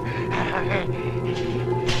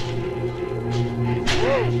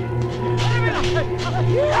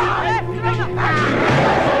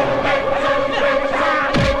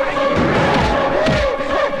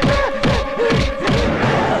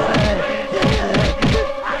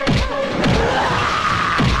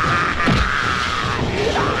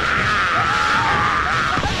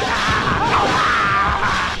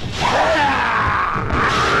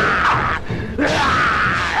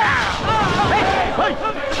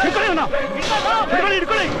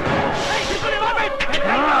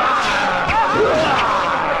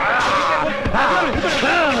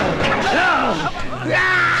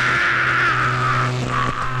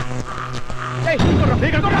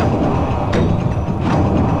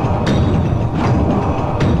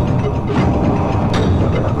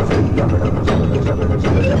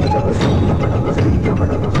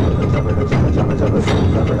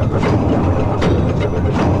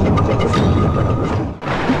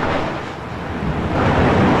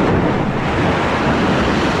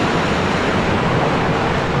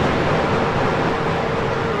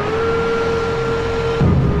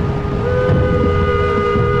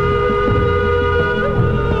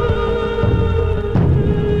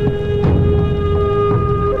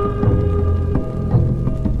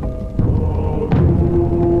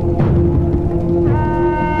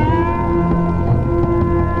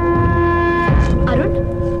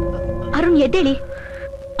 ಎದ್ದೇಳಿ.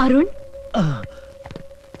 ಅರುಣ್,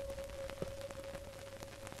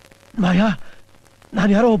 ಮಾಯಾ, ನಾನು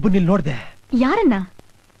ಯಾರೋ ಒಬ್ಬ ಇಲ್ಲಿ ನೋಡ್ದೆ. ಯಾರನ್ನ?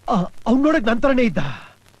 ಅವ್ನು ನೋಡಕ್ ನಂತರನೇ ಇದ್ದ,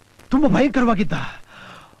 ತುಂಬಾ ಭಯಂಕರವಾಗಿದ್ದ.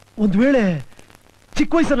 ಒಂದ್ ವೇಳೆ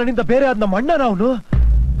ಚಿಕ್ಕ ವಯಸ್ಸು ನನ್ನಿಂದ ಬೇರೆ ಆದ ನಮ್ಮ ಅಣ್ಣನ ಅವನು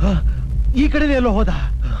ಈ ಕಡೆನೇ ಎಲ್ಲೋ ಹೋದ.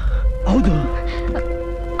 ಹೌದು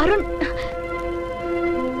ಅರುಣ್,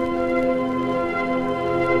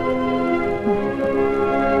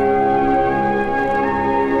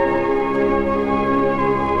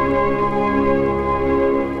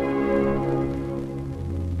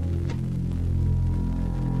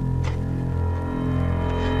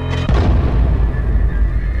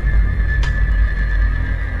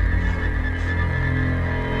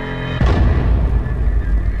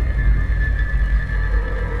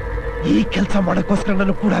 ಈ ಕೆಲಸ ಮಾಡಕ್ಕೋಸ್ಕರ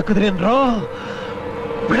ನಾನು ಕೂಡ ಹಾಕಿದ್ರೇನ್ರೋ?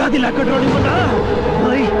 ಬಿಡೋದಿಲ್ಲ ಕಡ್ರೋ ನಿಮ್ಮನ್ನ.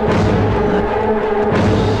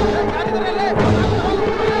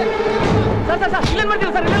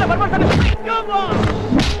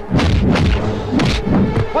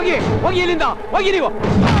 ಹೋಗಿ ಹೋಗಿ, ಇಲ್ಲಿಂದ ಹೋಗಿ, ನೀವು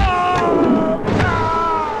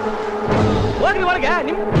ಹೋಗ್ರಿ ಒಳಗೆ.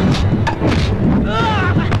 ನಿಮ್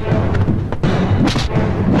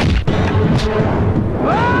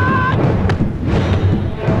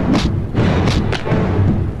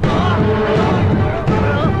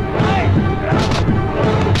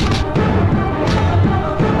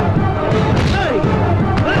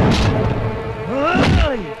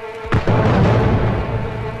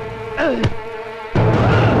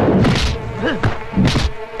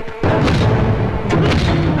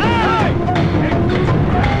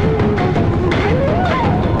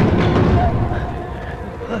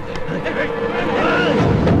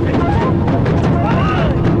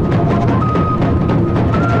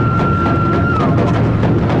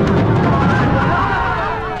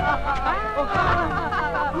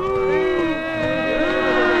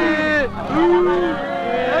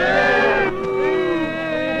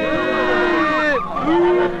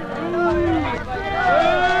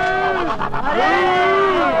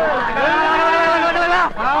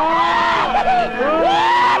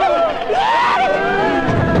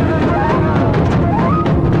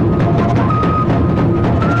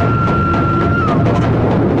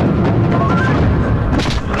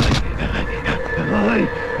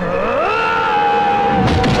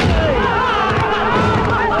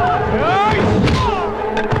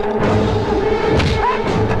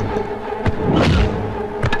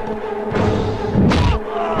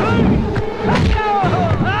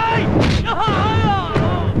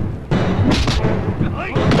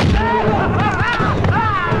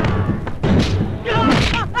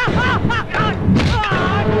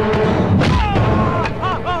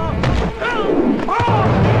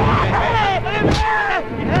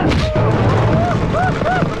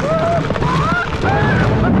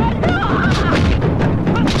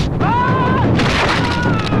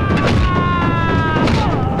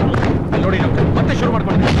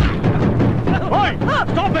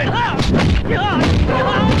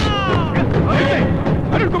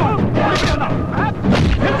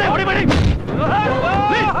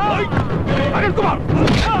ಅರುಣ್ ಕುಮಾರ್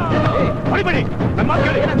ಹೊಡಿಬೇಡಿ, ನನ್ನ ಮಾತು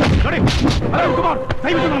ಕೇಳಿ. ನೋಡಿ ಅರುಣ್ ಕುಮಾರ್,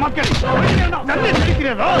 ದಯವಿಟ್ಟು ನನ್ನ ಮಾತು ಕೇಳಿ. ನನ್ನೇ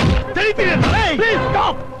ತಿಳಿತೀರಿ,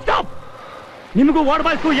 ನಿಮಗೂ ವಾರ್ಡ್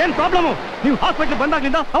ಬಾಯ್ಸ್ಗೂ ಏನ್ ಪ್ರಾಬ್ಲಮ್? ನೀವು ಹಾಸ್ಪಿಟಲ್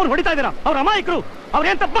ಬಂದಾಗ್ಲಿಂದ ಅವ್ರು ಹೊಡಿತಾ ಇದ್ದೀರಾ. ಅವ್ರ ಅಮಾಯಕರು, ಅವ್ರು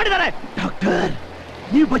ಏನ್ ತಪ್ಪು ಮಾಡಿದ್ದಾರೆ? ಡಾಕ್ಟರ್,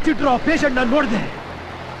 ನೀವು ಬಚ್ಚಿಟ್ರು ಆ ಪೇಷಂಟ್ ನಾನು ನೋಡಿದೆ.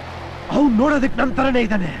 ಅವ್ನು ನೋಡೋದಕ್ಕೆ ನನ್ನ ತರನೇ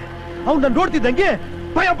ಇದ್ದಾನೆ. ಅವ್ನು ನಾನು ನೋಡ್ತಿದ್ದಂಗೆ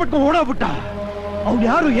ಭಯ ಪಟ್ಕೊಂಡು ಓಡೋಗ್ಬಿಟ್ಟ. ಅವ್ನು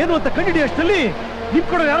ಯಾರು ಏನು ಅಂತ ಕಂಡಿಡಿಯೋಷ್ಟರಲ್ಲಿ ನಿಮ್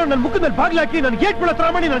ಕಡೆ ಯಾರೋ ನನ್ನ ಮುಖದ ಮೇಲೆ ಬಾಗ್ಲಿ ಹಾಕಿ ನನ್ನ ಗೇಟ್ ಕೂಡ ತರ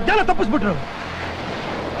ಮಾಡಿ ನನ್ನ ಜಾಲ ತಪ್ಪಿಸ್ಬಿಟ್ರು.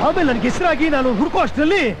 ಆಮೇಲೆ ನನ್ಗೆ ಹೆಸರಾಗಿ ನಾನು ಹುಡುಕೋ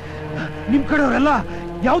ಅಷ್ಟರಲ್ಲಿ ನಿಮ್ ಕಡೆಯವರೆಲ್ಲ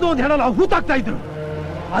ಯಾವುದೋ ಒಂದು ಹೆಣ ಹೂತಾಕ್ತಾ ಇದ್ರು.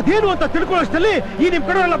 ಅದೇನು ಅಂತ ತಿಳ್ಕೊಳ್ಳೋಷ್ಟರಲ್ಲಿ ಈ ನಿಮ್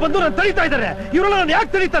ಕಡೆಯವರೆಲ್ಲ ಬಂದು ನಾನು ತಡೀತಾ ಇದ್ದಾರೆ. ಇವರೆಲ್ಲ ನಾನು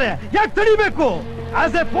ಯಾಕೆ ತಡೀತಾರೆ? ಯಾಕೆ ತಡೀಬೇಕು?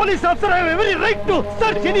 As A police officer I have every right to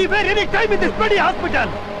search anywhere any time in this bloody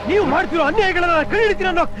hospital. ನೀವು ಮಾಡ್ತಿರೋ ಅನ್ಯಾಯಗಳನ್ನ ಕಂಡುಹಿಡಿತೀರ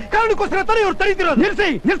ಅನ್ನೋ ಕಾರಣಕ್ಕೋಸ್ಕರ ತಾನೇ ಇವ್ರು ತಡೀತಿರೋ. ನಿಲ್ಸಿ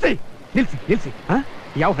ನಿಲ್ಸಿ ನಿಲ್ಸಿ ನಿಲ್ಸಿ.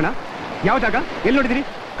 ಯಾವ ಹಣ, ಯಾವ ಜಾಗ, ಎಲ್ಲಿ ನೋಡಿದಿರಿ?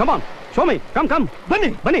 ಕಮಾನ್ ಶೋಮಿ, ಕಮ್ ಕಮ್, ಬನ್ನಿ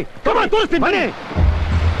ಬನ್ನಿ, ಕಮಾನ್ ತೋರಿಸ್ತೀನಿ ಬನ್ನಿ.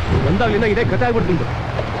 ಬಂದಾಗ್ಲಿಂದ ಇದೇ ಕಥೆ ಆಗ್ಬಿಡ್ತೀನಿ.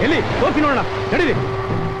 ಎಲ್ಲಿ ತೋರಿಸಿ ನೋಡೋಣ, ನಡೀರಿ.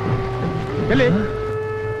 ಎಲ್ಲಿ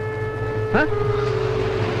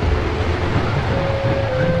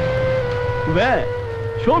ವೇ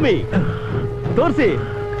ಶೋಮಿ, ತೋರಿಸಿ.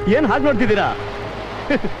 ಏನ್ ಹಾಗೆ ನೋಡ್ತಿದ್ದೀರಾ?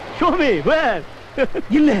 Show me way.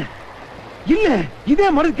 ಇಲ್ಲೇ ಇಲ್ಲೇ ಇದೇ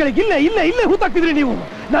ಮರದ ಕೆಳಗೆ ಇಲ್ಲೇ ಇಲ್ಲೇ ಇಲ್ಲೇ ಹೂತಾಕ್ತಿದ್ರಿ ನೀವು.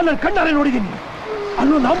 ನಾನು ನನ್ನ ಕಣ್ಣಾರೆ ನೋಡಿದ್ದೀನಿ.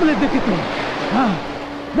 ಅಲ್ಲೊಂದು ಆಂಬುಲೆನ್ಸ್ ಬೇಕಿತ್ತು.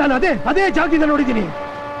 ನಾನು ಅದೇ ಜಾಗದಿಂದ ನೋಡಿದ್ದೀನಿ.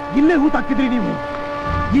 ಇಲ್ಲೇ ಹೂತಾಕ್ತಿದ್ರಿ ನೀವು.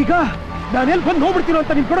 ಈಗ ನಾನೆಲ್ಲಿ ಬಂದು ನೋಡ್ಬಿಡ್ತೀನೋ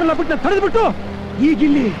ಅಂತ ನಿಮ್ ಕೊಡಲ್ಲ ಬಿಟ್ಟು ನಾನು ತಡೆದ್ಬಿಟ್ಟು ಈಗ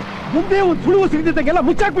ಇಲ್ಲಿ ಮುಂದೆ ಒಂದು ಸುಳುವು ಸಿಗದಿದ್ದಂಗೆಲ್ಲ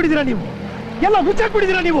ಮುಚ್ಚಾಕ್ಬಿಟ್ಟಿದ್ದೀರಾ ನೀವು. ಎಲ್ಲ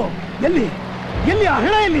ಮುಚ್ಚಾಕ್ಬಿಟ್ಟಿದ್ದೀರಾ ನೀವು. ಎಲ್ಲಿ ಎಲ್ಲಿ ಆ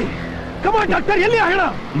ಹೆಣ? ಎಲ್ಲಿ? ಕಮಾನ್ ಡಾಕ್ಟರ್, ಎಲ್ಲಿ ಆ ಹೆಣ?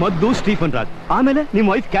 ಮೊದ್ಲು ಸ್ಟೀಫನ್ ರಾಜ್, ಆಮೇಲೆ ನಿಮ್ಮ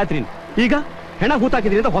ವೈಫ್ ಕ್ಯಾಥರಿನ್. ಈಗ ಹೆಣ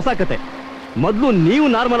ಹೂತಾಕಿದ್ರಿ ಅಂತ ಹೊಸ ಕತೆ. ಮೊದ್ಲು ನೀವು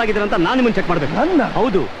ನಾರ್ಮಲ್ ಆಗಿದ್ದೀರ ಅಂತ ನಾನು ನಿಮ್ಮನ್ನು ಚೆಕ್ ಮಾಡ್ಬೇಕು.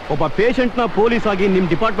 ಹೌದು, ಒಬ್ಬ ಪೇಷಂಟ್ ನ ಪೊಲೀಸ್ ಆಗಿ ನಿಮ್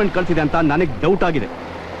ಡಿಪಾರ್ಟ್ಮೆಂಟ್ ಕಳ್ಸಿದೆ ಅಂತ ನನಗೆ ಡೌಟ್ ಆಗಿದೆ.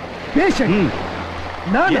 ಪೇಷಂಟ್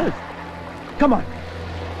ಕಮಾನ್,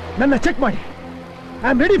 ನನ್ನ ಚೆಕ್ ಮಾಡಿ. I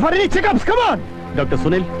am ready for any checkups. Come on doctor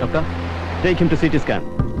Sunil, doctor take him to CT scan.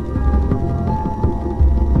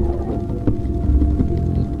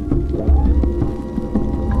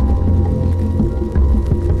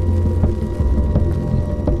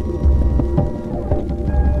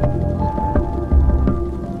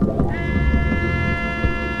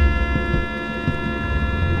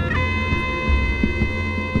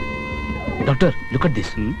 Doctor, look at this.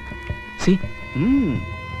 C,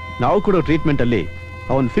 ನಾವು ಕೊಡೋ ಟ್ರೀಟ್ಮೆಂಟ್ ಅಲ್ಲಿ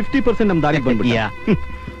ಅವನ್ 50% ನಮ್ ದಾರಿಗೆ ಬಂದ್ಬಿಟ್ಟ.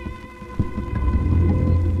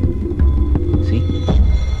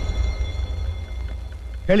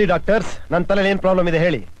 ಹೇಳಿ ಡಾಕ್ಟರ್ಸ್, ನನ್ನ ತಲೆಯಲ್ಲಿ ಏನ್ ಪ್ರಾಬ್ಲಮ್ ಇದೆ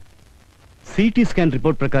ಹೇಳಿ. ಸಿಟಿ ಸ್ಕ್ಯಾನ್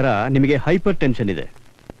ರಿಪೋರ್ಟ್ ಪ್ರಕಾರ ನಿಮಗೆ ಹೈಪರ್ ಟೆನ್ಷನ್ ಇದೆ.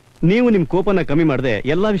 ನೀವು ನಿಮ್ ಕೋಪನ ಕಮ್ಮಿ ಮಾಡದೆ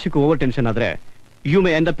ಎಲ್ಲಾ ವಿಷಯಕ್ಕೂ ಓವರ್ ಟೆನ್ಷನ್ ಆದ್ರೆ you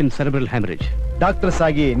may end up in cerebral haemorrhage. Doctors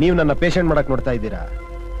ಆಗಿ ನೀವು ನನ್ನ ಪೇಷಂಟ್ ಮಾಡಕ್ ನೋಡ್ತಾ ಇದ್ದೀರಾ.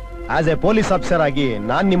 ಆಸ್ ಎ ಪೊಲೀಸ್ ಆಫೀಸರ್ ಆಗಿ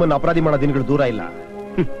ನಾನ್ ನಿಮ್ಮನ್ನು ಅಪರಾಧಿ ಮಾಡೋ ದಿನಗಳು ದೂರ ಇಲ್ಲ.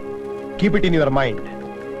 Keep it in your mind.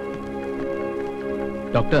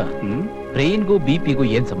 Doctor, ಬ್ರೈನ್ಗೂ ಬಿಪಿಗೂ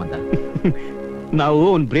ಏನ್ ಸಂಬಂಧ? ನಾವು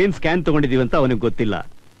ಅವ್ನ್ ಬ್ರೈನ್ ಸ್ಕ್ಯಾನ್ ತಗೊಂಡಿದೀವಿ ಅಂತ ಅವನಿಗೆ ಗೊತ್ತಿಲ್ಲ.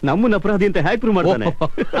 ನಮ್ಮನ್ನ ಅಪರಾಧಿ ಅಂತ ಹ್ಯಾಕ್ ಪ್ರೂವ್ ಮಾಡ್ತಾನೆ?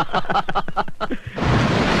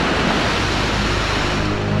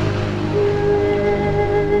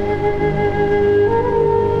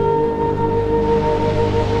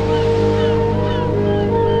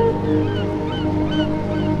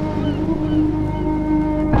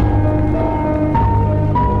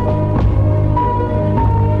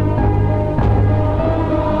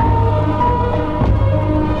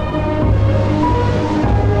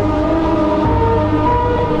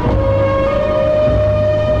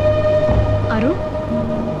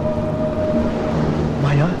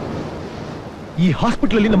 ಈ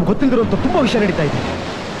ಹಾಸ್ಪಿಟಲ್ ಅಲ್ಲಿ ನಮ್ಗೆ ಗೊತ್ತಿಲ್ಲದಿರುವಂತ ತುಂಬಾ ವಿಷಯ ನಡೀತಾ ಇದೆ.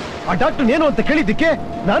 ಆ ಡಾಕ್ಟರ್ ಏನು ಅಂತ ಕೇಳಿದ್ದಕ್ಕೆ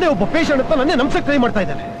ನಾನೇ ಒಬ್ಬ ಪೇಷಂಟ್ ಅಂತ ನನ್ನೇ ನಮ್ಸಕ್ ಟ್ರೈ ಮಾಡ್ತಾ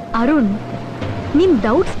ಇದ್ದಾನೆ. ಅರುಣ್, ನಿಮ್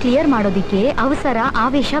ಡೌಟ್ಸ್ ಕ್ಲಿಯರ್ ಮಾಡೋದಿಕ್ಕೆ ಅವಸರ,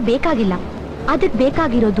 ಆವೇಶ ಬೇಕಾಗಿಲ್ಲ. ಅದಕ್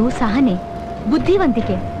ಬೇಕಾಗಿರೋದು ಸಹನೆ,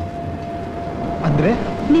 ಬುದ್ಧಿವಂತಿಕೆ. ಅಂದ್ರೆ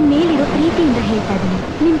ನಿಮ್ ಮೇಲಿರೋ ಪ್ರೀತಿಯಿಂದ ಹೇಳ್ತಾ ಇದೀನಿ.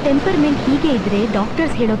 ನಿಮ್ ಟೆಂಪರ್ಮೆಂಟ್ ಹೀಗೆ ಇದ್ರೆ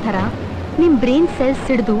ಡಾಕ್ಟರ್ಸ್ ಹೇಳೋ ತರ ನಿಮ್ ಬ್ರೈನ್ ಸೆಲ್ಸ್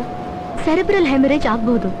ಸಿಡಿದು ಸೆರೆಬ್ರಲ್ ಹೆಮರೇಜ್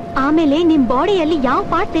ಆಗ್ಬಹುದು. ಆಮೇಲೆ ನಿಮ್ ಬಾಡಿಯಲ್ಲಿ ಯಾವ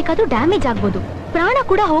ಪಾರ್ಟ್ ಬೇಕಾದ್ರೂ ಡ್ಯಾಮೇಜ್ ಆಗ್ಬಹುದು, ಪ್ರಾಣ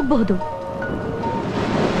ಕೂಡ ಹೋಗಬಹುದು.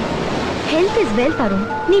 Health is wealth Arun.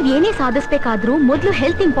 ನೀವ್ ಏನೇ ಸಾಧಿಸ್ಬೇಕಾದ್ರೂ ಮೊದಲು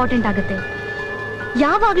ಹೆಲ್ತ್ ಇಂಪಾರ್ಟೆಂಟ್ ಆಗುತ್ತೆ.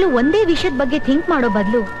 ಯಾವಾಗ್ಲೂ ಒಂದೇ ವಿಷಯದ ಬಗ್ಗೆ ಥಿಂಕ್ ಮಾಡೋ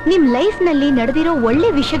ಬದಲು ನಿಮ್ ಲೈಫ್ ನಲ್ಲಿ ನಡೆದಿರೋ ಒಳ್ಳೆ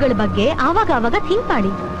ವಿಷಯಗಳ ಬಗ್ಗೆ ಆವಾಗ ಥಿಂಕ್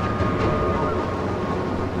ಮಾಡಿ.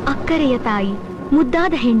 ಅಕ್ಕರೆಯ ತಾಯಿ,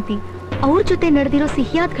 ಮುದ್ದಾದ ಹೆಂಡತಿ, ಅವ್ರ ಜೊತೆ ನಡೆದಿರೋ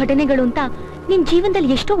ಸಿಹಿಯಾದ ಘಟನೆಗಳು ಅಂತ ನಿಮ್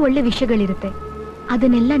ಜೀವನದಲ್ಲಿ ಎಷ್ಟೋ ಒಳ್ಳೆ ವಿಷಯಗಳಿರುತ್ತೆ.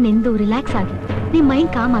 ಅದನ್ನೆಲ್ಲ ನೆಂದು ರಿಲ್ಯಾಕ್ಸ್ ಆಗಿ ನಿಮ್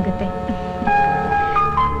ಮೈಂಡ್ ಕಾಮ್ ಆಗುತ್ತೆ.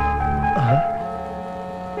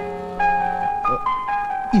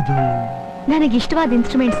 ಇದು ನನಗೆ ಇಷ್ಟವಾದ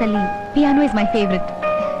ಇನ್ಸ್ಟ್ರೂಮೆಂಟ್ಸ್ ಅಲ್ಲಿ piano is my favourite.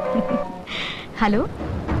 Hello,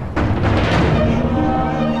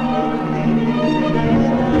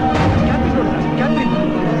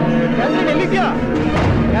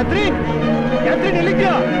 Catherine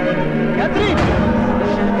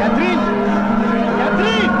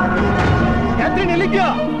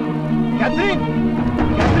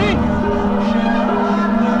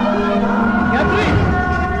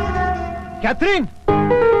ಕ್ಯಾಥ್ರೀನ್,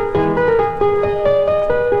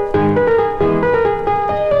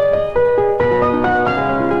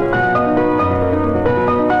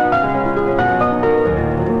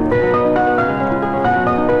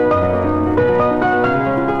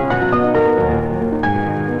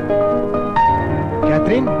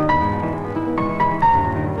 ಕ್ಯಾಥ್ರೀನ್,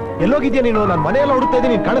 ಎಲ್ಲೋಗಿದ್ಯಾ ನೀನು? ನಾನು ಮನೆಯೆಲ್ಲ ಹುಡುಕ್ತಾ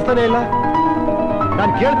ಇದ್ದೀನಿ, ನೀನ್ ಕಾಣಿಸ್ತಾನೆ ಇಲ್ಲ.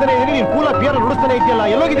 ನಾನು ಕೇಳ್ತಾನೆ ಇದ್ದೀನಿ, ನೀನ್ ಕೂಲ ಪಿಯರ್ ನುಡಿಸ್ತಾನೆ ಇದೆಯಲ್ಲ,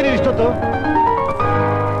 ಎಲ್ಲೋಗಿದ್ದೀನಿ ಇಷ್ಟೊತ್ತು?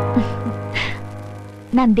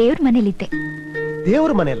 ನಾನ್ ದೇವ್ರ ಮನೇಲಿದ್ದೆ.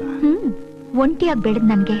 ದೇವ್ರ ಮನೆಯಲ್ಲ? ಒಂಟಿಯಾಗಿ ಬೆಳೆದ್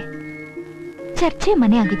ನನ್ಗೆ ಚರ್ಚೆ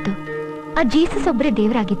ಮನೆ ಆಗಿತ್ತು. ಆ ಜೀಸಸ್ ಒಬ್ರೇ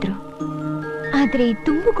ದೇವರಾಗಿದ್ರು. ಆದ್ರೆ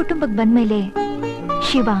ತುಂಬು ಕುಟುಂಬಕ್ಕೆ ಬಂದ್ಮೇಲೆ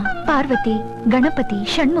ಶಿವ, ಪಾರ್ವತಿ, ಗಣಪತಿ,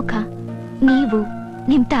 ಷಣ್ಮುಖ, ನೀವು,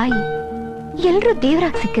 ನಿಮ್ ತಾಯಿ ಎಲ್ರೂ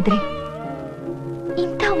ದೇವರಾಗಿ ಸಿಕ್ಕಿದ್ರಿ.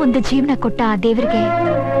 ಇಂಥ ಒಂದು ಜೀವನ ಕೊಟ್ಟ ಆ ದೇವರಿಗೆ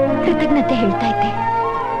ಕೃತಜ್ಞತೆ ಹೇಳ್ತಾ ಇದ್ದೆ.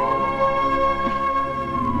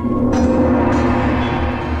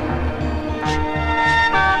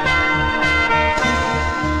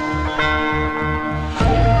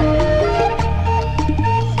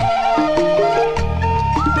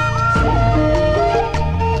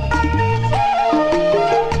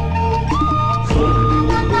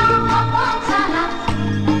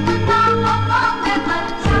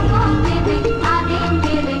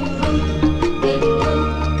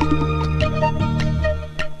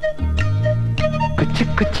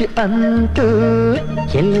 ಕುಚ್ಚು ಅಂತೂ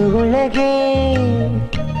ಎಲ್ಲೋ ಒಳಗೆ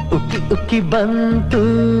ಉಕ್ಕಿ ಉಕ್ಕಿ ಬಂತು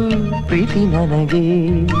ಪ್ರೀತಿ ನನಗೆ.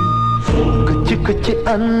 ಕುಚ್ಚು ಕುಚ್ಚು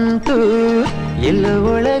ಅಂತೂ ಎಲ್ಲೋ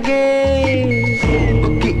ಒಳಗೆ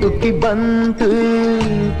ಉಕ್ಕಿ ಉಕ್ಕಿ ಬಂತು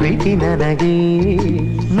ಪ್ರೀತಿ ನನಗೆ.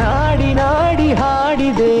 ನಾಡಿ ನಾಡಿ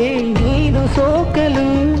ಹಾಡಿದೆ ನೀನು ಸೋಕಲು,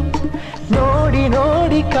 ನೋಡಿ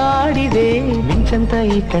ನೋಡಿ ಕಾಡಿದೆ ಮಿಂಚಂತ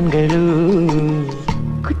ಈ ಕಣ್ಗಳು.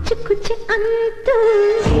 ಕುಚ್ಚು ಕುಚ್ಚು ಅಂತೂ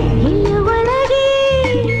ಎಲ್ಲ ಒಳಗೆ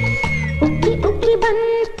ಉಕ್ಕಿ ಉಕ್ಕಿ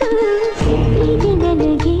ಬಂತು ಪ್ರೀತಿ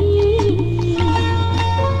ನನಗೆ.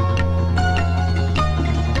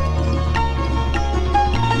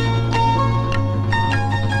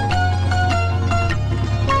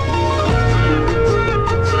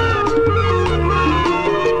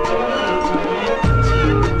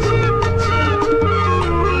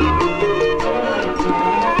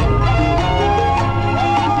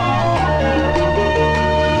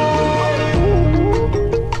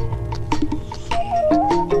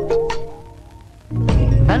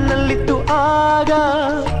 ನನ್ನಲ್ಲಿತ್ತು ಆಗ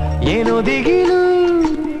ಏನೋ ದಿಗಿಲು,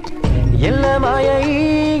 ಎಲ್ಲ ಮಾಯ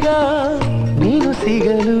ಈಗ ನೀನು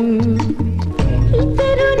ಸಿಗಲು.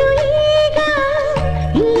 ಇದ್ದರೂನು ಈಗ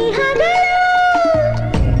ಇಲ್ಲಿ ಹಗಲು,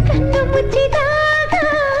 ಕಣ್ಣು ಮುಚ್ಚಿದಾಗ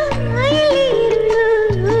ಇಲ್ಲಿ ಇರುಳು.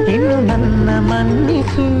 ಇನ್ನು ನನ್ನ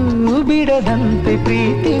ಮನ್ನಿಸು, ಬಿಡದಂತೆ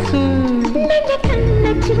ಪ್ರೀತಿಸು, ನನ್ನ ಕಣ್ಣ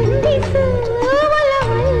ಚುಂಬಿಸು,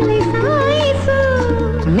 ಒಲವಲ್ಲಿ ಸಾಯಿಸು.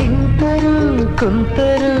 ನಿಂತರು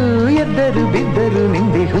ಕುಂತರು ಎದ್ದರು ಬಿದ್ದರು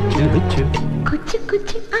ನಿಂದೆ ಹುಚ್ಚು ಹುಚ್ಚು. ಕುಚ್ಚು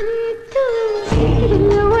ಕುಚ್ಚು ಅಂತೂ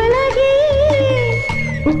ಎಲ್ಲ ಒಳಗೆ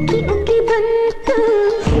ಉಕ್ಕಿ ಉಕ್ಕಿ ಬಂತು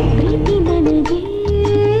ಪ್ರೀತಿ ನನಗೆ.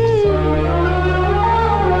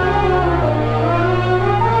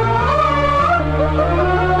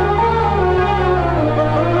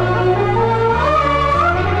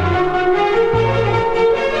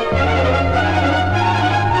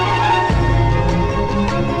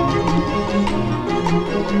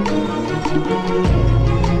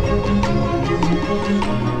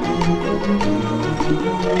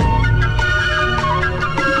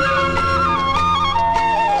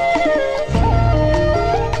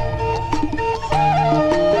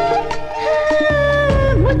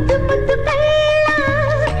 ಮುದ್ದು ಮುದ್ದು ಕಳ್ಳ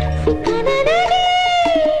ಸಿಕ್ಕ ನನಗೆ,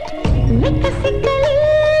 ಲೆಕ್ಕ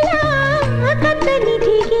ಸಿಕ್ಕಲಿಲ್ಲ ಕತ್ತ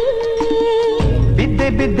ನಿಧಿಗೆ. ಬಿದ್ದೆ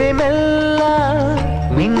ಬಿದ್ದೆ ಮೆಲ್ಲ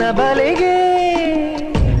ನಿನ್ನ ಬಲೆಗೆ,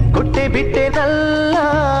 ಕೊಟ್ಟೆ ಬಿಟ್ಟೆ ನಲ್ಲ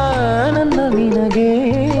ನನ್ನ ನಿನಗೆ.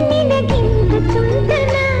 ನಿನಗಿಂತ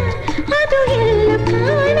ತುಂಟನ ಅದು ಎಲ್ಲ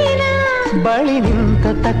ಕಾಣಿನ, ಬಳಿ ನಿಂತ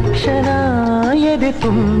ತಕ್ಷಣ ಎದೆ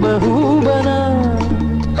ತುಂಬ ಹೂಬನ.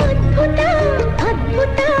 ಅದ್ಭುತ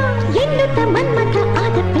ಅದ್ಭುತ ಎನ್ನುತ್ತ ಮನ್ಮಥ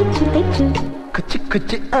ಆದ ಪೆಚ್ಚು ಪೆಚ್ಚು. ಕುಚ್ಚು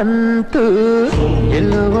ಕುಚ್ಚು ಅಂತೂ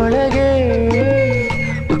ಎಲ್ಲೋ ಒಳಗೆ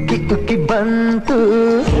ಉಕ್ಕಿ ಉಕ್ಕಿ ಬಂತು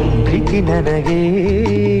ಪ್ರೀತಿ ನನಗೆ.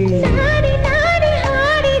 ನಾಡಿ ನಾಡಿ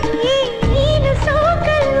ಹಾಡಿದೆ ನೀನು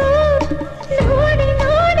ಸೋಕಲು, ನೋಡಿ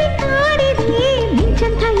ನೋಡಿ ಕಾಡಿದೆ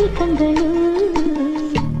ಮಿಂಚಂತ ಈ ಕಂಗಳು.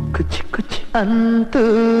 ಕುಚ್ಚು ಕುಚ್ಚು ಅಂತೂ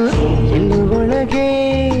ಎಲ್ಲೋ ಒಳಗೆ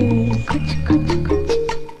ಕುಚ್ಚು ಕುಚ್ಚು ಕುಚ್ಚು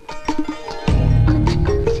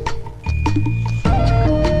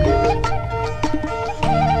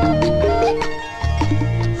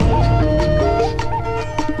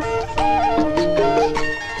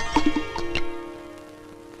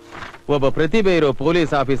ಒಬ್ಬ ಪ್ರತಿಭೆ ಇರೋ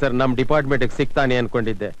ಪೊಲೀಸ್ ಆಫೀಸರ್ ನಮ್ ಡಿಪಾರ್ಟ್ಮೆಂಟ್ ಸಿಗ್ತಾನೆ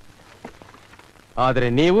ಅನ್ಕೊಂಡಿದ್ದೆ. ಆದ್ರೆ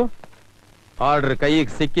ನೀವು ಆರ್ಡರ್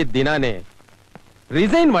ಕೈಗೆ ಸಿಕ್ಕಿದ ದಿನಾನೇ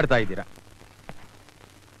ರಿಸೈನ್ ಮಾಡ್ತಾ ಇದ್ದೀರಾ.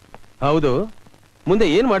 ಹೌದು, ಮುಂದೆ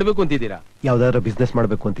ಏನ್ ಮಾಡ್ಬೇಕು ಅಂತಿದ್ದೀರಾ? ಯಾವ್ದಾದ್ರು ಬಿಸ್ನೆಸ್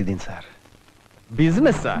ಮಾಡ್ಬೇಕು ಅಂತಿದ್ದೀನಿ ಸರ್.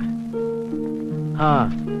 ಬಿಸ್ನೆಸ್? ಹಾ,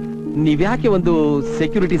 ನೀವ್ಯಾಕೆ ಒಂದು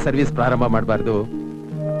ಸೆಕ್ಯೂರಿಟಿ ಸರ್ವಿಸ್ ಪ್ರಾರಂಭ ಮಾಡಬಾರ್ದು?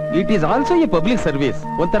 It is also A public service.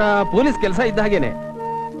 ಒಂಥರ ಪೊಲೀಸ್ ಕೆಲಸ ಇದ್ದ ಹಾಗೇನೆ.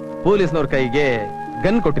 ಪೊಲೀಸ್ನವ್ರ ಕೈಗೆ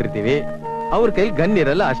ಗನ್ ಕೊಟ್ಟಿರ್ತೀವಿ, ಅವ್ರ ಕೈಲಿ ಗನ್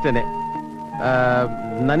ಇರಲ್ಲ ಅಷ್ಟೇನೆ.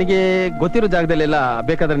 ನನಗೆ ಗೊತ್ತಿರೋ ಜಾಗದಲ್ಲೆಲ್ಲ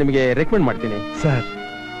ಬೇಕಾದ್ರೆ ನಿಮಗೆ ರೆಕಮೆಂಡ್ ಮಾಡ್ತೀನಿ. ಸರ್,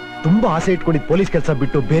 ತುಂಬಾ ಆಸೆ ಇಟ್ಕೊಂಡಿದ್ ಪೊಲೀಸ್ ಕೆಲಸ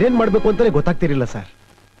ಬಿಟ್ಟು ಬೇರೇನ್ ಮಾಡ್ಬೇಕು ಅಂತಾನೆ ಗೊತ್ತಾಗ್ತಿರಿಲ್ಲ ಸರ್.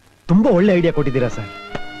 ತುಂಬಾ ಒಳ್ಳೆ ಐಡಿಯಾ ಕೊಟ್ಟಿದ್ದೀರಾ sir.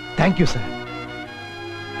 Thank you sir.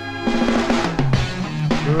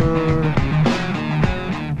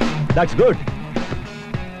 That's good.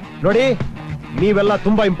 ನೋಡಿ, ನೀವೆಲ್ಲ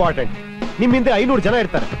ತುಂಬಾ ಇಂಪಾರ್ಟೆಂಟ್. ನಿಮ್ ಹಿಂದೆ 500 ಜನ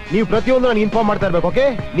ಇರ್ತಾರೆ. ನೀವು ಪ್ರತಿಯೊಂದು ನನಗೆ ಇನ್ಫಾರ್ಮ್ ಮಾಡ್ತಾ ಇರ್ಬೇಕು. ಓಕೆ?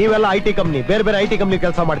 ನೀವೆಲ್ಲ IT ಕಂಪ್ನಿ, ಬೇರೆ ಬೇರೆ IT ಕಂಪ್ನಿ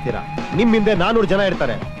ಕೆಲಸ ಮಾಡ್ತೀರಾ. ನಿಮ್ ಹಿಂದೆ 400 ಜನ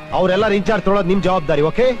ಇರ್ತಾರೆ. ಅವರೆಲ್ಲರ ಇನ್ಚಾರ್ಜ್ ತೊಳೋದು ನಿಮ್ ಜವಾಬ್ದಾರಿ.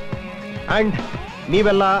 ಓಕೆ? ಅಂಡ್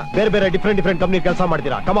ನೀವೆಲ್ಲ ಬೇರೆ ಬೇರೆ ಡಿಫ್ರೆಂಟ್ ಕಂಪ್ನಿ ಕೆಲಸ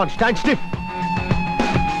ಮಾಡ್ತೀರಾ. Come on, stand stiff.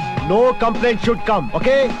 No complaint should come.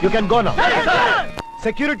 Okay? You can go now.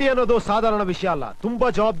 Security ಅನ್ನೋದು ಸಾಧಾರಣ ವಿಷಯ ಅಲ್ಲ. ತುಂಬಾ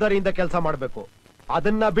ಜವಾಬ್ದಾರಿಯಿಂದ ಕೆಲಸ ಮಾಡಬೇಕು.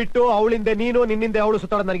 ಅದನ್ನ ಬಿಟ್ಟು ಅವಳಿಂದ ನೀನು, ನಿನ್ನಿಂದ ಅವಳು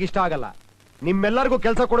ಸುತ್ತಾಡೋದು ನನಗೆ ಇಷ್ಟ ಆಗಲ್ಲ. ನಿಮ್ಮೆಲ್ಲರಿಗೂ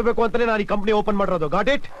ಕೆಲಸ ಕೊಡಬೇಕು ಅಂತಾನೆ ನಾನು ಈ ಕಂಪ್ನಿ ಓಪನ್ ಮಾಡಿರೋದು. Got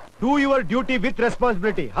it? Do your duty with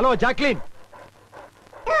responsibility. Hello Jacqueline,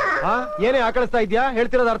 ಏನೇ ಆಕಳಿಸ್ತಾ ಇದ್ಯಾ?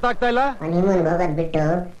 ಹೇಳ್ತಿರೋದು ಅರ್ಥ ಆಗ್ತಾ ಇಲ್ಲ. ಹನಿಮೂನ್ ಹೋಗೋದ್ ಬಿಟ್ಟು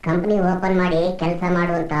ಕಂಪನಿ ಓಪನ್ ಮಾಡಿ ಕೆಲಸ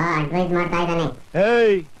ಮಾಡು ಅಂತ ಅಡ್ವೈಸ್ ಮಾಡ್ತಾ ಇದ್ದಾನೆ.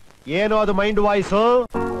 ಏಯ್, ಏನೋ ಅದು ಮೈಂಡ್ ವಾಯ್ಸ್.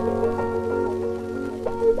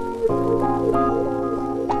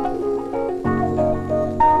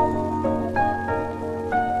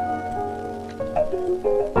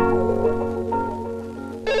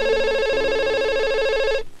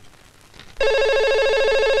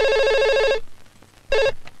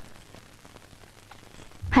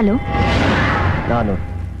 ಹಲೋ, ನಾನು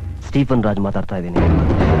ಸ್ಟೀಫನ್ ರಾಜ್ ಮಾತಾಡ್ತಾ ಇದ್ದೀನಿ.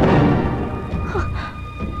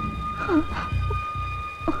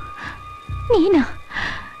 ನೀನಾ?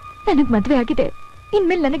 ನನಗ್ ಮದ್ವೆ ಆಗಿದೆ,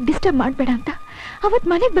 ಇನ್ಮೇಲೆ ನನಗ್ ಡಿಸ್ಟರ್ಬ್ ಮಾಡ್ಬೇಡ ಅಂತ ಅವತ್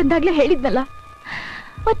ಮನೆಗ್ ಬಂದಾಗ್ಲೇ ಹೇಳಿದ್ನಲ್ಲ.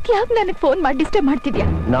 ಮತ್ ಯಾಕೆ ನನಗ್ ಫೋನ್ ಮಾಡಿ ಡಿಸ್ಟರ್ಬ್ ಮಾಡ್ತಿದ್ಯಾ?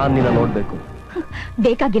 ನಾನ್ ನಿನ್ನ ನೋಡ್ಬೇಕು.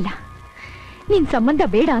 ಬೇಕಾಗಿಲ್ಲ, ನಿನ್ ಸಂಬಂಧ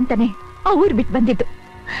ಬೇಡ ಅಂತಾನೆ ಆ ಊರ್ ಬಿಟ್ಟು ಬಂದಿದ್ದು.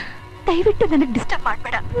 ದಯವಿಟ್ಟು ನನಗ್ ಡಿಸ್ಟರ್ಬ್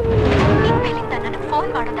ಮಾಡ್ಬೇಡ. ಇನ್ಮೇಲಿಂದ ನನಗ್ ಫೋನ್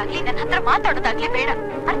ಮಾಡೋದಾಗ್ಲಿ, ನನ್ನ ಹತ್ರ ಮಾತಾಡೋದಾಗ್ಲಿ ಬೇಡ.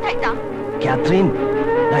 ಅರ್ಥ ಆಯ್ತಾ? ಕ್ಯಾಥ್ರೀನ್,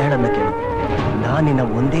 ನಾ ಹೇಳೋದನ್ನ ಕೇಳು. ನಾನ್ ನಿನ್ನ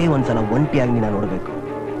ಒಂದೇ ಒಂದ್ಸಲ ಒಂಟಿಯಾಗಿ ನಿನ್ನ ನೋಡ್ಬೇಕು.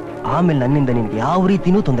 ಆಮೇಲೆ ನನ್ನಿಂದ ನಿನ್ಗೆ ಯಾವ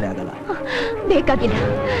ರೀತಿನೂ ತೊಂದರೆ ಆಗಲ್ಲ. ಬೇಕಾಗಿಲ್ಲ,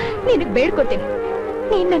 ನಿನಗ್ ಬೇಡ್ಕೋತೀನಿ,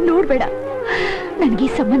 ನೀನ್ ನನ್ನ ನೋಡ್ಬೇಡ. ನನ್ಗೆ ಈ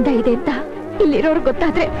ಸಂಬಂಧ ಇದೆ ಅಂತ ಇಲ್ಲಿರೋರು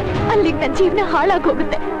ಗೊತ್ತಾದ್ರೆ ಅಲ್ಲಿಗೆ ನನ್ನ ಜೀವನ ಹಾಳಾಗಿ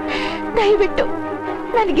ಹೋಗುತ್ತೆ. ದಯವಿಟ್ಟು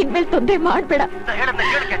ನನಗಿನ್ಮೇಲೆ ತೊಂದರೆ ಮಾಡ್ಬೇಡ.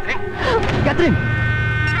 ಕ್ಯಾಥ್ರೀನ್,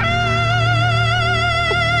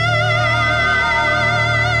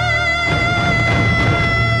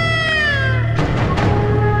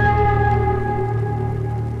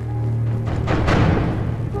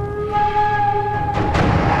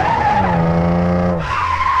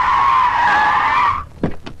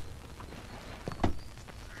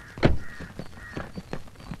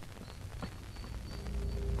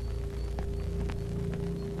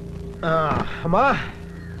 ಅಮ್ಮ,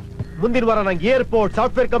 ಮುಂದಿನ ವಾರ ನಂಗೆ ಏರ್ಪೋರ್ಟ್,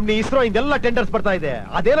 ಸಾಫ್ಟ್ವೇರ್ ಕಂಪ್ನಿ, ಇಸ್ರೋ ಇದೆಲ್ಲ ಟೆಂಡರ್ಸ್ ಬರ್ತಾ ಇದೆ.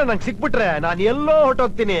 ಅದೇನೋ ನಂಗೆ ಸಿಕ್ಬಿಟ್ರೆ ನಾನು ಎಲ್ಲೋ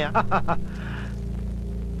ಹೊರಟೋಗ್ತೀನಿ.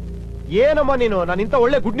 ಏನಮ್ಮ ನೀನು, ನಾನು ಇಂತ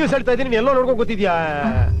ಒಳ್ಳೆ ಗುಡ್ ನ್ಯೂಸ್ ಹೇಳ್ತಾ ಇದ್ದೀನಿ, ನೀನು ಎಲ್ಲೋ ನೋಡ್ಕೊಂಡು ಗೊತ್ತಿದ್ಯಾ?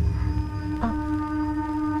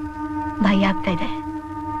 ಭಯ ಆಗ್ತಾ ಇದೆ,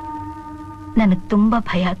 ನನಗ್ ತುಂಬಾ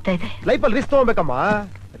ಭಯ ಆಗ್ತಾ ಇದೆ. ಲೈಫಲ್ಲಿ ರಿಸ್ಕ್ ತಗೋಬೇಕಮ್ಮ.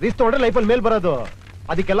 ರಿಸ್ಕ್ ತಗೊಂಡ್ರೆ ಲೈಫಲ್ಲಿ ಮೇಲ್ ಬರೋದು.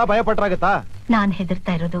 ಅದಕ್ಕೆಲ್ಲ ಭಯ ಪಟ್ರಾಗತ್ತಾ? ನಾನ್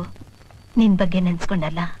ಹೆದರ್ತಾ ಇರೋದು ನಿನ್ ಬಗ್ಗೆ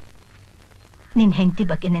ನೆನ್ಸ್ಕೊಂಡಲ್ಲ, ನಿನ್ ಹೆಂಡತಿ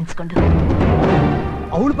ಬಗ್ಗೆ ನೆನ್ಸ್ಕೊಂಡು.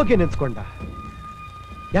 ಅವಳ ಬಗ್ಗೆ ನೆನ್ಸ್ಕೊಂಡ?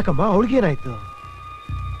 ಯಾಕಮ್ಮ, ಅವಳಿಗೇನಾಯ್ತು?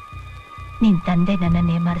 ನಿನ್ ತಂದೆ ನನ್ನ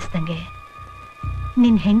ನೇಮಾರಿಸ್ದಂಗೆ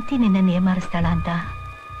ನಿನ್ ಹೆಂಡತಿ ನಿನ್ನ ನೇಮಾರಿಸ್ತಾಳ ಅಂತ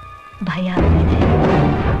ಭಯ ಆಗ್ತಿದೆ.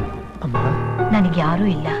 ನನಗೆ ಯಾರೂ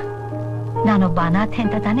ಇಲ್ಲ, ನಾನೊಬ್ಬ ಅನಾಥೆ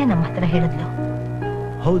ಅಂತ ತಾನೇ ನಮ್ಮ ಹತ್ರ ಹೇಳಿದ್ಲು.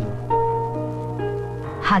 ಹೌದು.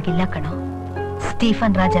 ಹಾಗಿಲ್ಲ ಕಣೋ.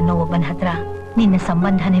 ಸ್ಟೀಫನ್ ರಾಜ್ ಅನ್ನೋ ಒಬ್ಬನ ಹತ್ರ ನಿನ್ನ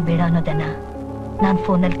ಸಂಬಂಧನೇ ಬೇಡ ಅನ್ನೋದನ್ನ ನಾನ್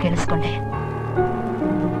ಫೋನಲ್ಲಿ ಕೇಳಿಸ್ಕೊಂಡೆ.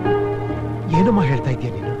 ಏನಮ್ಮ ಹೇಳ್ತಾ ಇದ್ದೀಯ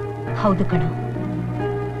ನೀನು? ಹೌದು ಕಣೋ.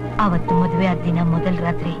 ಆವತ್ತು ಮದುವೆ ಆದ ದಿನ ಮೊದಲ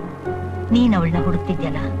ರಾತ್ರಿ ನೀನ್ ಅವಳನ್ನ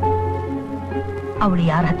ಹುಡುಕ್ತಿದ್ಯಲ್ಲ, ಅವಳು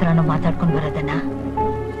ಯಾರ ಹತ್ರನೋ ಮಾತಾಡ್ಕೊಂಡು ಬರೋದನ್ನ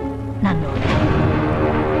ನಾನು ನೋಡಿದೆ.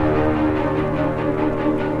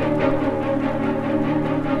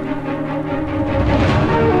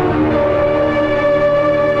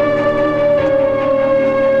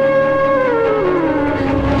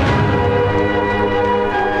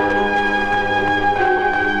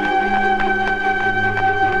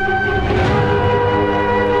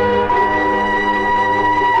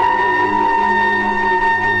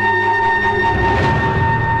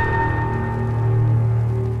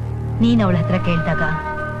 ಅವಳ ಹತ್ರ ಕೇಳಿದಾಗ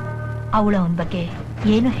ಅವಳು ಅವನ ಬಗ್ಗೆ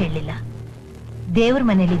ಏನು ಹೇಳಿಲ್ಲ. ದೇವ್ರ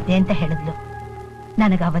ಮನೇಲಿದ್ದೆ ಅಂತ ಹೇಳಿದ್ಲು.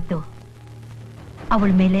 ನನಗಾವತ್ತು ಅವಳ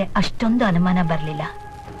ಮೇಲೆ ಅಷ್ಟೊಂದು ಅನುಮಾನ ಬರಲಿಲ್ಲ.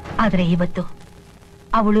 ಆದ್ರೆ ಇವತ್ತು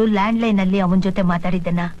ಅವಳು ಲ್ಯಾಂಡ್ಲೈನ್ ಅಲ್ಲಿ ಅವನ ಜೊತೆ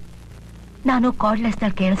ಮಾತಾಡಿದ್ದನ್ನ ನಾನು ಕಾರ್ಡ್ಲೆಸ್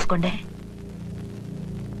ನಲ್ಲಿ ಕೇಳಿಸ್ಕೊಂಡೆ.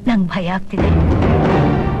 ನಂಗ್ ಭಯ ಆಗ್ತಿದೆ.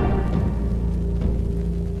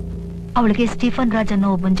 ಅವಳಿಗೆ ಸ್ಟೀಫನ್ ರಾಜ್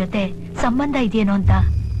ಅನ್ನೋ ಒಬ್ಬನ ಜೊತೆ ಸಂಬಂಧ ಇದೆಯೇನೋ ಅಂತ.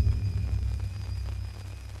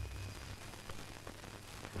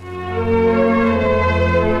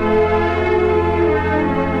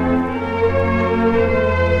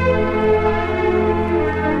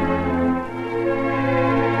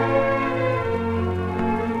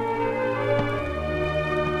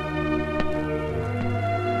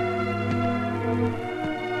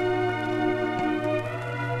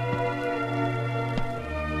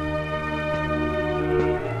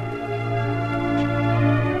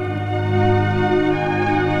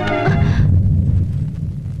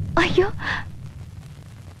 ಅಯ್ಯೋ,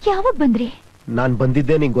 ಯಾವಾಗ ಬಂದ್ರಿ? ನಾನ್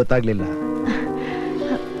ಬಂದಿದ್ದೆ ನಿಂಗೆ ಗೊತ್ತಾಗ್ಲಿಲ್ಲ.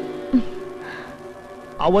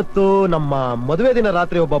 ಅವತ್ತು ನಮ್ಮ ಮದುವೆ ದಿನ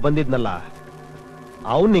ರಾತ್ರಿ ಒಬ್ಬ ಬಂದಿದ್ನಲ್ಲ,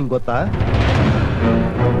 ಅವನ್ ನಿಂಗ್ ಗೊತ್ತಾ?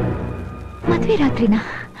 ಮದ್ವೆ ರಾತ್ರಿನ?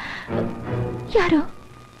 ಯಾರು?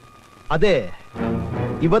 ಅದೇ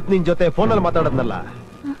ಇವತ್ ನಿನ್ ಜೊತೆ ಫೋನಲ್ಲಿ ಮಾತಾಡದ್ನಲ್ಲ,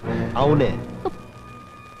 ಅವನೇ.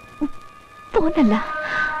 ಫೋನಲ್ಲ?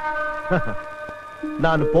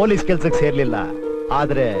 ನಾನು ಪೊಲೀಸ್ ಕೆಲ್ಸಕ್ಕೆ ಸೇರ್ಲಿಲ್ಲ,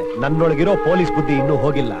 ಆದ್ರೆ ನನ್ನೊಳಗಿರೋ ಪೊಲೀಸ್ ಬುದ್ಧಿ ಇನ್ನೂ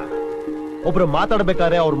ಹೋಗಿಲ್ಲ. ಒಬ್ರು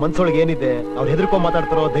ಮಾತಾಡ್ಬೇಕಾದ್ರೆ ಅವ್ರ ಮನ್ಸೊಳಗೆ ಏನಿದೆ, ಅವ್ರು ಹೆದರ್ಕೊಂಡ್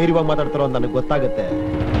ಮಾತಾಡ್ತಾರೋ ಧೈರ್ಯವಾಗಿ ಮಾತಾಡ್ತಾರೋ ಅಂತ ನನಗೆ ಗೊತ್ತಾಗುತ್ತೆ.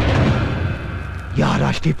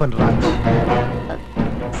 ಯಾರ ಸ್ಟೀಫನ್ ರಾಜ್?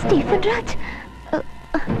 ಸ್ಟೀಫನ್ ರಾಜ್?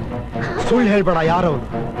 ಸುಳ್ಳು ಹೇಳ್ಬೇಡ, ಯಾರವನು?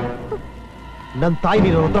 ನನ್ನ ತಾಯಿ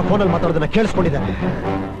ನೀನು ಹತ್ರ ಫೋನಲ್ಲಿ ಮಾತಾಡೋದನ್ನ ಕೇಳಿಸ್ಕೊಂಡಿದ್ದಾನೆ.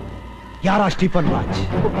 ಯಾರ ಸ್ಟೀಫನ್ ರಾಜ್?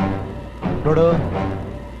 ನೋಡು,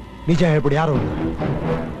 ನಿಜ ಹೇಳ್ಬಿಡು, ಯಾರವನು?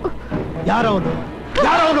 ಯಾರವನು?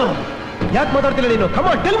 ಯಾರವನು? ಯಾಕೆ ಮಾತಾಡ್ತಿಲ್ಲ ನೀನು? Come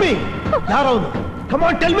on tell me, ಯಾರವನು? Come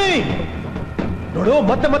on tell me. ನೋಡು,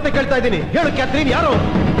 ಮತ್ತೆ ಮತ್ತೆ ಕೇಳ್ತಾ ಇದ್ದೀನಿ, ಹೇಳು ಕ್ಯಾಥ್ರೀನ್, ಯಾರವನು?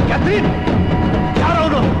 ಕ್ಯಾಥ್ರೀನ್,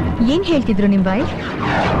 ಯಾರವನು? ಏನ್ ಹೇಳ್ತಿದ್ರು ನಿಮ್ ವೈಫ್?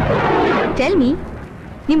 ಟೆಲ್ ಮೀ,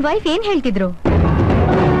 ನಿಮ್ ವೈಫ್ ಏನ್ ಹೇಳ್ತಿದ್ರು?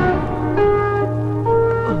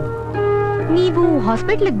 ನೀವು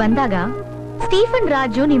ಹಾಸ್ಪಿಟ್ಲಿಗೆ ಬಂದಾಗ ಸ್ಟೀಫನ್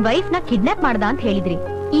ರಾಜು ನಿಮ್ ವೈಫ್ ನ ಕಿಡ್ನಾಪ್ ಮಾಡ್ದ ಅಂತ ಹೇಳಿದ್ರಿ.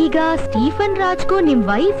 ಈಗ ಸ್ಟೀಫನ್ ರಾಜ್ಗೂ ನಿಮ್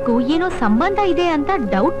ವೈಫ್ಗೂ ಏನೋ ಸಂಬಂಧ ಇದೆ ಅಂತ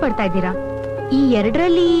ಡೌಟ್ ಪಡ್ತಾ ಇದ್ದೀರಾ. ಈ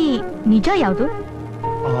ಎರಡರಲ್ಲಿ ನಿಜ ಯಾವುದು?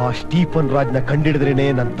 ಆ ಸ್ಟೀಫನ್ ರಾಜ್ನ ಕಂಡಿಡಿದ್ರೇನೆ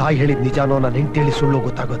ನನ್ನ ತಾಯಿ ಹೇಳಿದ ನಿಜಾನೋ ನನ್ನ ಹೆಂಡತಿ ಹೇಳಿ ಸುಳ್ಳು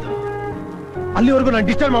ಗೊತ್ತಾಗೋದು. ಅಲ್ಲಿವರೆಗೂ ನಾನು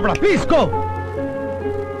ಡಿಸ್ಟರ್ಬ್ ಮಾಡಬೇಡ, ಪ್ಲೀಸ್ ಗೋ.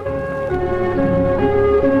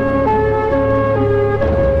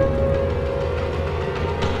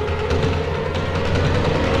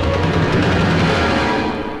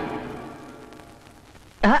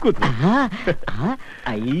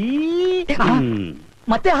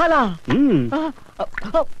 ಮತ್ತೆ ಹಾಲ?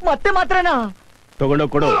 ಮತ್ತೆ ಮಾತ್ರನಾ? ತಗೊಂಡು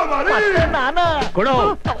ಕೊಡು. ಮತ್ತೆ ನಾನಾ? ಕೊಡು.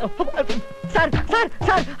 ಸರ್ ಸರ್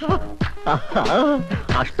ಸರ್,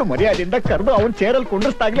 ಅಷ್ಟು ಮರ್ಯಾದೆಯಿಂದ ಕರೆದು ಅವನ್ ಚೇರಲ್ಲಿ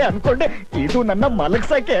ಕುಂಡ್ರಿಸ್ದಾಗ್ಲೇ ಅನ್ಕೊಂಡೆ ಇದು ನನ್ನ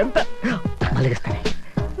ಮಲಗಿಸಕ್ಕೆ ಅಂತ. ಮಲಗಿಸ್ತಾನೆ,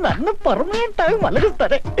 ನನ್ನ ಪರ್ಮನೆಂಟ್ ಆಗಿ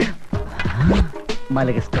ಮಲಗಿಸ್ತಾರೆ.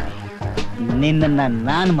 ಮಲಗಿಸ್ತಾನೆ, ನಿನ್ನ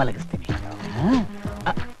ನಾನು ಮಲಗಿಸ್ತೀನಿ.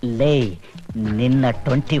 ಲೇ, ನಿನ್ನ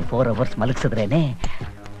 24 hours ಮಲಗಿಸಿದ್ರೇನೆ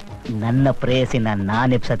ನನ್ನ ಪ್ರೇಯಸಿನ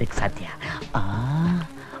ನಾನು ಎಬ್ಸೋದಕ್ಕೆ ಸಾಧ್ಯ.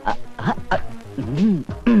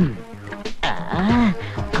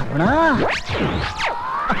 ಅರುಣ,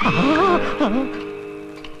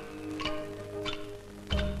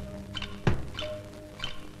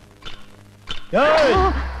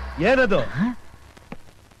 ಏನದು?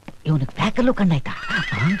 ಇವನಿಗೆ ಪ್ಯಾಕಲ್ಲೂ ಕಣ್ಣಾಯ್ತಾ?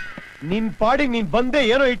 ನಿನ್ ಪಾಡಿಗೆ ನೀನ್ ಬಂದೆ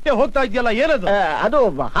ಏನೋ ಇಟ್ಟೆ ಹೋಗ್ತಾ ಇದೆಯಲ್ಲ, ಏನದು? ಅದು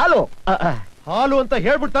ಹಾಲು. ಹಾಲು ಅಂತ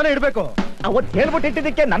ಹೇಳ್ಬಿಡ್ತಾನೆ ಇಡ್ಬೇಕು. ಅವತ್ತು ಹೇಳ್ಬಿಟ್ಟು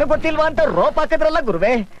ಇಟ್ಟಿದ್ದಕ್ಕೆ ನನಗ್ ಗೊತ್ತಿಲ್ವಾ ಅಂತ ರೋಪ್ ಹಾಕಿದ್ರಲ್ಲ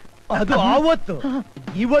ಗುರುವೆ. ಅದು ಆವತ್ತು.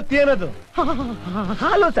 ಇವತ್ತೇನದು?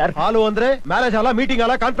 ಹಾಲು ಸರ್. ಹಾಲು ಅಂದ್ರೆ ಮ್ಯಾರೇಜ್ ಹಾಲ, ಮೀಟಿಂಗ್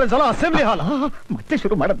ಹಾಲ, ಕಾನ್ಫರೆನ್ಸ್ ಹಾಲ, ಅಸೆಂಬ್ಲಿ ಹಾಲ? ಮತ್ತೆ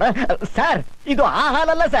ಶುರು ಮಾಡದ ಸರ್? ಇದು ಆ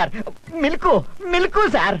ಹಾಲಲ್ಲ sir, milk. Milk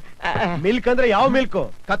sir. Milk ಅಂದ್ರೆ ಯಾವ ಮಿಲ್ಕು?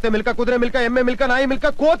 ಕತ್ತೆ ಮಿಲ್ಕ, ಕುದುರೆ ಮಿಲ್ಕ, ಎಮ್ಮೆ ಮಿಲ್ಕ, ನಾಯಿ ಮಿಲ್ಕ,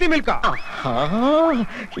 ಕೋತಿ ಮಿಲ್ಕ?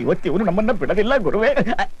 ಇವತ್ತು ಇವನು ನಮ್ಮನ್ನ ಬಿಡೋದಿಲ್ಲ ಗುರುವೆ.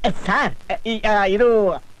 ಸರ್, ಇದು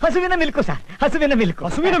ಹಸುವಿನ ಮಿಲ್ಕು ಸರ್, ಹಸುವಿನ ಮಿಲ್ಕು.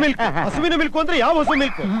 ಹಸುವಿನ ಮಿಲ್ಕ್? ಹಸುವಿನ ಮಿಲ್ಕು ಅಂದ್ರೆ ಯಾವ ಹಸು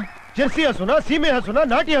ಮಿಲ್ಕು? ಜೆರ್ಸಿ ಹಸುನ, ಸೀಮೆ ಹಸುನ,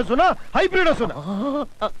 ನಾಟಿ ಹಸುನ, ಹೈಬ್ರಿಡ್ ಹಸುನ?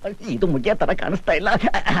 ಇದು ಮುಗಿಯ ತರ ಕಾಣಿಸ್ತಾ ಇಲ್ಲ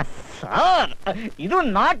ಸರ್. ಇದು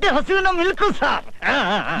ನಾಟಿ ಹಸುವಿನ ಮಿಲ್ಕು ಸರ್.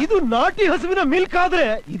 ಇದು ನಾಟಿ ಹಸುವಿನ ಮಿಲ್ಕ್ ಆದ್ರೆ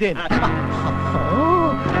ಇದೇನು?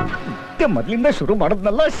 ಮೊದಲಿಂದ ಶುರು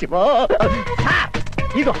ಮಾಡೋದ್ನಲ್ಲ ಶಿವ.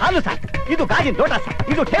 ಇದು ಹಾಲು ಸರ್, ಇದು ಗಾಜಿನ ಲೋಟ ಸರ್,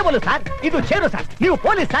 ಇದು ಟೇಬಲ್ ಸರ್, ಇದು ಚೇರು ಸರ್. ನೀವು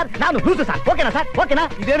ಪೊಲೀಸ್ ಸರ್, ನಾನು ಲೂಸು ಸರ್. ಓಕೆನಾ ಸರ್? ಓಕೆನಾ?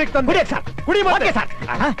 ಇದೇನಕ್ಕೆ ತಂದು ಕುಡಿಯಕ್ ಸರ್? ಕುಡಿ. Okay sir.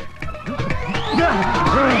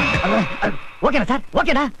 ಓಕೆನಾ ಸರ್?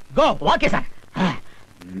 ಓಕೆನಾ? ಗೋ. Okay sir.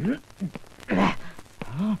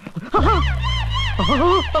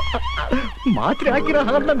 ಮಾತ್ರೆ ಹಾಕಿರೋ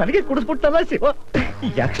ಹಾಲನ್ನ ನನಗೆ ಕುಡಿಸ್ಬಿಟ್ಟಲ್ಲ ಶಿವ.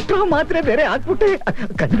 ಎಕ್ಸ್ಟ್ರಾ ಮಾತ್ರೆ ಬೇರೆ ಹಾಕ್ಬಿಟ್ಟೆ.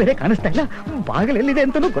 ಕಣ್ಣು ಬೇರೆ ಕಾಣಿಸ್ತಾ ಇಲ್ಲ. ಬಾಗಿಲೆಲ್ಲಿದೆ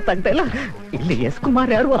ಅಂತಾನೂ ಗೊತ್ತಾಗ್ತಾ ಇಲ್ಲ. ಇಲ್ಲಿ ಎಸ್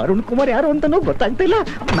ಕುಮಾರ್ ಯಾರು ಅರುಣ್ ಕುಮಾರ್ ಯಾರು ಅಂತಾನೂ ಗೊತ್ತಾಗ್ತಾ ಇಲ್ಲ.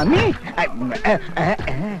 ಮಮ್ಮಿ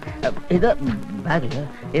ಇದು ಬಾಗಿಲು,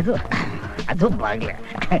 ಇದು ಅದು ಬಾಗಿಲು.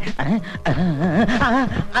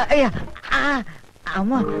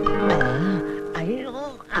 ಅಮ್ಮ ಅಯ್ಯೋ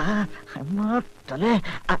ಅಮ್ಮ ತಲೆ.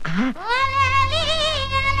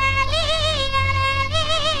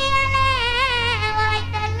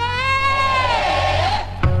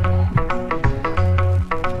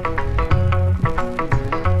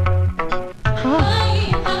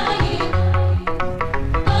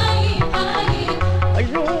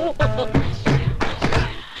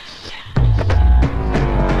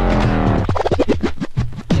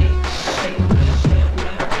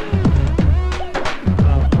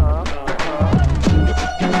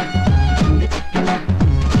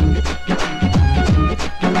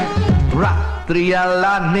 ರಾತ್ರಿಯಲ್ಲ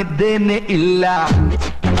ನಿದ್ದೆನೆ ಇಲ್ಲ,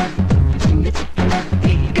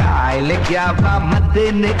 ಈ ಕಾಯಿಲೆಗೆ ಯಾವ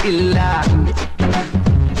ಮದ್ದೇನೆ ಇಲ್ಲ.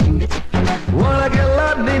 ಒಳಗೆಲ್ಲ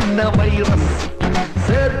ನಿನ್ನ ವೈರಸ್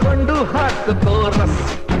ಸೇರ್ಕೊಂಡು ಹಾಕು ತೋರಸ್,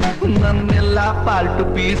 ನನ್ನೆಲ್ಲ ಪಾರ್ಟು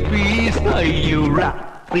ಪೀಸ್ ಪೀಸ್. ಅಯ್ಯೋ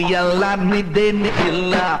ರಾತ್ರಿಯಲ್ಲ ನಿದ್ದೆನೆ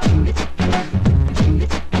ಇಲ್ಲ,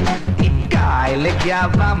 ಈ ಕಾಯಿಲೆಗೆ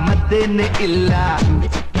ಯಾವ ಮದ್ದೇನೆ ಇಲ್ಲ.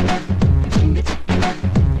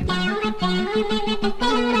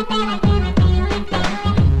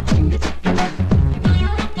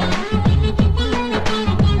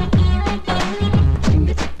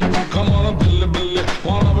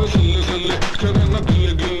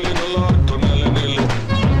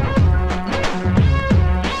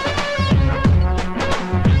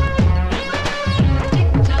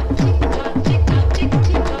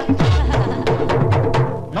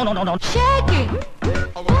 Shake it,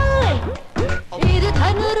 pull it, ಇದು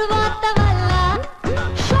ಧನುರ್ವಾತವಲ್ಲ.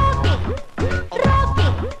 Shock it, rock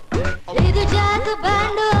it, ಇದು ಜಾದು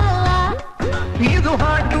ಬ್ಯಾಂಡು ಅಲ್ಲ. ಇದು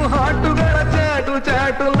ಹಾಟುಗಳ ಚಾಟು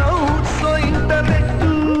ಚಾಟು ಲೌಡ್ಸೋ ಇಂಟರ್ನೆಟ್.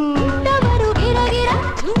 ತವರು ಗಿರಗಿರ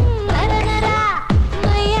ನರ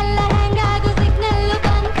ಮೈಯೆಲ್ಲ ಹೆಂಗಾಗು ಸಿಗ್ನಲ್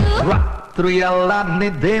ಬಂತು. ರಾತ್ರಿಯಲ್ಲ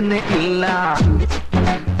ನಿದ್ದೆನೆ ಇಲ್ಲ,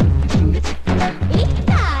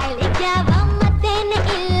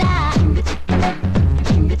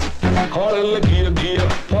 ಹಾಳೆಲ್ಲ ಗೀರ ಗೀರ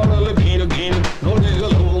ಹಾಳೆಲ್ಲ ಗೀರ ಗೀರ ನೋಡಿಗ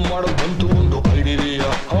ಲವ್ ಮಾಡೋ ಬಂತು ಒಂದು ಐಡಿಯಾ.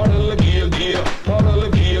 ಹಾಳೆಲ್ಲ ಗೀರ ಗೀರ ಹಾಳೆಲ್ಲ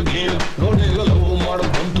ಗೀರ ಗೀರ ನೋಡಿಗ ಲವ್ ಮಾಡೋ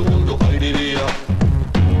ಬಂತು ಒಂದು ಐಡಿಯಾ.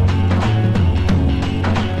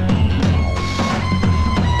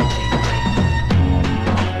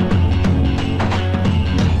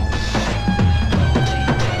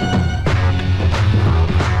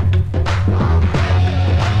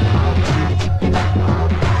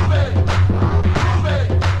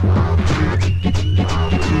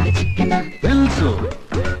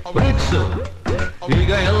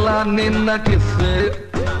 ಈಗ ಎಲ್ಲ ನಿನ್ನ ಕಿಸ್ಸೆ,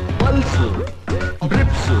 ಪಲ್ಸು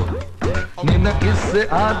ಡ್ರಿಪ್ಸು ನಿನ್ನ ಕಿಸ್ಸೆ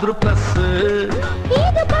ಆದ್ರೂ ಪ್ಲಸ್.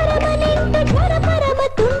 ಇದು ಪರಮನೆಂತ ಜ್ವರ ಪರಮ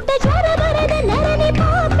ತುಂಟ ಜ್ವರ ಬರದ ನರನೆ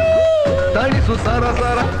ಪಾಪಿ. ತಣಿಸು ಸರ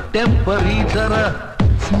ಸರ ಟೆಂಪರೀಚರ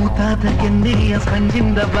ಸ್ಮೂತಾದ ಕೆನ್ನೆಯ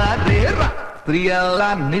ಸಂಜಿಂದ ಬಾರೆ. ರಾತ್ರಿಯಲ್ಲ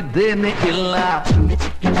ನಿದ್ದೆನೆ ಇಲ್ಲ,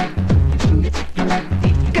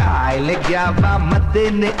 ಈ ಕಾಯಿಲೆಗೆ ಯಾವ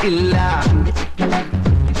ಮದ್ದೇನೆ ಇಲ್ಲ.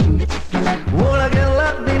 ಒಳಗೆಲ್ಲ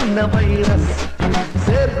ನಿನ್ನ ವೈರಸ್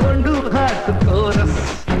ಸೇರ್ಕೊಂಡು ಹಾಕು ತೋರಸ್,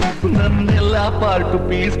 ನನ್ನೆಲ್ಲ ಪಾರ್ಟು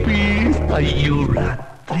ಪೀಸ್ ಪೀಸ್. ಅಯ್ಯೋ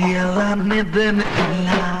ರಾತ್ರಿಯಲ್ಲ ನಿದ್ದೆನೆ ಇಲ್ಲ,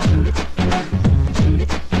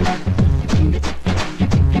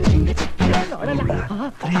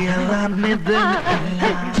 ರಾತ್ರಿಯಲ್ಲ ನಿದ್ದೆನೆ ಇಲ್ಲ.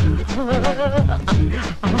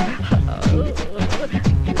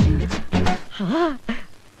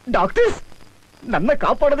 ಡಾಕ್ಟರ್ಸ್, ನನ್ನ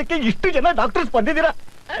ಕಾಪಾಡೋದಕ್ಕೆ ಇಷ್ಟು ಜನ ಡಾಕ್ಟರ್ಸ್ ಬಂದಿದ್ದೀರಾ.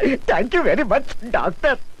 Thank you very much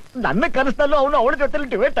doctor. ನನ್ನ ಕನಸಲ್ಲೂ ಅವನು ಅವಳ ಜೊತೆ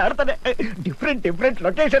ಡಿಬೇಟ್ ಆಡ್ತಾನೆ. ಡಿಫ್ರೆಂಟ್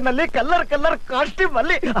ಲೊಕೇಶನ್ ಅಲ್ಲಿ ಕಲರ್ ಕಾಸ್ಟ್ಯೂಮ್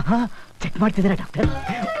ಅಲ್ಲಿ. ಚೆಕ್ ಮಾಡ್ತಿದ್ದೀರಾ ಡಾಕ್ಟರ್?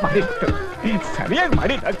 ಮಾಡಿ ಡಾಕ್ಟರ್, ಸರಿಯಾಗಿ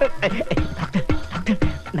ಮಾಡಿ ಡಾಕ್ಟರ್. ಡಾಕ್ಟರ್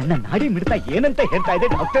ನನ್ನ ನಾಡಿ ಮಿಡ್ತಾ ಏನಂತ ಹೇಳ್ತಾ ಇದೆ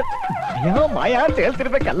ಡಾಕ್ಟರ್? ಮಾಯಾ ಅಂತ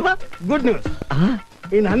ಹೇಳ್ತಿರ್ಬೇಕಲ್ವಾ? Good news.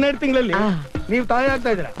 ಇನ್ 12 ತಿಂಗಳಲ್ಲಿ ನೀವು ತಾಯಿ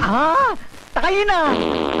ಆಗ್ತಾ ಇದ್ದೀರಾ. ತಾಯಿನ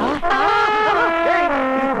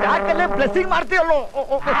ಯಾಕಲ್ಲೇ ಬ್ಲೆಸ್ಸಿಂಗ್ ಮಾಡ್ತೀಯಲ್ಲೋ?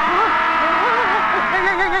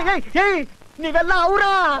 ನೀವೆಲ್ಲ ಅವರ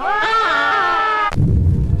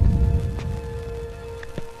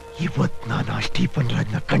ಇವತ್ ನಾನು ಆ ಸ್ಟೀಫನ್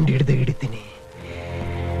ರಾಜ್ನ ಕಂಡು ಹಿಡಿತೀನಿ.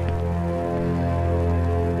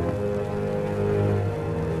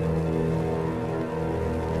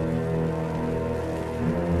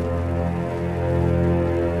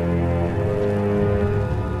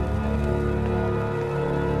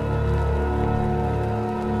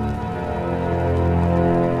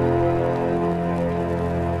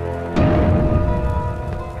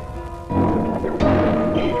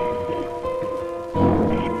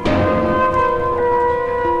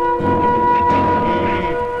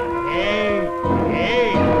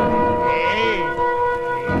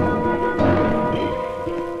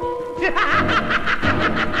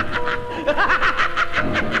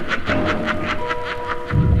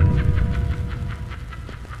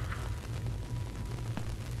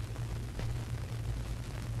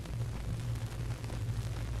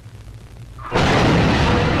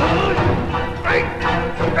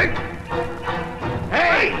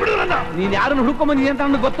 ಅವನನ್ನ. ನೀನ್ ಯಾರನ್ನ ಹುಡ್ಕೊಂಬಂದಿದೆ ಅಂತ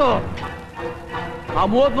ನನಗೆ ಗೊತ್ತು. ಆ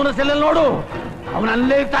 33 ಸೆಲ್ಲಲ್ಲಿ ನೋಡು,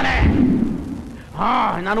 ಅವನಲ್ಲೇ ಇರ್ತಾನೆ. ಹಾ,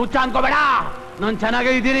 ನಾನು ಹುಚ್ಚ ಅನ್ಕೋಬೇಡ, ನಾನು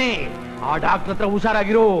ಚೆನ್ನಾಗೇ ಇದ್ದೀನಿ. ಆ ಡಾಕ್ಟರ್ ಹತ್ರ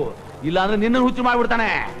ಹುಷಾರಾಗಿರು, ಇಲ್ಲಾಂದ್ರೆ ನಿನ್ನ ಹುಚ್ಚು ಮಾಡ್ಬಿಡ್ತಾನೆ.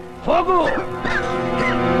 ಹೋಗು.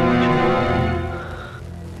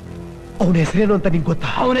 ಅವನ ಹೆಸರೇನು ಅಂತ ನಿಂಗೆ ಗೊತ್ತಾ?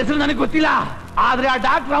 ಅವನ ಹೆಸರು ನನಗೆ ಗೊತ್ತಿಲ್ಲ, ಆದ್ರೆ ಆ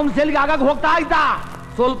ಡಾಕ್ಟರ್ ಅವನ ಸೆಲ್ಗೆ ಆಗಾಗ ಹೋಗ್ತಾ ಇದ್ದ.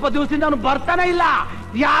 ಸ್ವಲ್ಪ ದಿವಸದಿಂದ ಅವನು ಬರ್ತಾನೆ ಇಲ್ಲ,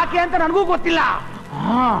 ಯಾಕೆ ಅಂತ ನನಗೂ ಗೊತ್ತಿಲ್ಲ.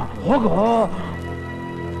 ಹಾ, ಹೋಗು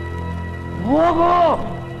ಹೋಗು.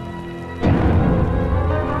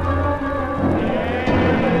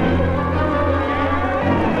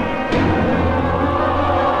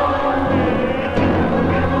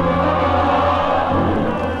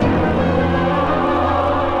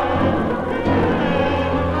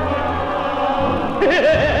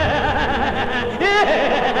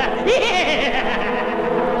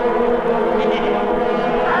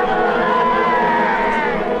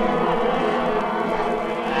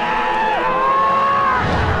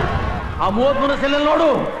 ಆ 33 ಸೆಲ್ಲಲ್ಲಿ ನೋಡು,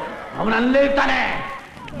 ಅವನಲ್ಲೇ ಇರ್ತಾನೆ.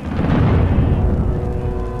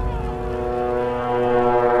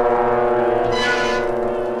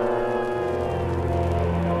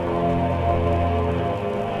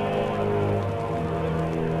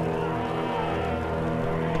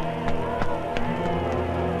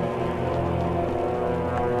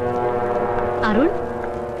 ಅರುಣ್,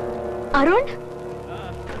 ಅರುಣ್,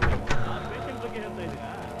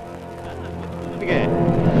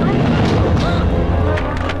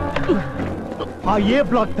 ಆ ಎ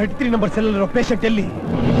ಬ್ಲಾಕ್ 33 ನಂಬರ್ ಸೆಲ್ಲಲ್ಲಿರೋ ಪೇಷಂಟ್ ಎಲ್ಲಿ?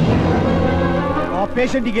 ಆ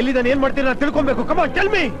ಪೇಷಂಟಿಗೆ ಎಲ್ಲಿದ್ದಾನೆ, ಏನ್ ಮಾಡ್ತೀರಾ ತಿಳ್ಕೊಬೇಕು. Come on, tell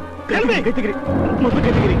me. ಕೈ ತೆಗಿರಿ, ಮೊದಲು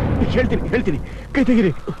ಕೈ ತೆಗಿರಿ. ಹೇಳ್ತೀನಿ, ಕೈ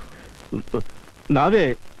ತೆಗಿರಿ. ನಾವೇ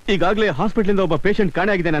ಈಗಾಗಲೇ ಹಾಸ್ಪಿಟಲ್ ಒಬ್ಬ ಪೇಷಂಟ್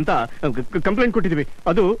ಕಾಣೆ ಆಗಿದ್ದಾನೆ ಅಂತ ಕಂಪ್ಲೇಂಟ್ ಕೊಟ್ಟಿದ್ವಿ.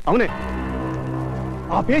 ಅದು ಅವನೇ.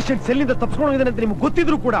 ಆ ಪೇಷಂಟ್ ಸೆಲ್ಲಿಂದ ತಪ್ಪಿಸ್ಕೊಂಡಿದ್ದಾನೆ ಅಂತ ನಿಮ್ಗೆ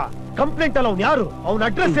ಗೊತ್ತಿದ್ರು ಕೂಡ ಕಂಪ್ಲೇಂಟ್ ಅಲ್ಲ. ಅವ್ನು ಯಾರು, ಅವ್ನ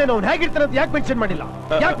ಅಡ್ರೆಸ್ ಏನು, ಅವ್ನು ಹೇಗಿರ್ತಾನೆ ಅಂತ ಯಾಕೆ ಮೆನ್ಷನ್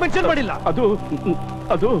ಮಾಡಿಲ್ಲ?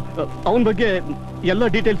 ಅದು ಅವನ ಬಗ್ಗೆ ಎಲ್ಲ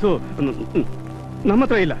ಡೀಟೇಲ್ಸು ನಮ್ಮ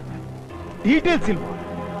ಹತ್ರ ಇಲ್ಲ. ಡೀಟೇಲ್ಸ್ ಇಲ್ವಾ?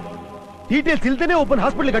 ಡೀಟೇಲ್ಸ್ ಇಲ್ದೇನೆ ಓಪನ್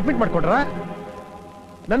ಹಾಸ್ಪಿಟಲ್ಗೆ ಅಡ್ಮಿಟ್ ಮಾಡ್ಕೊಂಡ್ರ?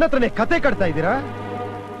 ನನ್ನ ಹತ್ರನೇ ಕತೆ ಕಟ್ತಾ ಇದ್ದೀರಾ?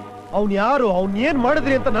 ಅವ್ನು ಯಾರು, ಅವ್ನ್ ಏನ್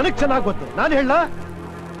ಮಾಡಿದ್ರಿ ಅಂತ ನನಗ್ ಚೆನ್ನಾಗ್ ಗೊತ್ತು. ನಾನು ಹೇಳ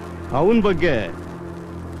ಅವನ ಬಗ್ಗೆ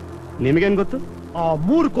ನಿಮಗೇನ್ ಗೊತ್ತು? ಆ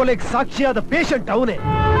 3 ಕೊಲೆಗೆ ಸಾಕ್ಷಿಯಾದ ಪೇಷಂಟ್ ಅವನೇ.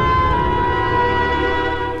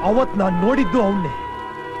 ಅವತ್ ನಾನ್ ನೋಡಿದ್ದು ಅವನ್ನೇ,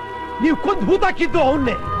 ನೀವು ಕೊಂದು ಹೂತಾಕಿದ್ದು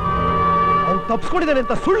ಅವನ್ನೇ. ಅವ್ನು ತಪ್ಸ್ಕೊಂಡಿದ್ದಾನೆ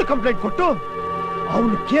ಅಂತ ಸುಳ್ಳು ಕಂಪ್ಲೇಂಟ್ ಕೊಟ್ಟು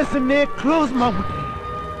ಅವನ ಕೇಸನ್ನೇ ಕ್ಲೋಸ್ ಮಾಡ್ಬಿಟ್ರಿ.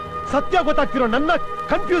 ಸತ್ಯ ಗೊತ್ತಾಗ್ತಿರೋ ನನ್ನ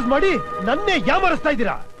ಕನ್ಫ್ಯೂಸ್ ಮಾಡಿ ನನ್ನೇ ಯಾಮರಿಸ್ತಾ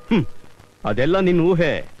ಇದ್ದೀರಾ. ಅದೆಲ್ಲ ನಿನ್ನ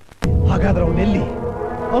ಊಹೆ. ಹಾಗಾದ್ರೆ ಅವನೆಲ್ಲಿ?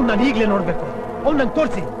 ಅವ್ನು ನಾನು ಈಗ್ಲೇ ನೋಡ್ಬೇಕು. ಅವ್ನು ನಂಗೆ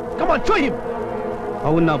ತೋರಿಸಿ. Come on, show him.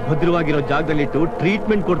 ಅವನ್ನ ಭದ್ರವಾಗಿರೋ ಜಾಗದಲ್ಲಿಟ್ಟು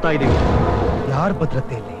ಟ್ರೀಟ್ಮೆಂಟ್ ಕೊಡ್ತಾ ಇದೀವಿ. ಯಾರ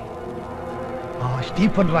ಭದ್ರತೆಯಲ್ಲಿ? ಆ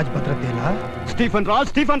ಸ್ಟೀಫನ್ ರಾಜ್ ಭದ್ರತೆ ಇಲ್ಲ? ಸ್ಟೀಫನ್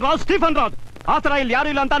ರಾಜ್ ಆತರ ಇಲ್ಲಿ ಯಾರು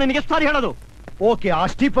ಇಲ್ಲ ಅಂತ ನಿನಗೆ ಎಷ್ಟು ಸಾರಿ ಹೇಳೋದು? ಓಕೆ, ಆ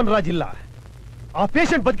ಸ್ಟೀಫನ್ ರಾಜ್ ಇಲ್ಲ, ಆ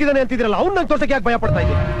ಪೇಷಂಟ್ ಬದುಕಿದಾನೆ ಅಂತಿದ್ರಲ್ಲ, ಅವ್ನು ನಂಗೆ ತೋರ್ಸಕ್ಕೆ ಯಾಕೆ ಭಯ ಪಡ್ತಾ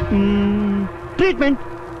ಇದ್ದೀರಾ?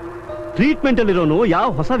 ಟ್ರೀಟ್ಮೆಂಟ್ ಅಲ್ಲಿರೋನು ಯಾವ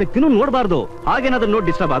ಹೊಸ ವ್ಯಕ್ತಿನೂ ನೋಡಬಾರ್ದು. ಹಾಗೇನಾದ್ರೂ ನೋಡಿ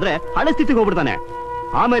ಡಿಸ್ಟರ್ಬ್ ಆದ್ರೆ ಹಳೆ ಸ್ಥಿತಿಗೆ ಹೋಗ್ಬಿಡ್ತಾನೆ.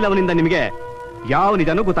 ಆಮೇಲೆ ಅವನಿಂದ ನಿಮಗೆ ಯಾವ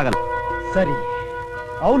ನಿಜನೂ ಗೊತ್ತಾಗಲ್ಲ. ಸರಿ,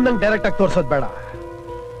 ಅವ್ನು ನಂಗೆ ಡೈರೆಕ್ಟ್ ಆಗಿ ತೋರ್ಸೋದ್ ಬೇಡ.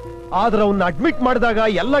 ಆದ್ರೆ ಅವ್ನ ಅಡ್ಮಿಟ್ ಮಾಡಿದಾಗ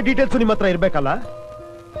ಎಲ್ಲ ಡೀಟೇಲ್ಸ್ ನಿಮ್ಮ ಹತ್ರ ಇರ್ಬೇಕಲ್ಲ,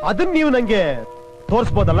 ಅದನ್ನ ನೀವು ನಂಗೆ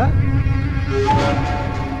ತೋರಿಸ್ಬೋದಲ್ಲ?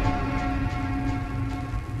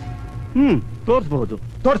 ತೋರಿಸಬಹುದು.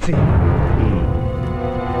 ತೋರಿಸಿ.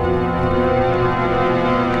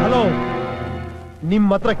 ಹಲೋ, ನಿಮ್ಮ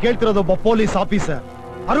ಹತ್ರ ಕೇಳ್ತಿರೋದೊಬ್ಬ police officer,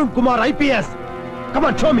 Arun Kumar IPS. Come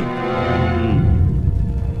on, show me.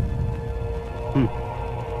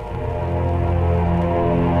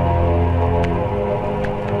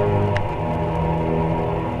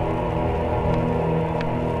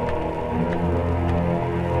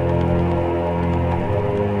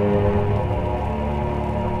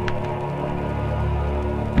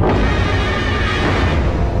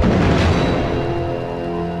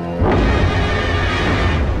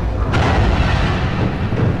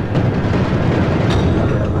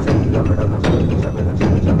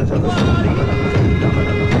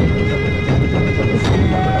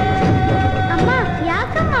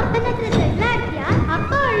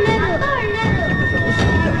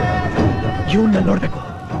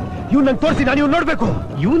 ತೋರಿಸಿ, ನಾನು ಇವ್ನು ನೋಡ್ಬೇಕು.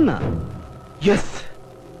 ಇವನ್ನ? ಎಸ್,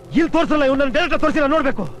 ಇಲ್ಲಿ ತೋರಿಸಲ್ಲ, ಇವನ್ನ ಡೈರೆಕ್ಟ್ ತೋರಿಸಿ ನಾನು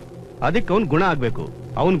ನೋಡ್ಬೇಕು. ಅದಕ್ಕೆ ಅವ್ನ್ ಗುಣ ಆಗ್ಬೇಕು.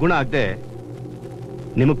 ಅವನ್ ಗುಣ ಆಗದೆ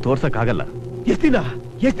ನಿಮಗ್ ತೋರ್ಸಕ್ ಆಗಲ್ಲ. ಎಷ್ಟ್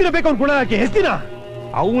ದಿನ ಬೇಕು ಅವ್ನ್ ಗುಣ ಆಗಿ? ಎಷ್ಟ್ ದಿನ?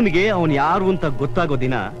 ಅವನಿಗೆ ಅವನ್ ಯಾರು ಅಂತ ಗೊತ್ತಾಗೋ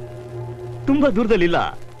ದಿನ ತುಂಬಾ ದೂರದಲ್ಲಿಲ್ಲ.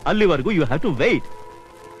 ಅಲ್ಲಿವರೆಗೂ you have to wait.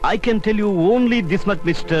 I can tell you only this much,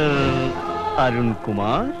 mister Arun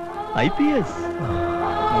Kumar IPS.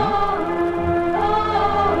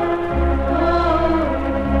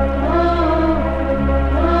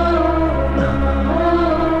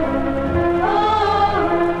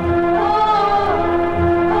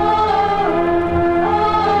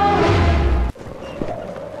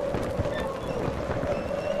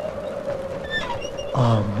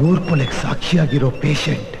 ಮೂರ್ ಕೊಲೆಗೆ ಸಾಕ್ಷಿಯಾಗಿರೋ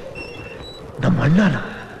ಪೇಷಂಟ್ ನಮ್ಮ ಅಣ್ಣನ.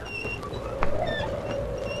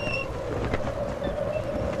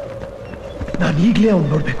 ನಾನು ಈಗಲೇ ಅವ್ನು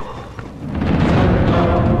ನೋಡ್ಬೇಕು.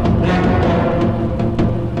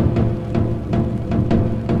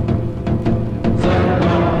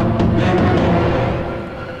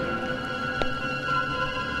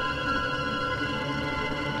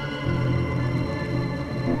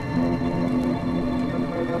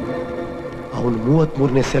 ಅವನು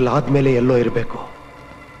 33ನೇ ಸೆಲ್ ಆದ್ಮೇಲೆ ಎಲ್ಲೋ ಇರಬೇಕು.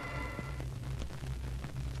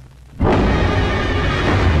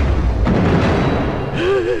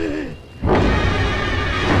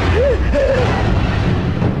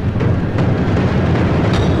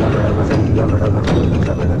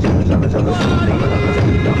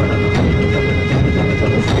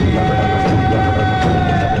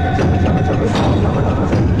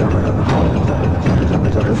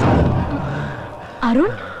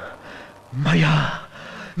 ಅರುಣ್, ಮಯ,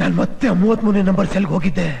 ನಾನು ಮತ್ತೆ 33ನೇ ನಂಬರ್ ಸೆಲ್ಗೆ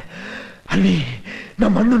ಹೋಗಿದ್ದೆ. ಅಲ್ಲಿ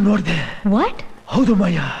ನಮ್ಮ ಅಣ್ಣನ್ ನೋಡ್ದೆ. ವಾಟ್? ಹೌದು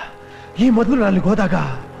ಮಯ, ಈ ಮೊದಲು ನಾನು ಅಲ್ಲಿಗೆ ಹೋದಾಗ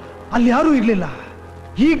ಅಲ್ಲಿ ಯಾರೂ ಇರ್ಲಿಲ್ಲ.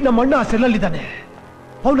 ಈಗ ನಮ್ಮ ಅಣ್ಣ ಆ ಸೆಲ್ಲಲ್ಲಿದ್ದಾನೆ.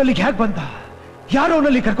 ಅವನಲ್ಲಿಗೆ ಹೇಗೆ ಬಂದ? ಯಾರು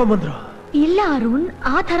ಅವನಲ್ಲಿ ಕರ್ಕೊಂಡ್ ಬಂದ್ರು? ಇಲ್ಲ ಅರುಣ್,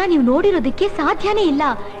 ಆ ತರ ನೀವು ನೋಡಿರೋದಕ್ಕೆ ಸಾಧ್ಯನೇ ಇಲ್ಲ.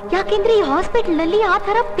 ಯಾಕೆಂದ್ರೆ ಈ ಹಾಸ್ಪಿಟಲ್ ನಲ್ಲಿ ಆ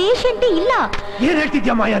ತರ ಪೇಷಂಟೇ ಇಲ್ಲ. ಏನ್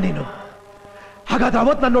ಹೇಳ್ತಿದ್ಯಾ ಮಾಯಾ ನೀನು? ಹಾಗಾದ್ರೆ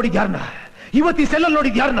ಅವತ್ ನಾನು ನೋಡಿದ್ ಯಾರನ್ನ? ಇವತ್ತು ಈ ಸೆಲ್ಲಲ್ಲಿ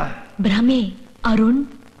ನೋಡಿದ್ ಯಾರನ್ನ? ಭ್ರಮೆ ಅರುಣ್,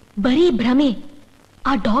 ಬರೀ ಭ್ರಮೆ.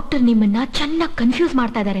 ಆ ಡಾಕ್ಟರ್ ನಿಮ್ಮನ್ನ ಚೆನ್ನಾಗಿ ಕನ್ಫ್ಯೂಸ್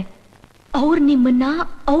ಮಾಡ್ತಾ ಇದ್ದಾರೆ. ಅವ್ರು ನಿಮ್ಮನ್ನ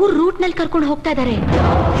ಅವ್ರ ರೂಟ್ ನಲ್ಲಿ ಕರ್ಕೊಂಡು ಹೋಗ್ತಾ ಇದ್ದಾರೆ.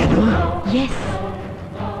 S,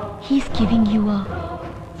 he is giving you a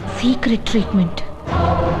secret treatment.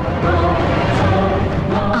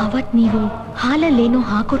 ಅವತ್ ನೀವು ಹಾಲಲ್ಲೇನೋ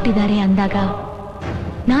ಹಾಕೊಟ್ಟಿದ್ದಾರೆ ಅಂದಾಗ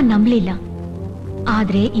ನಾನ್ ನಂಬಲಿಲ್ಲ.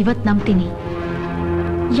 ಆದ್ರೆ ಇವತ್ ನಂಬ್ತೀನಿ.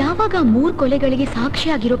 ಯಾವಾಗ 3 ಕೊಲೆಗಳಿಗೆ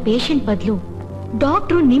ಸಾಕ್ಷಿಯಾಗಿರೋ ಪೇಷಂಟ್ ಬದಲು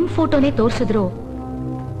ಡಾಕ್ಟ್ರು ನಿಮ್ ಫೋಟೋನೇ ತೋರಿಸಿದ್ರು,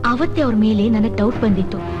 ಅವತ್ತೇ ಅವ್ರ ಮೇಲೆ ನನಗೆ ಡೌಟ್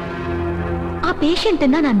ಬಂದಿತ್ತು. ಆ ಪೇಷಂಟ್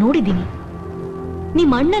ಅನ್ನ ನಾನು ನೋಡಿದ್ದೀನಿ.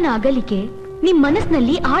 ನಿಮ್ ಅಣ್ಣನ ಅಗಲಿಕೆ ನಿಮ್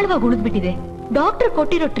ಮನಸ್ಸಿನಲ್ಲಿ ಆಳವಾಗಿ ಉಳಿದ್ಬಿಟ್ಟಿದೆ. ಡಾಕ್ಟರ್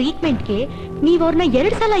ಕೊಟ್ಟಿರೋ ಟ್ರೀಟ್ಮೆಂಟ್ಗೆ ನೀವ್ ಅವ್ರನ್ನ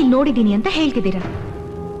 2 ಸಲ ಇಲ್ಲಿ ನೋಡಿದೀನಿ ಅಂತ ಹೇಳ್ತಿದ್ದೀರಾ.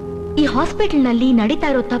 ಈ ಹಾಸ್ಪಿಟಲ್ ನಲ್ಲಿ ನಡೀತಾ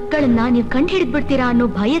ಇರೋ ತಪ್ಪುಗಳನ್ನ ನೀವು ಕಂಡು ಹಿಡಿದ್ಬಿಡ್ತೀರಾ ಅನ್ನೋ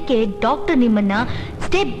ಭಯಕ್ಕೆ ಡಾಕ್ಟರ್ ನಿಮ್ಮನ್ನ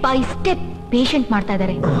ಸ್ಟೆಪ್ ಬೈ ಸ್ಟೆಪ್ ಪೇಷಂಟ್ ಮಾಡ್ತಾ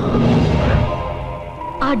ಇದ್ದಾರೆ.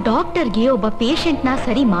 ಆ ಡಾಕ್ಟರ್ಗೆ ಒಬ್ಬ ಪೇಷಂಟ್ ನ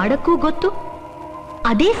ಸರಿ ಮಾಡಕ್ಕೂ ಗೊತ್ತು,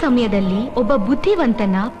 ಅದೇ ಸಮಯದಲ್ಲಿ ಒಬ್ಬ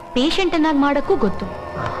ಬುದ್ಧಿವಂತನ ಪೇಷಂಟ್ ಅನ್ನಾಗಿ ಮಾಡಕ್ಕೂ ಗೊತ್ತು.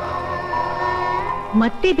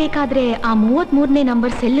 ಮತ್ತೆ ಬೇಕಾದ್ರೆ ಆ 33ನೇ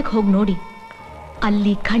ನಂಬರ್ ಸೆಲ್ಗೆ ಹೋಗಿ ನೋಡಿ,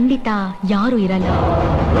 ಅಲ್ಲಿ ಖಂಡಿತ ಯಾರು ಇರಲ್ಲ.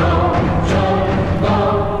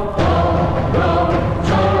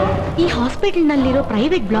 ಈ ಹಾಸ್ಪಿಟಲ್ ನಲ್ಲಿರೋ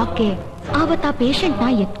ಪ್ರೈವೇಟ್ ಬ್ಲಾಕ್ಗೆ ಆವತ್ತ ಆ ಪೇಷಂಟ್ ನ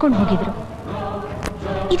ಎತ್ಕೊಂಡು ಹೋಗಿದ್ರು.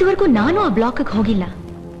 ಇದುವರೆಗೂ ನಾನು ಆ ಬ್ಲಾಕ್ಗೆ ಹೋಗಿಲ್ಲ.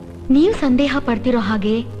 ನೀವು ಸಂದೇಹ ಪಡ್ತಿರೋ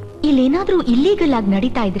ಹಾಗೆ ಇಲ್ಲೇನಾದ್ರೂ ಇಲ್ಲೀಗಲ್ ಆಗಿ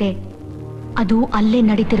ನಡೀತಾ ಇದ್ರೆ ಅದು ಅಲ್ಲೇ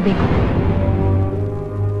ನಡೀತಿರ್ಬೇಕು.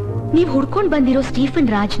 ನೀವು ಹುಡ್ಕೊಂಡ್ ಬಂದಿರೋ ಸ್ಟೀಫನ್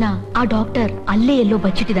ರಾಜ್ನ ಆ ಡಾಕ್ಟರ್ ಅಲ್ಲೇ ಎಲ್ಲೋ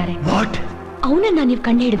ಬಚ್ಚಿಟ್ಟಿದ್ದಾರೆ. ಅವನನ್ನ ನೀವು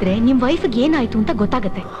ಕಂಡು ಹಿಡಿದ್ರೆ ನಿಮ್ ವೈಫ್ಗೆ ಏನಾಯ್ತು ಅಂತ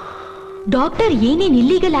ಗೊತ್ತಾಗತ್ತೆ. ಡಾಕ್ಟರ್ ಏನೇನ್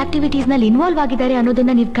ಇಲ್ಲೀಗಲ್ ಆಕ್ಟಿವಿಟೀಸ್ ನಲ್ಲಿ ಇನ್ವಾಲ್ವ್ ಆಗಿದ್ದಾರೆ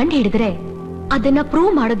ಅನ್ನೋದನ್ನ ನೀವು ಕಂಡು ಹಿಡಿದ್ರೆ ಅದನ್ನ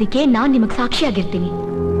ಪ್ರೂವ್ ಮಾಡೋದಿಕ್ಕೆ ನಾನ್ ನಿಮಗ್ ಸಾಕ್ಷಿಯಾಗಿರ್ತೀನಿ.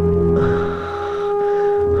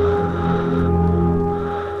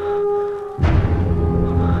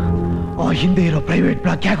 ಹಿಂದೆ ಇರೋ ಪ್ರೈವೇಟ್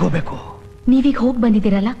ಬ್ಲಾಕ್ ಯಾಕೆ ಹೋಗ್ಬೇಕು? ನೀವೀಗ ಹೋಗಿ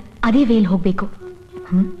ಬಂದಿದ್ದೀರಲ್ಲ, ಅದೇ ವೇಲ್ ಹೋಗ್ಬೇಕು.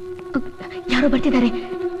 ಯಾರೋ ಬರ್ತಿದ್ದಾರೆ.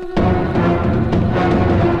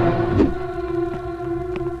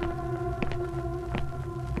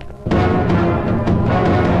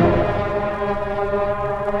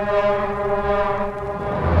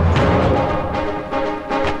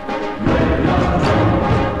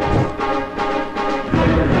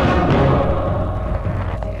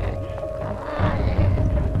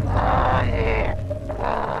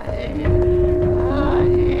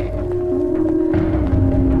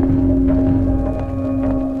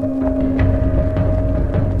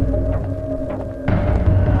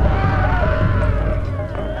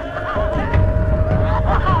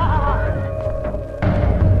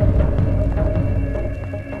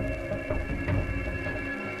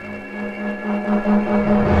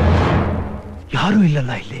 ಯಾರೂ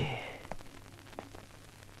ಇಲ್ಲಲ್ಲ ಇಲ್ಲಿ.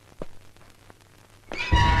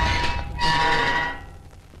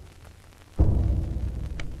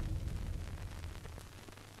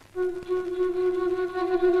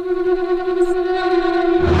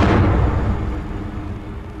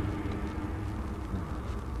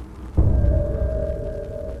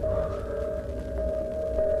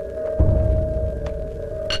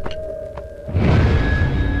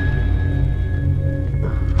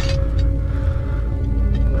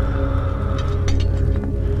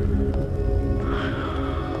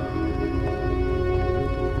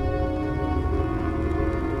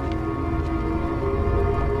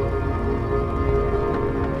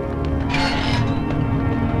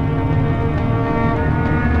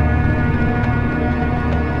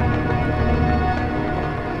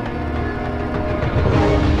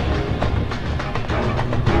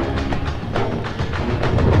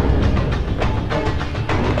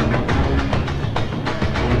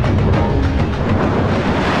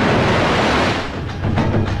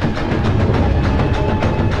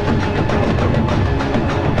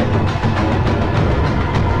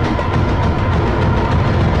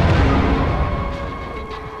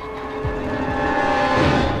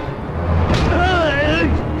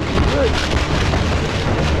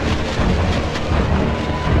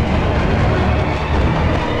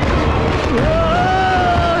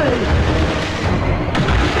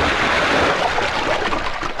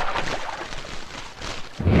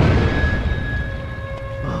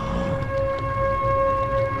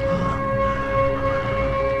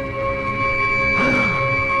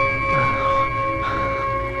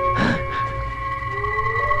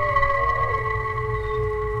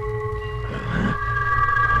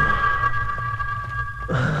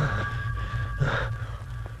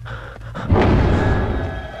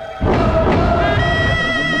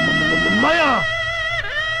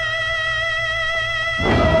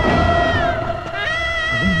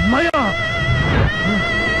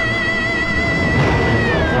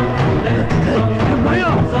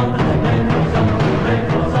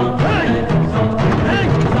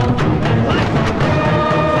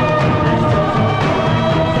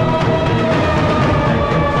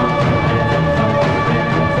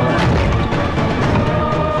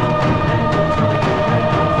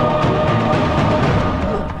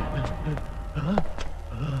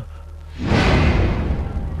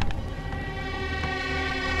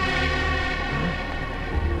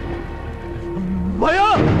 ಮಾಯಾ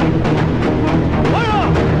ಮಾಯಾ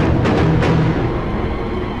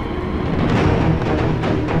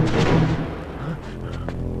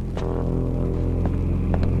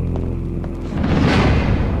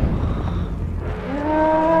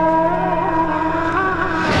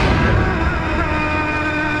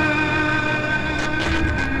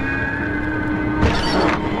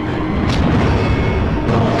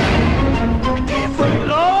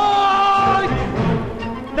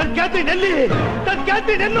ಎಲ್ಲಿ ನನ್ನ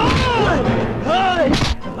ಕ್ಯಾಥರಿನ್ ಎಲ್ಲೋ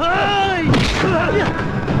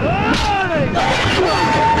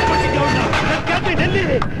ನನ್ನ ಕ್ಯಾಥರಿನ್ ಎಲ್ಲಿ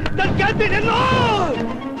ನನ್ನ ಕ್ಯಾಥರಿನ್ ಎಲ್ಲೋ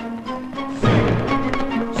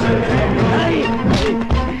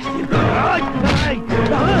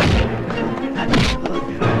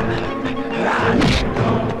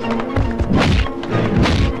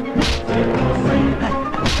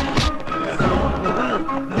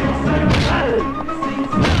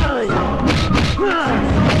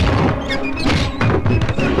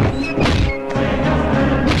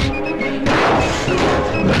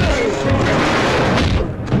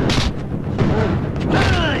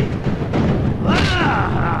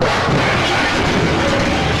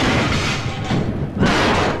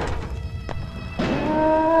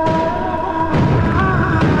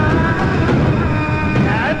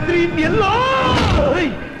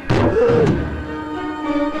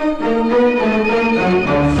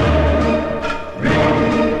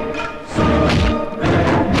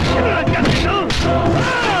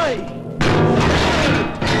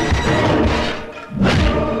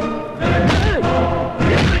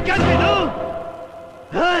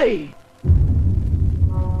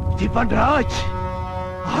ಸ್ಟೀಫನ್ ರಾಜ್,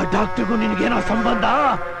 ಆ ಡಾಕ್ಟರ್ಗೂ ನಿನಗೇನೋ ಸಂಬಂಧ?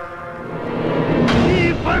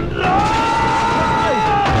 Stephen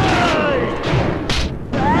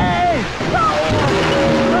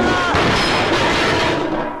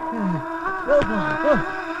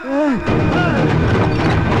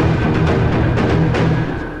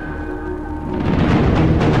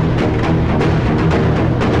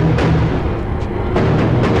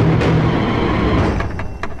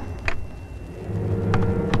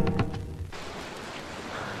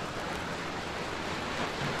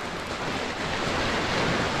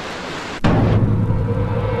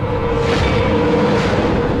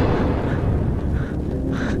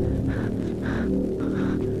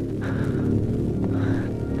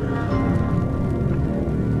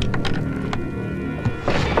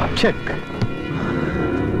check.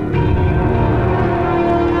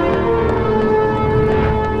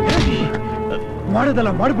 ಮಾಡೋದಲ್ಲ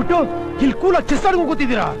ಮಾಡ್ಬಿಟ್ಟು ಇಲ್ಲಿ ಕೂಲ ಚೆಸ್ ಆಡ್ಕೊಂಡು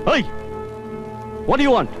ಕೂತಿದ್ದೀರಾ? What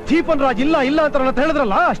you want? Stephen Raj ಇಲ್ಲ ಇಲ್ಲ ಅಂತ ನನ್ನ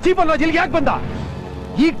ಹೇಳಿದ್ರಲ್ಲ, ಸ್ಟೀಫನ್ ರಾಜ್ ಇಲ್ಲಿಗೆ ಯಾಕೆ ಬಂದ?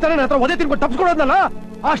 ಈಗ ತಾನೇ ನನ್ನ ಹತ್ರ ಒದೆ ತಿನ್ಕೊಂಡು ತಪ್ಪಿಸ್ಕೊಡೋದ್ನಲ್ಲ,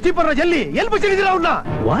 ಆ ಸ್ಟೀಫನ್ ರಾಜ್ ಎಲ್ಲಿ ಬಚ್ಚಿಡಿದ್ದೀರಾ ಅವನ್ನ?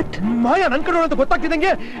 ವಾಟ್? ಮಾಯಾ ನನ್ ಕಡೆ ಅಂತ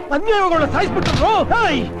ಗೊತ್ತಾಗ್ತಿದ್ದಂಗೆ ಅನ್ಯಾಯಗಳನ್ನ ಸಾಯಿಸ್ಬಿಟ್ರು.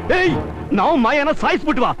 ನಾವು ಮಾಯಾನ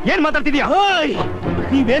ಸಾಯಿಸ್ಬಿಟ್ವಾ? ಏನ್ ಮಾತಾಡ್ತಿದ್ಯಾ?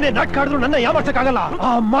 ನೀವೇನೇ ನಾಟಕ ಆಡಿದ್ರು ನನ್ನ ಯಾವರ್ಸಕ್ಕಾಗಲ್ಲ. ಆ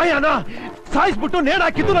ಮಾಯಾನ ಸಾಯಿಸ್ಬಿಟ್ಟು ನೇಣ್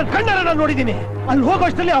ಹಾಕಿದ್ದು ನನ್ನ ಕಣ್ಣಾರ ನಾನು ನೋಡಿದ್ದೀನಿ. ಅಲ್ಲಿ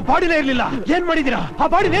ಹೋಗೋಷ್ಟರಲ್ಲಿ ಆ ಬಾಡಿನೇ ಇರ್ಲಿಲ್ಲ. ಏನ್ ಮಾಡಿದೀರಾ? ಆ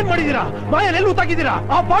ಬಾಡಿನ ಏನ್ ಮಾಡಿದೀರಾ? ಮಾಯಾ ಎಲ್ಲಿ ಊತಾಕಿದ್ದೀರಾ?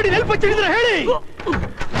 ಆ ಬಾಡಿನ ಎಲ್ಲಿ ಬಚ್ಚಿಡಿದ್ರ ಹೇಳಿ?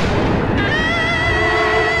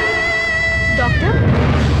 ಡಾಕ್ಟರ್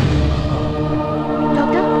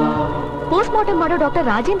ಪೋಸ್ಟ್ ಮಾರ್ಟಮ್ ಮಾಡೋ ಡಾಕ್ಟರ್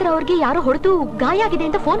ರಾಜೇಂದ್ರ ಅವ್ರಿಗೆ ಯಾರೋ ಹೊಡೆದು ಗಾಯ ಆಗಿದೆ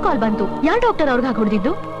ಅಂತ ಫೋನ್ ಕಾಲ್ ಬಂತು. ಯಾರು ಡಾಕ್ಟರ್ ಅವ್ರಿಗೆ ಹಾಗೆ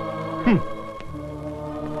ಹೊಡೆದಿದ್ದು?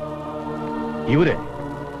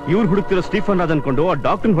 ಇವ್ರು ಹುಡುಕ್ತಿರೋ ಸ್ಟೀಫನ್ ರಾಜ್ ಅನ್ಕೊಂಡು ಆ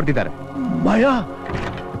ಡಾಕ್ಟರ್ ಹೊಡೆದಿದ್ದಾರೆ. ಮಾಯಾ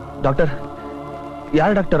ಡಾಕ್ಟರ್,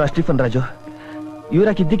 ಯಾರು ಡಾಕ್ಟರ್ ಆ ಸ್ಟೀಫನ್ ರಾಜು?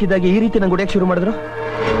 ಇವ್ರಾಕ್ ಇದ್ದಕ್ಕಿದ್ದಾಗೆ ಈ ರೀತಿ ನಂಗೆ ಹೊಡೆಯಕ್ ಶುರು ಮಾಡಿದ್ರು.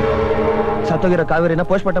 ಸತ್ತೋಗಿರೋ ಕಾವೇರಿನ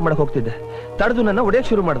ಪೋಸ್ಟ್ ಮಾರ್ಟಮ್ ಮಾಡಕ್ ಹೋಗ್ತಿದ್ದೆ, ತಡೆದು ನನ್ನ ಹೊಡೆಯಕ್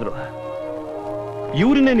ಶುರು ಮಾಡಿದ್ರು.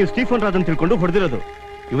 ಇವ್ರನ್ನೇ ನೀವು ಸ್ಟೀಫನ್ ರಾಜ್ ಅಂತ ತಿಳ್ಕೊಂಡು ಹೊಡೆದಿರೋದು.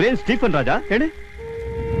 ಇವ್ರೇನ್ ಸ್ಟೀಫನ್ ರಾಜ ಹೇಳಿ?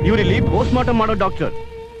 ಇವರಿಲ್ಲಿ ಪೋಸ್ಟ್ ಮಾರ್ಟಮ್ ಮಾಡೋ doctor.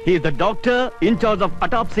 He is the doctor in charge of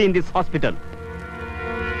autopsy in this hospital.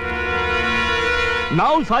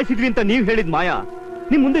 ನಾವು ಸಾಯಿಸಿದ್ವಿ ಅಂತ ನೀವು ಹೇಳಿದ ಮಾಯಾ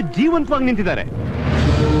ನಿಮ್ ಮುಂದೆ ಜೀವಂತವಾಗಿ ನಿಂತಿದ್ದಾರೆ.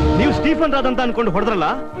 ನೀವು ಸ್ಟೀಫನ್ ರಾಜ್ ಅಂತ ಅನ್ಕೊಂಡು ಹೊಡೆದ್ರಲ್ಲ,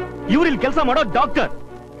 ಇವ್ರಿಲ್ಲಿ ಕೆಲಸ ಮಾಡೋ ಡಾಕ್ಟರ್.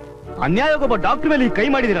 ಅನ್ಯಾಯವಾಗಿ ಒಬ್ಬ ಡಾಕ್ಟರ್ ಮೇಲೆ ಕೈ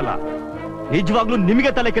ಮಾಡಿದಿರಲ್ಲ, ನಿಜವಾಗ್ಲೂ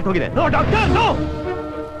ನಿಮಗೆ ತಲೆ ಕೆಟ್ಟು ಹೋಗಿದೆ. ನೋ ಡಾಕ್ಟರ್ ನೋ,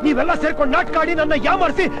 ನೀವೆಲ್ಲ ಸೇರ್ಕೊಂಡು ನಾಟಕ ಆಡಿ ನನ್ನ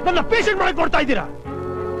ಯಾಮಾರಿಸಿ ನನ್ನ ಪೇಷಂಟ್ ಮಾಡಕ್ ನೋಡ್ತಾ ಇದ್ದೀರಾ.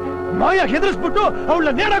 ಮಾಯಾ ಹೆದರ್ಸ್ಬಿಟ್ಟು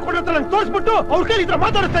ಅವಳನ್ನ ನೇಣಾಕೊಂಡ್ರೆ ನಂಗೆ ತೋರಿಸ್ಬಿಟ್ಟು ಅವ್ರ ಕೈಲಿ ಇದ್ರ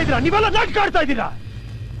ಮಾತಾಡ್ತಾ ಇದ್ದೀರಾ. ನೀವೆಲ್ಲ ನಾಟಕ ಆಡ್ತಾ ಇದ್ದೀರಾ.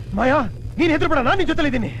 ಮಾಯಾ ನೀನ್ ಹೆದರ್ಬೇಡ, ನಾನು ನಿನ್ ಜೊತೆಲಿ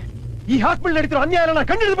ಇದ್ದೀನಿ. ಈ ಹಾಸ್ಪಿಟಲ್ ನಡೀತಿರೋ ಅನ್ಯಾಯನ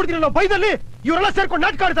ಕಂಡು ಬಿಡ್ತೀನಿ ನಾವು ಬೈದಲ್ಲಿ. ಇವರೆಲ್ಲ ಸೇರ್ಕೊಂಡು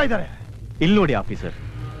ನಾಟಕ ಆಡ್ತಾ ಇದ್ದಾರೆ. ಇಲ್ಲಿ ನೋಡಿ ಆಫೀಸರ್,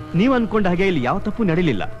 ನೀವು ಅನ್ಕೊಂಡ ಹಾಗೆ ಇಲ್ಲಿ ಯಾವ ತಪ್ಪು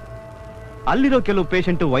ನಡೀಲಿಲ್ಲ. ಅಲ್ಲಿರೋ ಕೆಲವು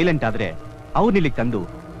ಪೇಷಂಟ್ ವೈಲೆಂಟ್ ಆದ್ರೆ ಅವ್ರನ್ನ ಇಲ್ಲಿಗೆ ತಂದು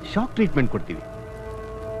ಶಾಕ್ ಟ್ರೀಟ್ಮೆಂಟ್ ಕೊಡ್ತೀವಿ.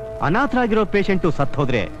 ಅನಾಥರಾಗಿರೋ ಪೇಷಂಟ್ ಸತ್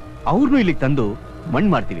ಹೋದ್ರೆ ಅವ್ರನ್ನೂ ಇಲ್ಲಿಗೆ ತಂದು ಮಣ್ಣು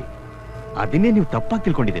ಮಾಡ್ತೀವಿ. ಅದನ್ನೇ ನೀವು ತಪ್ಪಾಗಿ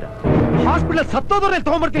ತಿಳ್ಕೊಂಡಿದ್ದೀರಾ. ಹಾಸ್ಪಿಟಲ್ ಸತ್ತೋದ್ರೆ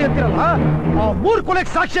ತಗೊಂಡ್ಬರ್ತೀನಿ ಅಂತೀರಲ್ಲ, ಆ 3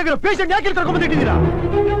 ಕೊಲೆಗೆ ಸಾಕ್ಷಿಯಾಗಿರೋ ಪೇಷಂಟ್ ಯಾಕೆ ಕರ್ಕೊಂಡ್ಬಂದಿಟ್ಟಿದ್ದೀರಾ?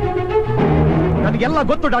 ನನಗೆಲ್ಲ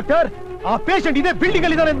ಗೊತ್ತು ಡಾಕ್ಟರ್. ಆ ಪೇಷಂಟ್ ಇದೇ ಬಿಲ್ಡಿಂಗ್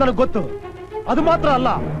ಅಲ್ಲಿ ಇದ್ದಾರೆ ಅಂತ ನನಗೆ ಗೊತ್ತು. ಅದು ಮಾತ್ರ ಅಲ್ಲ,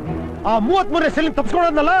 ಆ 33ನೇ ಸೆಲ್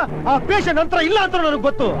ತಪ್ಪಿಸ್ಕೊಳ್ಳೋದ್ನಲ್ಲ, ಆ ಪೇಷಂಟ್ ನಂತರ ಇಲ್ಲ ಅಂತ ನನಗೆ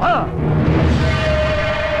ಗೊತ್ತು.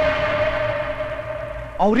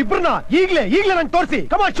 ಅವ್ರಿಬ್ರನ್ನ ಈಗ್ಲೇ ನಂಗೆ ತೋರಿಸಿ.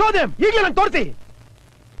 Come on, show them. ಈಗ್ಲೇ ನಂಗೆ ತೋರಿಸಿ.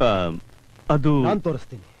 ಅದು ನಾನು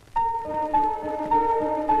ತೋರಿಸ್ತೀನಿ.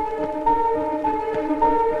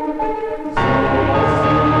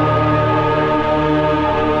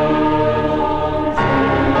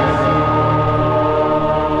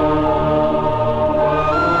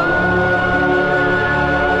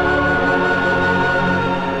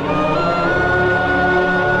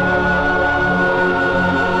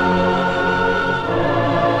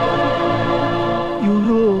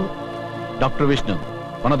 Dr. Vishnu,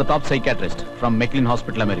 one of the top psychiatrists from McLean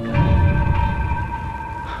Hospital, America.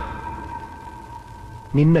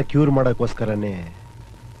 ನಿನ್ನ ಕ್ಯೂರ್ ಮಾಡಕ್ಕೋಸ್ಕರನೇ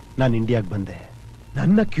ನಾನು ಇಂಡಿಯಾಗೆ ಬಂದೆ.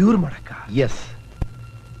 ನನ್ನ ಕ್ಯೂರ್ ಮಾಡಕ್ಕ? ಎಸ್.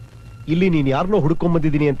 ಇಲ್ಲಿ ನೀನ್ ಯಾರನ್ನೋ ಹುಡ್ಕೊಂಡ್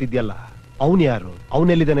ಬಂದಿದ್ದೀನಿ ಅಂತಿದ್ಯಲ್ಲ, ಅವನ್ ಯಾರು,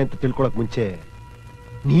 ಅವನೆಲ್ಲಿದ್ದಾನೆ ಅಂತ ತಿಳ್ಕೊಳಕ್ ಮುಂಚೆ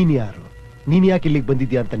ನೀನ್ ಯಾರು, ನೀನ್ ಯಾಕೆ ಇಲ್ಲಿಗೆ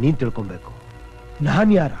ಬಂದಿದ್ಯಾ ಅಂತ ನೀನ್ ತಿಳ್ಕೊಬೇಕು.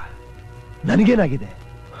 ನಾನ್ ಯಾರ, ನನಗೇನಾಗಿದೆ?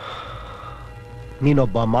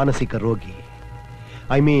 ನೀನೊಬ್ಬ ಮಾನಸಿಕ ರೋಗಿ.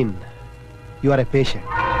 I mean you are a patient.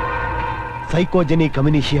 Psychogenic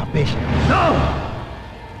amnesia patient. No!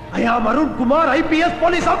 I am Arun Kumar, IPS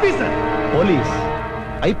police officer. Police?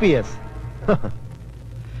 IPS?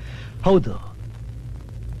 ಹೌದು.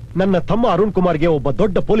 ನನ್ನ ತಮ್ಮ ಅರುಣ್ ಕುಮಾರ್ಗೆ ಒಬ್ಬ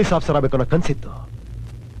ದೊಡ್ಡ ಪೊಲೀಸ್ ಆಫೀಸರ್ ಆಗಬೇಕು ಅನ್ನೋ ಕನ್ಸಿತ್ತು.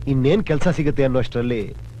 ಇನ್ನೇನ್ ಕೆಲಸ ಸಿಗುತ್ತೆ ಅನ್ನೋಷ್ಟರಲ್ಲಿ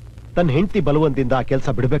ತನ್ನ ಹೆಂಡತಿ ಬಲವಂತಿಂದ ಆ ಕೆಲಸ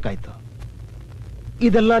ಬಿಡಬೇಕಾಯ್ತು.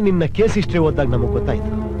 ಇದೆಲ್ಲ ನಿನ್ನ ಕೇಸ್ ಹಿಸ್ಟ್ರಿ ಓದಿದಾಗ ನಮಗೆ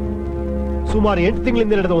ಗೊತ್ತಾಯ್ತು. ಸುಮಾರು 8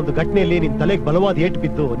 ತಿಂಗಳಿಂದ ನಡೆದ ಒಂದು ಘಟನೆಯಲ್ಲಿ ನಿನ್ ತಲೆಗೆ ಬಲವಾದ ಏಟು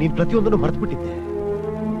ಬಿದ್ದು ನೀನ್ ಪ್ರತಿಯೊಂದನ್ನು ಮರೆತುಬಿಟ್ಟಿದ್ದೆ.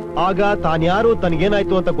 ಆಗ ತಾನ್ಯಾರು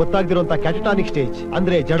ತನಗೇನಾಯ್ತು ಅಂತ ಗೊತ್ತಾಗ್ದಿರುವಂತ ಕ್ಯಾಟಟಾನಿಕ್ ಸ್ಟೇಜ್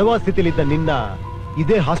ಅಂದ್ರೆ ಜಡವಾ ಸ್ಥಿತಿಲಿದ್ದ ನಿನ್ನ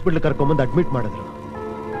ಇದೇ ಹಾಸ್ಪಿಟಲ್ ಕರ್ಕೊಂಡ್ಬಂದು ಅಡ್ಮಿಟ್ ಮಾಡಿದ್ರು.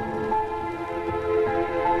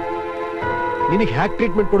 ನಿನಗೆ ಹ್ಯಾಕ್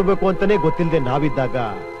ಟ್ರೀಟ್ಮೆಂಟ್ ಕೊಡ್ಬೇಕು ಅಂತಾನೆ ಗೊತ್ತಿಲ್ಲದೆ ನಾವಿದ್ದಾಗ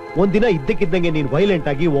ಒಂದಿನ ಇದ್ದಕ್ಕಿದ್ದಂಗೆ ನೀನ್ ವೈಲೆಂಟ್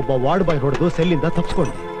ಆಗಿ ಒಬ್ಬ ವಾರ್ಡ್ ಬಾಯ್ ಹೊಡೆದು ಸೆಲ್ಲಿಂದ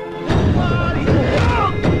ತಪ್ಪಿಸ್ಕೊಂಡೆ.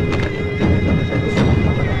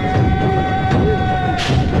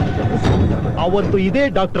 ಅವತ್ತು ಇದೇ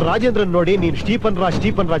ಡಾಕ್ಟರ್ ರಾಜೇಂದ್ರನ್ ನೋಡಿ ನೀನ್ ಸ್ಟೀಫನ್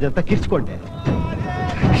ರಾಜ್ ಅಂತ ಕಿರ್ಚ್ಕೊಂಡೆ.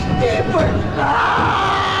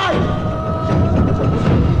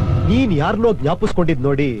 ನೀನ್ ಯಾರನ್ನೋ ಜ್ಞಾಪಿಸ್ಕೊಂಡಿದ್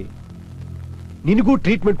ನೋಡಿ ನಿನಗೂ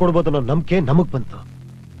ಟ್ರೀಟ್ಮೆಂಟ್ ಕೊಡ್ಬೋದು ಅನ್ನೋ ನಂಬಿಕೆ ನಮಗ್ ಬಂತು.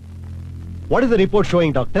 What is the report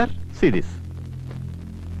showing doctor? See this.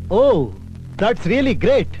 Oh, that's really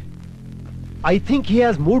great. I think he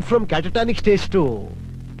has moved from catatonic stage to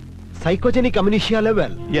psychogenic amnesia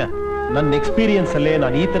level. Yeah. ನನ್ನ ಎಕ್ಸ್ಪೀರಿಯನ್ಸ್ ಅಲ್ಲೇ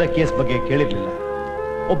ನಾನು ಈ ತರ ಕೇಸ್ ಬಗ್ಗೆ ಕೇಳಿರ್ಲಿಲ್ಲ.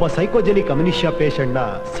 ಒಬ್ಬ ಸೈಕೋಜೆನಿಕ್ ಅಮ್ನಿಷಿಯಾ ಪೇಷಂಟ್ ನ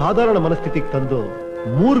ಸಾಧಾರಣ ಮನಸ್ಥಿತಿಗೆ ತಂದು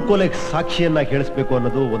 3 ಕೊಲೆಗೆ ಸಾಕ್ಷಿಯನ್ನ ಹೇಳಿಸ್ಬೇಕು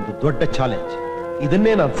ಅನ್ನೋದು ಒಂದು ದೊಡ್ಡ ಚಾಲೆಂಜ್.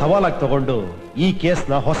 ಇದನ್ನೇ ನಾನು ಸವಾಲಾಗಿ ತಗೊಂಡು ಈ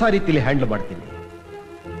ಕೇಸ್ನ ಹೊಸ ರೀತಿಯಲ್ಲಿ ಹ್ಯಾಂಡಲ್ ಮಾಡ್ತೀನಿ.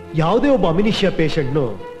 ಯಾವುದೇ ಒಬ್ಬ ಅಮ್ನಿಷಿಯಾ ಪೇಷಂಟ್ನು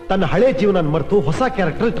ತನ್ನ ಹಳೆ ಜೀವನ ಮರೆತು ಹೊಸ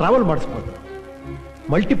ಕ್ಯಾರೆಕ್ಟರ್ ಟ್ರಾವೆಲ್ ಮಾಡಿಸ್ಬೋದು.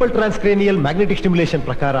 ಮಲ್ಟಿಪಲ್ ಟ್ರಾನ್ಸ್ಕ್ರೇನಿಯಲ್ ಮ್ಯಾಗ್ನೆಟಿಕ್ ಸ್ಟಿಮ್ಯುಲೇಷನ್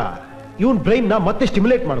ಪ್ರಕಾರ ಇವನ್ ಬ್ರೈನ್ ನ ಮತ್ತೆ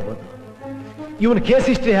ಸ್ಟಿಮ್ಯುಲೇಟ್ ಮಾಡಬಹುದು. ಇವನ್ ಕೇಸ್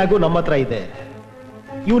ಹಿಸ್ಟ್ರಿ ಹಾಗೂ ನಮ್ಮ ಹತ್ರ ಇದೆ.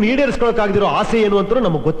 ಇವನ್ ಈಡೇರಿಸ್ಕೊಳಕ್ಕಾಗದಿರೋ ಆಸೆ ಏನು ಅಂತ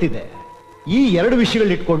ನಮಗೆ ಗೊತ್ತಿದೆ. ಈ 2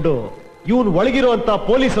 ವಿಷಯಗಳು ಇಟ್ಕೊಂಡು ಇವನ್ ಒಳಗಿರುವಂತ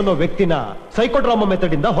ಪೊಲೀಸ್ ಅನ್ನೋ ವ್ಯಕ್ತಿನ ಸೈಕೋಡ್ರಾಮಾ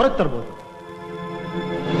ಮೆಥಡ್ ಇಂದ ಹೊರಗೆ ತರಬಹುದು.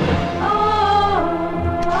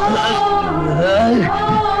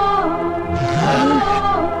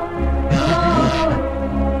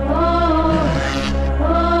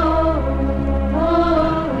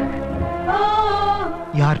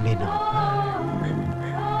 ಯಾರ್ ನೀನು?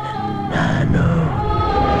 ನಾನು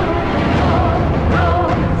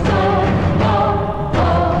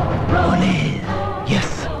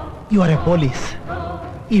ಯು ಆರ್ ಎ ಪೊಲೀಸ್.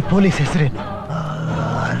 ಈ ಪೊಲೀಸ್ ಹೆಸರೇನು?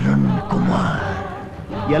 ಅರುಣ್ ಕುಮಾರ್.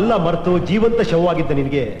 ಎಲ್ಲ ಮರೆತು ಜೀವಂತ ಶವವಾಗಿದ್ದ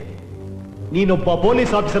ನಿನಗೆ ನೀನೊಬ್ಬ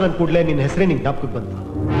ಪೊಲೀಸ್ ಆಫೀಸರ್ ಅಂದ ಕೂಡಲೇ ನಿನ್ನ ಹೆಸರೇ ನಿನ್ ಜ್ಞಾಪಕಕ್ಕೆ ಬಂತು.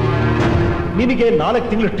 ನಿನಗೆ 4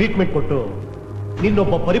 ತಿಂಗಳು ಟ್ರೀಟ್ಮೆಂಟ್ ಕೊಟ್ಟು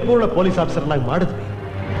ನಿನ್ನೊಬ್ಬ ಪರಿಪೂರ್ಣ ಪೊಲೀಸ್ ಆಫೀಸರ್ನಾಗಿ ಮಾಡಿದ್ವಿ.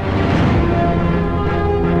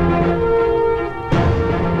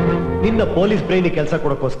 ನಿನ್ನ ಪೊಲೀಸ್ ಬ್ರೈನ್ ಕೆಲಸ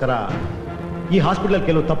ಕೊಡೋಕ್ಕೋಸ್ಕರ ಈ ಹಾಸ್ಪಿಟಲ್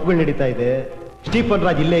ಕೆಲವು ತಪ್ಪುಗಳು ನಡೀತಾ ಇದೆ, ಸ್ಟೀಫನ್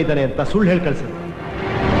ರಾಜ್ ಇಲ್ಲೇ ಇದ್ದಾನೆ ಅಂತ ಸುಳ್ಳು ಹೇಳಿ ಕಳ್ಸಿದ್ವಿ.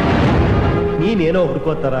 ನೀನೇನೋ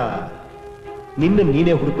ಹುಡ್ಕೋತಾರ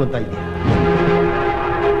ನೀನೇ ಹುಡ್ಕೊಂತ ಇದೀಯ.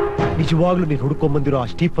 ನಿಜವಾಗ್ಲೂ ನೀನ್ ಹುಡ್ಕೊಂಡ್ ಬಂದಿರೋ ಆ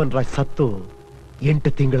ಸ್ಟೀಫನ್ ರಾಜ್ ಸತ್ತು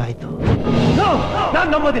 8 ತಿಂಗಳಾಯ್ತು. ನಾನ್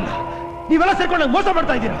ನಂಬೋದಿಲ್ಲ. ನೀವೆಲ್ಲ ಸೇರ್ಕೊಂಡು ನಂಗೆ ಮೋಸ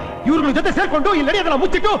ಮಾಡ್ತಾ ಇದ್ದೀರಾ. ಇವ್ರ ಜೊತೆ ಸೇರ್ಕೊಂಡು ಈ ನಡೆಯೋದನ್ನ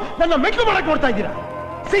ಮುಚ್ಚಿಟ್ಟು ನನ್ನ ಮೆಟ್ಲು ಮಾಡಕ್ ನೋಡ್ತಾ ಇದ್ದೀರಾ.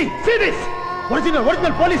 See this original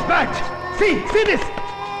police badge. See this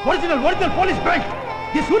original police badge.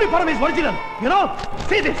 This uniform is original. You know?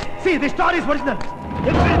 See this star is original.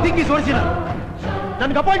 Everything is original.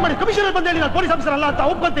 ನನ್ಗೆ ಅಪಾಯಿಂಟ್ ಮಾಡಿ ಕಮಿಷನರ್ ಬಂದು ಹೇಳಿ ನಾನು ಪೊಲೀಸ್ ಆಫೀಸರ್ ಅಲ್ಲ ಅಂತ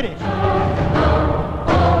ಒಪ್ಕೊಂತೀನಿ.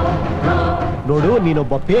 ನೋಡು,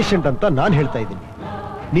 ನೀನೊಬ್ಬ ಪೇಷಂಟ್ ಅಂತ ನಾನ್ ಹೇಳ್ತಾ ಇದ್ದೀನಿ,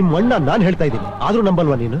 ನಿಮ್ಮ ಅಣ್ಣ ನಾನ್ ಹೇಳ್ತಾ ಇದ್ದೀನಿ. ಆದ್ರೂ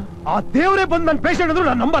ನಂಬಲ್ವಾ ನೀನು? ಆ ದೇವರೇ ಬಂದು ನನ್ನ ಪೇಷಂಟ್ ಅಂದ್ರೂ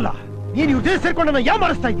ನಾನು ನಂಬಲ್ಲ. ನೀನ್ ಇವ್ರ ಜೊತೆ ಸೇರ್ಕೊಂಡು ನನ್ನ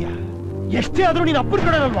ಮಾಡಿಸ್ತಾ ಇದೀಯಾ? ಎಷ್ಟೇ ಆದ್ರೂ ನೀನು ಅಪ್ಪನ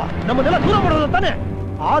ಕಡೆ ಅಲ್ವಾ, ನಮ್ಮನ್ನೆಲ್ಲ ದೂರ ಮಾಡೋದು ಅಂತಾನೆ.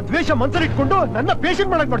 ಆ ದ್ವೇಷ ಮನ್ಸಲ್ಲಿ ಇಟ್ಕೊಂಡು ನನ್ನ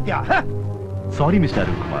ಪೇಷಂಟ್ ಮಾಡಕ್ ಮಾಡ್ತೀಯಾ? ಸಾರಿ mister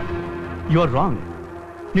Arun Kumar, you are wrong.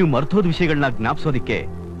 ನೀವು ಮರ್ತೋದ ವಿಷಯಗಳನ್ನ ಜ್ಞಾಪಿಸೋದಿಕ್ಕೆ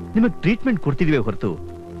ನಿಮಗೆ ಟ್ರೀಟ್ಮೆಂಟ್ ಕೊಡ್ತಿದೀವಿ ಹೊರತು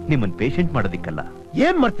ನಿಮ್ಮನ್ನ ಪೇಷಂಟ್ ಮಾಡೋದಿಕ್ಕಲ್ಲ.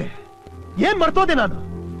 ಏನ್ ಮರ್ತೋದೆ ನಾನು?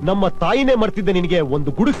 ನಮ್ಮ ತಾಯಿನೇ ಮರ್ತಿದ್ದೆ. ನಿನಗೆ ಒಂದು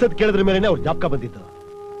ಗುಡುಗ್ಸದ್ ಕೇಳಿದ್ರ ಮೇಲೆನೆ ಅವ್ರು ಜ್ಞಾಪಕ ಬಂದಿದ್ದು.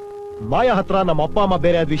 ಮಾಯಾ ಹತ್ರ ನಮ್ಮ ಅಪ್ಪ ಅಮ್ಮ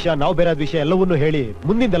ಬೇರೆ ಆದ ವಿಷಯ, ನಾವು ಬೇರೆ ಆದ ವಿಷಯ ಎಲ್ಲವನ್ನೂ ಹೇಳಿ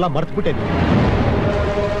ಮುಂದಿಂದೆಲ್ಲ ಮರ್ತ್ಬಿಟ್ಟೆ.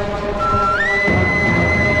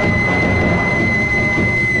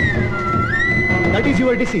 That is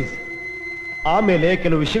your disease. ಆಮೇಲೆ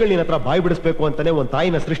ಕೆಲವು ವಿಷಯಗಳು ನಿನ್ನ ಹತ್ರ ಬಾಯಿ ಬಿಡಿಸ್ಬೇಕು ಅಂತಾನೆ ಒಂದ್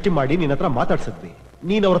ತಾಯಿನ ಸೃಷ್ಟಿ ಮಾಡಿ ನಿನ್ನ ಹತ್ರ ಮಾತಾಡ್ಸಿದ್ವಿ.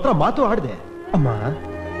 ನೀನ್ ಅವ್ರ ಹತ್ರ ಮಾತು ಆಡ್ದೆ. ಅಮ್ಮ,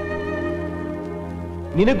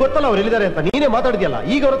 ನಿನಗ್ ಗೊತ್ತಲ್ಲ ಅವ್ರು ಎಲ್ಲಿದ್ದಾರೆ ಅಂತ. ನೀನೇ ಮಾತಾಡಿದ್ಯಲ್ಲ,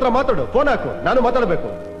 ಈಗ ಅವ್ರ ಹತ್ರ ಮಾತಾಡು. ಫೋನ್ ಹಾಕು, ನಾನು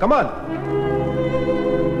ಮಾತಾಡ್ಬೇಕು. ಕಮಾನ್.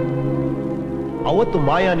 ಅವತ್ತು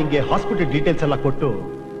ಮಾಯಾ ನಿಂಗೆ ಹಾಸ್ಪಿಟಲ್ ಡೀಟೇಲ್ಸ್ ಎಲ್ಲ ಕೊಟ್ಟು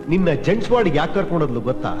ನಿನ್ನ ಜೆಂಟ್ಸ್ ವಾರ್ಡ್ಗೆ ಯಾಕೆ ಕರ್ಕೊಂಡೋದ್ಲು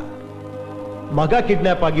ಗೊತ್ತಾ? ಮಗ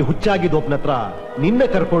ಕಿಡ್ನಾಪ್ ಆಗಿ ಹುಚ್ಚಾಗಿದ್ದು ಒಬ್ಬನ ಹತ್ರ ನಿನ್ನ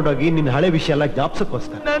ಕರ್ಕೊಂಡೋಗಿ ನಿನ್ನ ಹಳೆ ವಿಷಯ ಎಲ್ಲ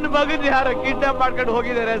ಜ್ಞಾಪ್ಸಕ್ಕೋಸ್ಕರ. ನನ್ನ ಮಗನ್ ಯಾರೋ ಕಿಡ್ನಾಪ್ ಮಾಡ್ಕೊಂಡು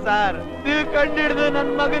ಹೋಗಿದ್ದಾರೆ ಸರ್. ನೀವು ಕಂಡಿಡ್ದು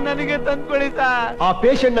ನನ್ನ ಮಗನ್ ನನಗೆ ತಂದ್ಕೊಳ್ಳಿ ಸರ್. ಆ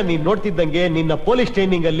ಪೇಷಂಟ್ ನ ನೀನ್ ನೋಡ್ತಿದ್ದಂಗೆ ನಿನ್ನ ಪೊಲೀಸ್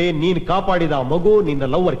ಟ್ರೈನಿಂಗ್ ಅಲ್ಲಿ ನೀನ್ ಕಾಪಾಡಿದ ಆ ಮಗು, ನಿನ್ನ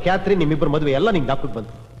ಲವರ್ ಕ್ಯಾಥ್ರಿನ್, ನಿಮ್ಮಿಬ್ಬರ ಮದುವೆ ಎಲ್ಲ ನಿಂಗೆ ಜ್ಞಾಪಕ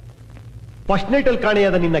ಬಂತು. ಫಸ್ಟ್ ನೈಟ್ ಅಲ್ಲಿ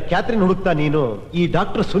ಕಾಣೆಯಾದ ನಿನ್ನ ಕ್ಯಾಥ್ರಿನ್ ಹುಡುಕ್ತಾ ನೀನು ಈ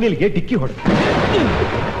ಡಾಕ್ಟರ್ ಸುನಿಲ್ಗೆ ಡಿಕ್ಕಿ ಹೊಡೆದ.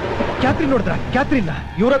 ಕ್ಯಾಥ್ರಿನ್ ನೋಡಿದ್ರ? ಕ್ಯಾಥ್ರಿನ್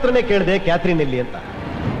ಇವ್ರ ಹತ್ರನೇ ಕೇಳಿದೆ ಕ್ಯಾಥ್ರಿನ್ ಎಲ್ಲಿ ಅಂತ.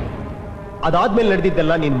 ಅದಾದ್ಮೇಲೆ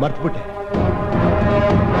ನಡೆದಿದ್ದೆಲ್ಲ ನೀನ್ ಮರ್ತ್ಬಿಟ್ಟೆ.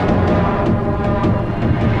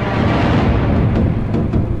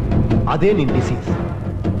 ಅದೇ ನಿನ್ ಡಿಸೀಸ್.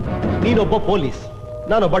 ನೀನೊಬ್ಬ ಪೊಲೀಸ್,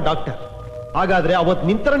 ನಾನೊಬ್ಬ ಡಾಕ್ಟರ್. ಹಾಗಾದ್ರೆ ಅವತ್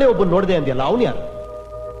ನಿಂತರನೇ ಒಬ್ಬ ನೋಡ್ದೆ ಅಂದ್ಯಲ್ಲ, ಅವನು ಯಾರು?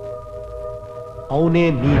 ಅವನೇ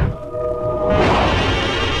ನೀನು.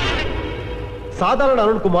 ಸಾಧಾರಣ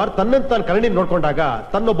ಅರುಣ್ ಕುಮಾರ್ ತನ್ನಂತ ತಾನು ಕನ್ನಡಿ ನೋಡ್ಕೊಂಡಾಗ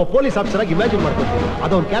ತನ್ನೊಬ್ಬ ಪೊಲೀಸ್ ಆಫೀಸರ್ ಆಗಿ ಇಮ್ಯಾಜಿನ್ ಮಾಡ್ಕೊತೀನಿ.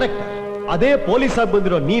 ಅದೊಂದು ಕ್ಯಾರೆಕ್ಟರ್. ಅದೇ ಪೊಲೀಸ್ ಆಗಿ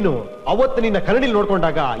ಬಂದಿರೋ ನೀನು ಅವತ್ತು ನಿನ್ನ ಕನ್ನಡಿ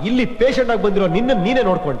ನೋಡ್ಕೊಂಡಾಗ ಇಲ್ಲಿ ಪೇಷಂಟ್ ಆಗಿ ಬಂದಿರೋ ನಿನ್ನ ನೀನೇ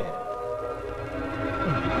ನೋಡ್ಕೊಂಡೆ.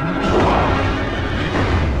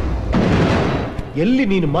 ಎಲ್ಲಿ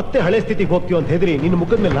ನೀನು ಮತ್ತೆ ಹಳೆ ಸ್ಥಿತಿಗೆ ಹೋಗ್ತೀವ ಅಂತ ಹೆದರಿ ನಿನ್ನ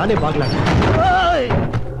ಮುಖದ ಮೇಲೆ ನಾನೇ ಬಾಗ್ಲಾಗ.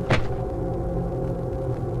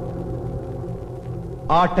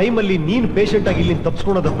 ಆ ಟೈಮಲ್ಲಿ ನೀನು ಪೇಷಂಟ್ ಆಗಿ ಇಲ್ಲಿ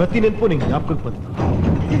ತಪ್ಪಿಸ್ಕೊಳೋದ ಪ್ರತಿ ನೆನಪು ನಿಂಗೆ ಜ್ಞಾಪಕಕ್ಕೆ ಬಂತು.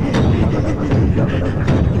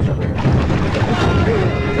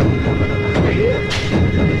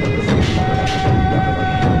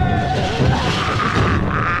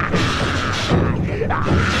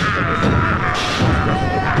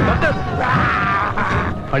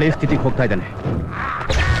 ಹಳೆ ಸ್ಥಿತಿಗೆ ಹೋಗ್ತಾ ಇದ್ದಾನೆ.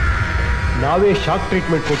 ನಾವೇ ಶಾಕ್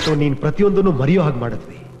ಟ್ರೀಟ್ಮೆಂಟ್ ಕೊಟ್ಟು ನೀನ್ ಪ್ರತಿಯೊಂದನ್ನು ಮರೆಯೋ ಹಾಗೆ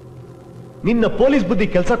ಮಾಡಿದ್ವಿ. ನಿನ್ನ ಪೊಲೀಸ್ ಬುದ್ಧಿ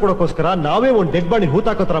ಕೆಲಸ ಕೊಡೋಕೋಸ್ಕರ ನಾವೇ ಒಂದು ಡೆಡ್ ಬಾಡಿ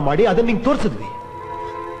ಹೂತಾಕೋ ತರ ಮಾಡಿ ಅದನ್ನ ನಿಂಗೆ ತೋರಿಸಿದ್ವಿ.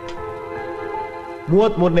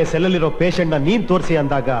 33ನೇ ಸೆಲ್ಲಲ್ಲಿರೋ ಪೇಷಂಟ್ ನ ನೀನ್ ತೋರಿಸಿ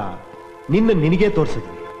ಅಂದಾಗ ನಿನಗೆ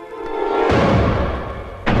ತೋರಿಸಿದ್ವಿ.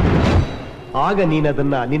 ಆಗ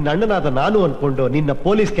ನೀನದನ್ನ ನಿನ್ನ ಅಣ್ಣನಾದ ನಾನು ಅನ್ಕೊಂಡು ನಿನ್ನ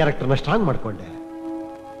ಪೊಲೀಸ್ ಕ್ಯಾರೆಕ್ಟರ್ನ ಸ್ಟ್ರಾಂಗ್ ಮಾಡ್ಕೊಂಡೆ.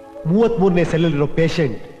 33ನೇ ಸೆಲ್ಲಲ್ಲಿರೋ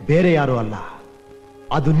ಪೇಷಂಟ್ ಬೇರೆ ಯಾರು ಅಲ್ಲ,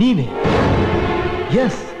 ಅದು ನೀನೇ.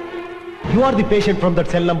 S, you are the patient from that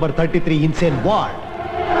cell number 33 insane ward.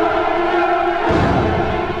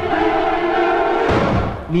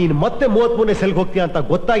 ನೀನ್ ಮತ್ತೆ 33ನೇ ಸೆಲ್ಗೆ ಹೋಗ್ತೀಯ ಅಂತ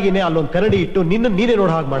ಗೊತ್ತಾಗಿನೇ ಅಲ್ಲೊಂದು ಕನ್ನಡಿ ಇಟ್ಟು ನಿನ್ನ ನೀನೇ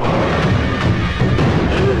ನೋಡ ಹಾಗೆ ಮಾಡ.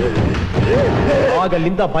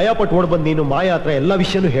 ಆಗಲ್ಲಿಂದ ಭಯ ಪಟ್ಟು ಓಡ್ ಬಂದು ನೀನು ಮಾಯಾ ಹತ್ರ ಎಲ್ಲ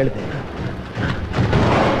ವಿಷಯನೂ ಹೇಳಿದೆ.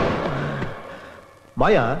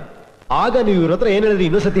 ಮಾಯಾ, ಆಗ ನೀವು ಇವ್ರ ಹತ್ರ ಏನ್ ಹೇಳಿದ್ರಿ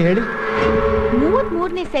ಇನ್ನೊಂದ್ಸತಿ ಹೇಳಿ.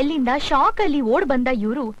 33ನೇ ಸೆಲ್ಲಿಂದ ಶಾಕ್ ಅಲ್ಲಿ ಓಡ್ ಬಂದ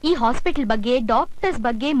ಇವರು ಈ ಹಾಸ್ಪಿಟಲ್ ಬಗ್ಗೆ, ಡಾಕ್ಟರ್ಸ್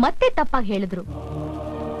ಬಗ್ಗೆ ಮತ್ತೆ ತಪ್ಪಾಗಿ ಹೇಳಿದ್ರು.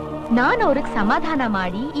 ನಾನು ಅವ್ರಿಗೆ ಸಮಾಧಾನ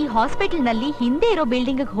ಮಾಡಿ ಈ ಹಾಸ್ಪಿಟಲ್ ನಲ್ಲಿ ಹಿಂದೆ ಇರೋ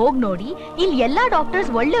ಬಿಲ್ಡಿಂಗ್ ಹೋಗಿ ನೋಡಿ ಇಲ್ಲಿ ಎಲ್ಲಾ ಡಾಕ್ಟರ್ಸ್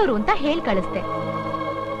ಒಳ್ಳೆಯವರು ಅಂತ ಹೇಳಿ ಕಳಿಸ್ದೆ.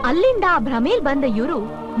 ಅಲ್ಲಿಂದ ಆ ಭ್ರಮೇಲ್ ಬಂದ ಇವರು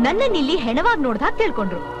ನನ್ನನ್ನಿಲ್ಲಿ ಹೆಣವಾಗಿ ನೋಡ್ದಾಗ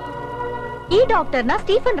ತಿಳ್ಕೊಂಡ್ರು. ಈ ಡಾಕ್ಟರ್ನ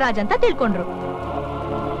ಸ್ಟೀಫನ್ ರಾಜ್ ಅಂತ ತಿಳ್ಕೊಂಡ್ರು.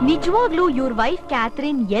 ನಿಜವಾಗ್ಲೂ ಇವ್ರ ವೈಫ್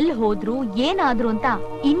ಕ್ಯಾಥರಿನ್ ಎಲ್ ಹೋದ್ರು, ಏನಾದ್ರು ಅಂತ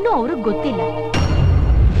ಇನ್ನೂ ಅವ್ರಿಗೆ ಗೊತ್ತಿಲ್ಲ.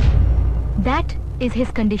 That is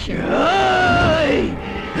his condition.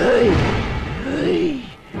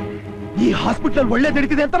 ಈ ಹಾಸ್ಪಿಟಲ್ ಒಳ್ಳೆ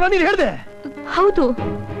ನಡೀತಿದೆ ಅಂತ ನೀನ್ ಹೇಳ್ದೆ. ಹೌದು.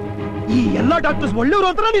 ಈ ಎಲ್ಲಾ ಡಾಕ್ಟರ್ಸ್ ಒಳ್ಳೆಯವರು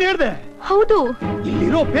ಅಂತ ನೀನ್ ಹೇಳ್ದೆ. ಹೌದು.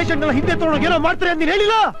 ಇಲ್ಲಿರೋ ಪೇಷಂಟ್ ಎಲ್ಲ ಹಿಂದೆ ತಗೊಂಡೋಗಿ ಏನೋ ಮಾಡ್ತಾರೆ ಅಂತ ನೀನ್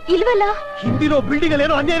ಹೇಳಿಲ್ಲ. ಇಲ್ವಲ್ಲ. ಹಿಂದಿರೋ ಬಿಲ್ಡಿಂಗ್ ಅಲ್ಲಿ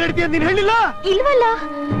ಏನೋ ಅನ್ಯಾಯ ನಡೀತಿದೆ ಅಂತ ನೀನ್ ಹೇಳಿಲ್ಲ. ಇಲ್ವಲ್ಲ.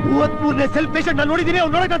 33ನೇ ಸೆಲ್ ಪೇಷಂಟ್ ನಾನು ನೋಡಿದೀನಿ,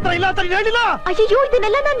 ಅವ್ನು ನೋಡಕ್ ಹತ್ರ ಇಲ್ಲ ಅಂತ ನೀನ್ ಹೇಳಿಲ್ಲ. ಅಯ್ಯೋ,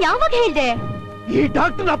 ಇದನ್ನೆಲ್ಲ ನಾನು ಯಾವಾಗ ಹೇಳ್ದೆ? ಈ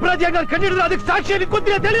ಡಾಕ್ಟರ್ ಅಪರಾಧಿಯಾಗಿ ನಾನು ಕಂಡಿಡಿದ್ರೆ ಅದಕ್ಕೆ ಸಾಕ್ಷಿ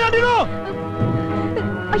ನಿಂತ್ಕೊಂತೀನಿ ಅಂತ ಹೇಳಿಲ್ಲ ನೀನು.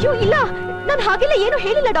 ಅಯ್ಯೋ ಇಲ್ಲ, ನಾನು ಹಾಗೆಲ್ಲ ಏನು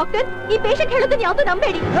ಹೇಳಿಲ್ಲ ಡಾಕ್ಟರ್. ಈ ಪೇಷಂಟ್ ಹೇಳೋದನ್ನ ಯಾವ್ದು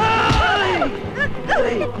ನಂಬೇಡಿ.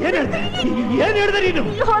 ಏನ್ ಹೇಳ್ದೆ ನೀನು?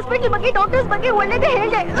 ಹಾಸ್ಪಿಟಲ್ ಬಗ್ಗೆ, ಡಾಕ್ಟರ್ಸ್ ಬಗ್ಗೆ ಒಳ್ಳೇದೇ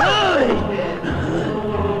ಹೇಳ್ದೆ.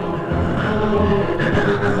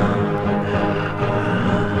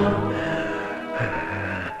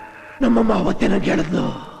 ನಮ್ಮಮ್ಮ ಅವತ್ತೇ ನಂಗೆ ಹೇಳಿದ್ಲು.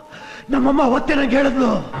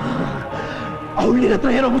 ಅವಳು ನಿನ್ನ ಹತ್ರ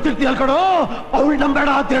ಏನೋ ಮುಚ್ಚಿರ್ತಿ ಅಲ್ಕಡೋ, ಅವಳು ನಂಬೇಡ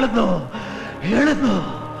ಅಂತ ಹೇಳಿದ್ಲು.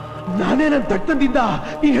 ನಾನೇ ನನ್ನ ತಟ್ಟದಿಂದ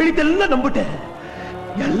ನೀನ್ ಹೇಳಿದ್ದೆಲ್ಲ ನಂಬಿಟ್ಟೆ.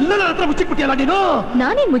 ಎಲ್ಲ ನನ್ನ ಹತ್ರ ಮುಚ್ಚಿಟ್ಬಿಟ್ಟಿಯಲ್ಲ ನೀನು.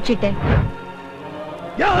 ನಾನೇನ್ ಮುಚ್ಚಿಟ್ಟೆ?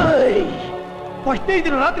 ಫಸ್ಟ್ನೇ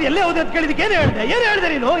ದಿನ ರಾತ್ರಿ ಎಲ್ಲೇ ಹೋದೆ ಅಂತ ಕೇಳಿದಕ್ಕೆ ಏನ್ ಹೇಳ್ದೆ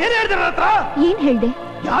ನೀನು? ಏನ್ ಹೇಳ್ದೆ ನನ್ನ ಹತ್ರ? ಏನ್ ಹೇಳ್ದೆ?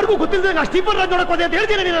 ಯಾರಿಗೂ ಗೊತ್ತಿಲ್ಲದೆ ಸ್ಟೀಫನ್ ರಾಜ್ ನೋಡಕ್ ಹೋದೆ ಅಂತ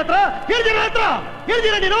ಹೇಳ್ತೀರಾ ನಿನ್ನ ಹತ್ರ?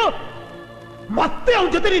 ಹೇಳ್ತೀರಾ ನೀನು? ಮತ್ತೆ ಅವನ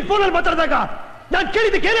ಜೊತೆ ನೀನ್ ಫೋನಲ್ಲಿ ಮಾತಾಡಿದಾಗ ನಾನು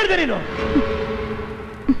ಕೇಳಿದ್ದಕ್ಕೆ ಏನ್ ಹೇಳಿದೆ ನೀನು?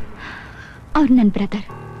 ಅವ್ರು ನನ್ನ ಬ್ರದರ್.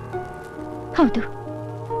 ಹೌದು,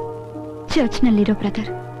 ಚರ್ಚ್ನಲ್ಲಿರೋ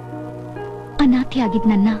ಬ್ರದರ್. ಅನಾಥಿ ಆಗಿದ್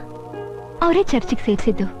ನನ್ನ ಅವರೇ ಚರ್ಚಿಗೆ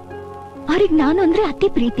ಸೇರಿಸಿದ್ದು. ಅವ್ರಿಗೆ ನಾನು ಅಂದ್ರೆ ಅತಿ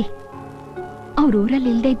ಪ್ರೀತಿ. ಅವ್ರ ಊರಲ್ಲಿ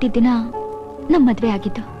ಇಲ್ದೇ ಇದ್ದಿದ್ದ ದಿನ ನಮ್ಮ ಮದ್ವೆ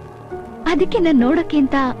ಆಗಿದ್ದು. ಅದಕ್ಕೆ ನಾನು ನೋಡಕ್ಕೆ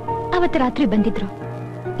ಅಂತ ಅವತ್ತು ರಾತ್ರಿ ಬಂದಿದ್ರು.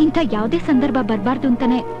 ಇಂಥ ಯಾವುದೇ ಸಂದರ್ಭ ಬರಬಾರ್ದು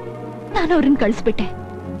ಅಂತಾನೆ ನಾನು ಅವ್ರನ್ನ ಕಳಿಸ್ಬಿಟ್ಟೆ.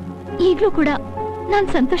 ಈಗ್ಲೂ ಕೂಡ ನಾನ್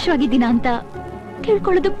ಸಂತೋಷವಾಗಿದ್ದೀನ ಅಂತ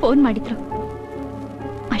ತಿಳ್ಕೊಳ್ಳೋದಕ್ಕೆ ಫೋನ್ ಮಾಡಿದ್ರು.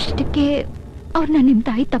 ಅಷ್ಟಕ್ಕೆ ಅವ್ರನ್ನ ನಿಮ್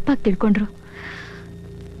ತಾಯಿ ತಪ್ಪಾಗಿ ತಿಳ್ಕೊಂಡ್ರು.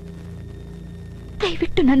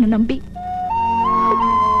 ದಯವಿಟ್ಟು ನನ್ನ ನಂಬಿ.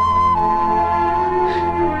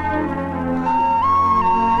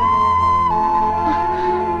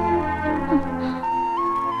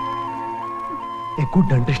 A good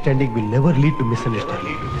understanding will never lead to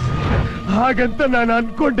misunderstanding. ಹಾಗಂತ ನಾನು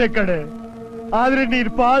ಅನ್ಕೊಂಡೆ ಕಡೆ. ಆದ್ರೆ ನೀನ್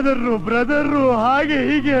ಫಾದರ್ರು ಬ್ರದರ್ರು ಹಾಗೆ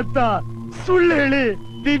ಹೀಗೆ ಅಂತ ಸುಳ್ಳು ಹೇಳಿ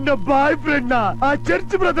ನಿನ್ನ ಬಾಯ್ ಫ್ರೆಂಡ್ ನ ಆ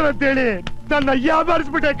ಚರ್ಚ್ ಬ್ರದರ್ ಅಂತ ಹೇಳಿ ನನ್ನ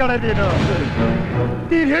ಯಾಮಾರಿಸ್ಬಿಟ್ಟೆ ಕಡೆ.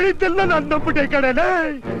 ನೀನ್ ಹೇಳಿದ್ದೆಲ್ಲ ನಾನು ನಂಬಿಟ್ಟೆ ಕಡೆನೇ.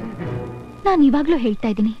 ನಾನು ಇವಾಗ್ಲೂ ಹೇಳ್ತಾ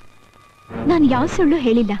ಇದ್ದೀನಿ, ನಾನು ಯಾವ ಸುಳ್ಳು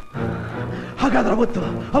ಹೇಳಿಲ್ಲ. ಹಾಗಾದ್ರೆ ಅವತ್ತು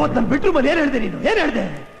ನನ್ನ ಬೆಡ್ರೂಮ್ ಅಲ್ಲಿ ಏನ್ ಹೇಳ್ದೆ ನೀನು? ಏನ್ ಹೇಳ್ದೆ?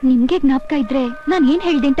 ನಿಮ್ಗೆ ಜ್ಞಾಪಕ ಇದ್ರೆ ನಾನು ಏನ್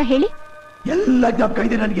ಹೇಳ್ದೆ ಅಂತ ಹೇಳಿ. ಎಲ್ಲ ಜ್ಞಾಪಕ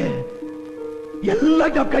ಇದೆ ನನಗೆ, ಎಲ್ಲ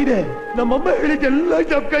ಜ್ಞಾಪಕ ಇದೆ. ನಮ್ಮಮ್ಮ ಹೇಳಿದ ಎಲ್ಲ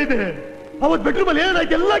ಜ್ಞಾಪಕ ಇದೆ. ಅವತ್ ಬೆಡ್ರೂಮ್ ಅಲ್ಲಿ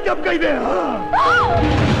ಏನಾಯ್ತು ಎಲ್ಲ ಜ್ಞಾಪಕ ಇದೆ.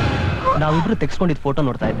 ನಾವಿಬ್ರು ತೆಗೆಸ್ಕೊಂಡಿದ್ ಫೋಟೋ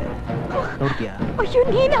ನೋಡ್ತಾ ಇದ್ದೆ, ನೋಡ್ತೀಯಾ? ಅಯ್ಯೋ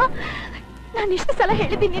ನೀನಾ? ನಾನು ಎಷ್ಟು ಸಲ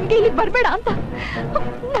ಹೇಳಿದ್ದೀನಿ ನಿನ್ಗೆ ಇಲ್ಲಿ ಬರ್ಬೇಡ ಅಂತ.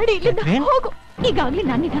 ನಡಿ ಇಲ್ಲಿಂದ ಹೋಗು. ಈಗಾಗ್ಲೇ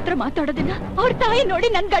ನಾನು ನಿನ್ನ ಹತ್ರ ಮಾತಾಡೋದನ್ನ ಅವ್ರ ತಾಯಿ ನೋಡಿ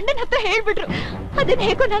ನನ್ ಗಂಡನ ಹತ್ರ ಹೇಳ್ಬಿಟ್ರು. ಅದನ್ನ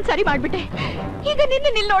ಹೇಗೋ ನಾನು ಸರಿ ಮಾಡ್ಬಿಟ್ಟೆ. ಈಗ ನಿನ್ನ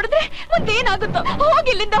ನಿಲ್ ನೋಡಿದ್ರೆ ಮುಂದೇನಾಗುತ್ತೋ?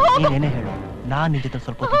 ಹೋಗಿ ಇಲ್ಲಿಂದ ಹೋಗು. ಏನೇ ಹೇಳು, ನಾನ್ ನಿನ್ ಜೊತೆ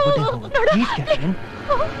ಸ್ವಲ್ಪ ನೋಡು.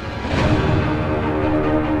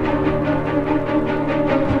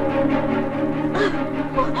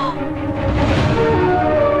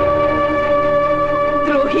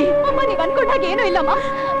 ದ್ರೋಹಿ ಅಮ್ಮ, ನೀವ್ ಅನ್ಕೊಂಡಾಗ ಏನೂ ಇಲ್ಲಮ್ಮ.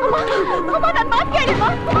 ಅಮ್ಮ ಅಮ್ಮ, ನನ್ ಮಾತು ಕೇಳಿಮ್ಮ.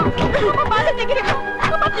 ಅಮ್ಮ ಬಾಲ ತೆಗಿರಿ.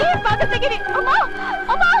 ಅಮ್ಮ ಪ್ಲೀಸ್ ಬಾಲ ತೆಗಿರಿ. ಅಮ್ಮ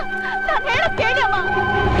ಅಮ್ಮ, ನಾನ್ ಹೇಳೋದ್ ಕೇಳಿ ಅಮ್ಮ.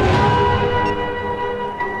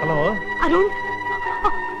 ಹಲೋ ಅರುಣ್,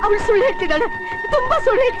 ಅವಳು ಸುಳ್ಳು ಹೇಳ್ತಿದ್ದಾಳೆ, ತುಂಬಾ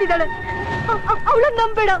ಸುಳ್ಳು ಹೇಳ್ತಿದ್ದಾಳೆ. ಅವಳನ್ನ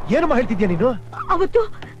ನಂಬೇಡ. ಏನಮ್ಮ ಹೇಳ್ತಿದ್ಯಾ ನೀನು? ಅವತ್ತು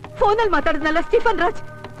ಫೋನಲ್ಲಿ ಮಾತಾಡಿದ್ನಲ್ಲ ಸ್ಟೀಫನ್ ರಾಜ್,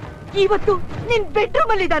 ಇವತ್ತು ನಿನ್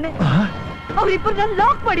ಬೆಡ್ರೂಮ್ ಅಲ್ಲಿ ಇದ್ದಾನೆ. ಅವ್ರಿಬ್ಬರನ್ನ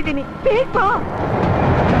ಲಾಕ್ ಮಾಡಿದ್ದೀನಿ. ಬೇಗ ಬಾ.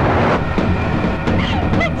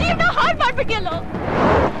 ನನ್ ಜೀವನ ಹಾಳು ಮಾಡ್ಬಿಟ್ಟಿಯಲ್ಲೋ.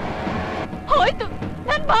 ಹೋಯ್ತು,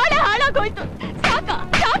 ನನ್ ಬಾಳೆ ಹಾಳಾಗೋಯ್ತು. ಸಾಕ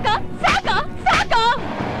ಸಾಕ ಸಾಕ ಸಾಕ.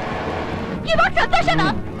 ಇವಾಗ ಸಂತೋಷನಾ?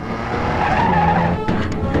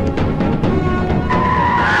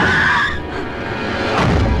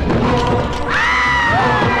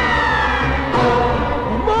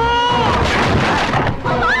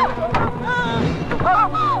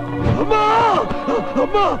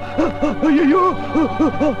 ಅಮ್ಮ, ಅಯ್ಯೋ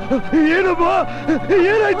ಏನಮ್ಮ,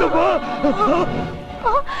 ಏನಾಯ್ತಮ್ಮ?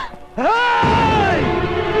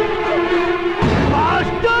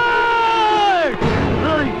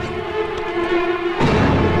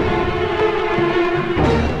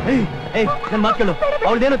 ನನ್ ಮಾತು ಕೇಳು,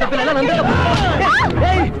 ಅವಳದೇನು ತಪ್ಪಿಲ್ಲ. ನಂದು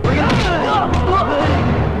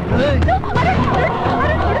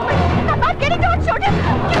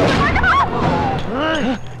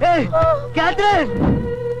Catherine,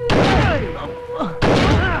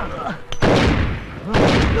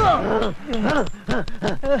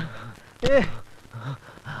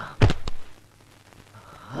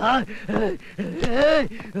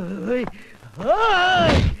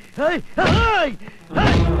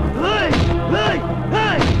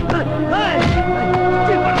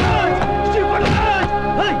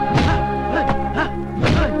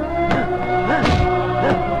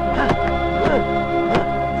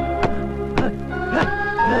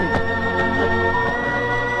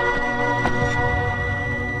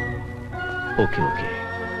 okay okay,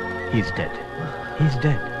 is dead. Is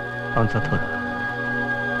dead. ಅವನ್ ಸತ್ ಹೋದ.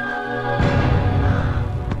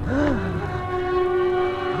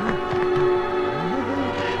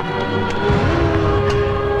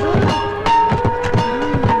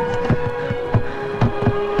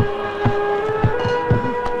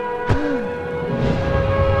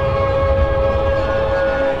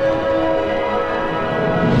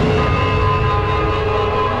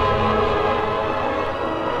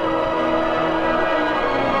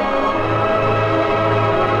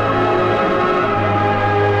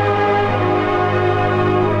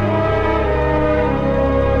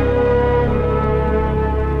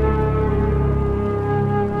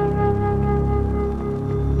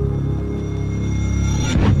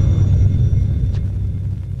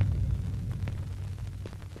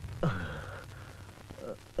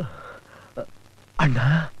 ಅಣ್ಣ,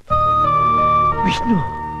 ವಿಷ್ಣು,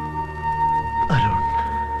 ಅರುಣ್,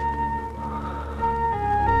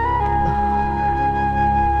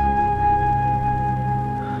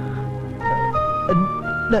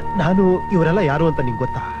 ನಾನು ಇವರೆಲ್ಲ ಯಾರು ಅಂತ ನಿಂಗೆ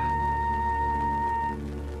ಗೊತ್ತಾ?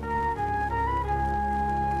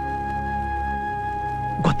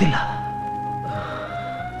 ಗೊತ್ತಿಲ್ಲ.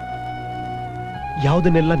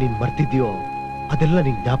 ಯಾವುದನ್ನೆಲ್ಲ ನೀನ್ ಮರ್ತಿದ್ಯೋ ಅದೆಲ್ಲ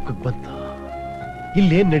ನಿನ್ ಜ್ಞಾಪಕಕ್ಕೆ ಬಂತು.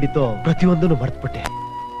 ಇಲ್ಲೇನ್ ನಡೀತೋ ಪ್ರತಿಯೊಂದನ್ನು ಮರ್ತ್ಬಿಟ್ಟೆ.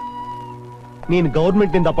 ನೀನ್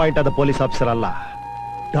ಗೌರ್ಮೆಂಟ್ ನಿಂದ ಅಪಾಯಿಂಟ್ ಆದ ಪೊಲೀಸ್ ಆಫೀಸರ್ ಅಲ್ಲ,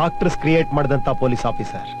 ಡಾಕ್ಟರ್ಸ್ ಕ್ರಿಯೇಟ್ ಮಾಡಿದಂತ ಪೊಲೀಸ್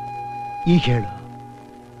ಆಫೀಸರ್. ಈಗ ಹೇಳು,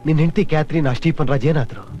 ನಿನ್ ಹೆಂಡತಿ ಕ್ಯಾಥರಿನ್ ಆ ಸ್ಟೀಫನ್ ರಾಜ್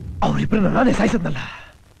ಏನಾದ್ರು? ಅವರಿಬ್ಬರನ್ನ ನಾನೇ ಸಾಯಿಸದ್ನಲ್ಲ.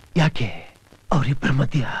 ಯಾಕೆ? ಅವರಿಬ್ಬರ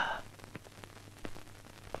ಮಧ್ಯ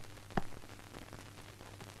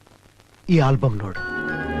ಈ ಆಲ್ಬಮ್ ನೋಡು.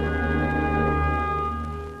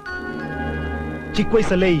 ಚಿಕ್ಕ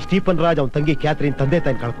ವಯಸ್ಸಲ್ಲೇ ಈ ಸ್ಟೀಫನ್ ರಾಜ್ ಅವನ ತಂಗಿ ಕ್ಯಾಥರಿನ್ ತಂದೆ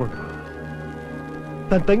ತಾಯಿ ಕಳ್ಕೊಂಡ್ರು.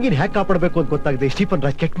 ತನ್ನ ತಂಗಿನ ಹ್ಯಾಕ್ ಕಾಪಾಡಬೇಕು ಅಂತ ಗೊತ್ತಾಗದೆ ಸ್ಟೀಫನ್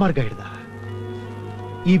ರಾಜ್ ಕೆಟ್ಟ ಮಾರ್ಗ ಹಿಡ್ದ.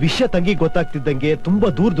 ಈ ವಿಷಯ ತಂಗಿ ಗೊತ್ತಾಗ್ತಿದ್ದಂಗೆ ತುಂಬಾ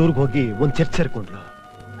ದೂರ್ಗೆ ಹೋಗಿ ಒಂದ್ ಚರ್ಚ್ ಸೇರ್ಕೊಂಡ್ರು.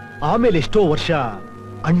 ಆಮೇಲೆ ಎಷ್ಟೋ ವರ್ಷ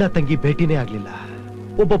ಅಣ್ಣ ತಂಗಿ ಭೇಟಿನೇ ಆಗ್ಲಿಲ್ಲ.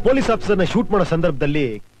 ಒಬ್ಬ ಪೊಲೀಸ್ ಆಫೀಸರ್ನ ಶೂಟ್ ಮಾಡೋ ಸಂದರ್ಭದಲ್ಲಿ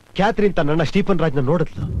ಕ್ಯಾಥರಿನ್ ತನ್ನ ಅಣ್ಣ ಸ್ಟೀಫನ್ ರಾಜ್ನ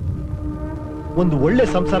ನೋಡಿದ್ಲು. ಒಂದು ಒಳ್ಳೆ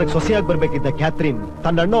ಸಂಸಾರಕ್ಕೆ ಸೊಸೆಯಾಗಿ ಬರ್ಬೇಕಿದ್ದ ಕ್ಯಾಥರಿನ್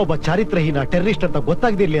ತನ್ನ ಅಣ್ಣ ಒಬ್ಬ ಚಾರಿತ್ರಹೀನ ಟೆರರಿಸ್ಟ್ ಅಂತ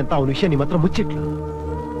ಗೊತ್ತಾಗದಿರ್ಲಿ ಅಂತ ಅವನ ವಿಷಯ ನಿಮ್ಮ ಹತ್ರ ಮುಚ್ಚಿಟ್ಲು.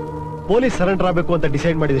 ಪೊಲೀಸ್ ಸರೆಂಡರ್ ಆಗಬೇಕು ಅಂತ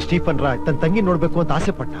ಡಿಸೈಡ್ ಮಾಡಿದ ಸ್ಟೀಫನ್ ರಾಜ್ ತನ್ನ ತಂಗಿ ನೋಡ್ಬೇಕು ಅಂತ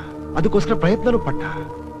ಆಸೆ ಪಟ್ಟ. ಅದಕ್ಕೋಸ್ಕರ ಪ್ರಯತ್ನನೂ ಪಟ್ಟ.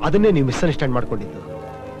 ಅದನ್ನೇ ನೀವು ಮಿಸ್ಅಂಡರ್ಸ್ಟ್ಯಾಂಡ್ ಮಾಡ್ಕೊಂಡಿದ್ದು.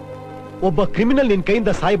 ಒಬ್ಬ ಕ್ರಿಮಿನಲ್ ನಿನ್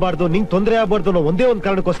ಕೈಯಿಂದ ಸಾಯ್ಬಾರ್ದು, ನಿಂಗ್ ತೊಂದರೆ ಆಗ್ಬಾರ್ದು ಅನ್ನೋ ಒಂದೇ ಒಂದು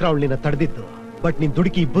ಕಾರಣಕ್ಕೋಸ್ಕರ ಅವಳು ನಿನ್ನ ತಡೆದಿದ್ದು. ಬಟ್ ನೀನ್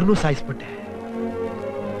ದುಡುಕಿ ಇಬ್ಬರನ್ನೂ ಸಾಯಿಸ್ಬಿಟ್ಟೆ.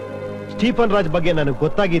 ಸ್ಟೀಫನ್ ರಾಜ್ ಬಗ್ಗೆ ನನಗೆ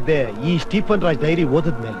ಗೊತ್ತಾಗಿದ್ದೆ ಈ ಸ್ಟೀಫನ್ ರಾಜ್ ಡೈರಿ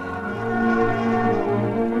ಓದಿದ್ಮೇಲೆ.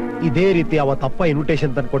 ಇದೇ ರೀತಿ ಅವತ್ತು ಅಪ್ಪ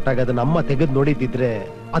ಇನ್ವಿಟೇಷನ್ ತಂದು ಕೊಟ್ಟಾಗ ಅದನ್ನ ಅಮ್ಮ ತೆಗೆದು ನೋಡಿದ್ದಿದ್ರೆ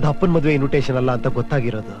ಅದು ಅಪ್ಪನ ಮದುವೆ ಇನ್ವಿಟೇಷನ್ ಅಲ್ಲ ಅಂತ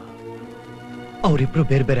ಗೊತ್ತಾಗಿರೋದು. ಅವರಿಬ್ರು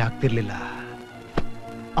ಬೇರೆ ಬೇರೆ ಆಗ್ತಿರ್ಲಿಲ್ಲ.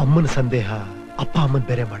 ಅಮ್ಮನ ಸಂದೇಹ ಅಪ್ಪ ಅಮ್ಮನ್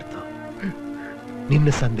ಬೇರೆ ಮಾಡ್ತು. ನಿನ್ನ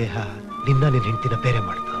ಸಂದೇಹ ನಿನ್ನ ನಿನ್ನ ಹೆಂಡತಿನ ಬೇರೆ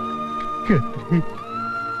ಮಾಡ್ತು.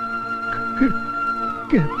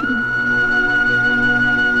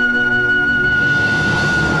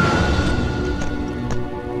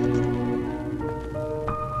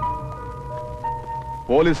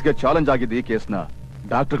 ಪೊಲೀಸ್ಗೆ ಚಾಲೆಂಜ್ ಆಗಿದ್ದ ಈ ಕೇಸ್ನ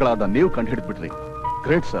ಡಾಕ್ಟರ್ಗಳಾದ ನೀವು ಕಂಡು ಹಿಡಿದ್ಬಿಟ್ರಿ.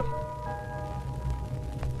 Great sir.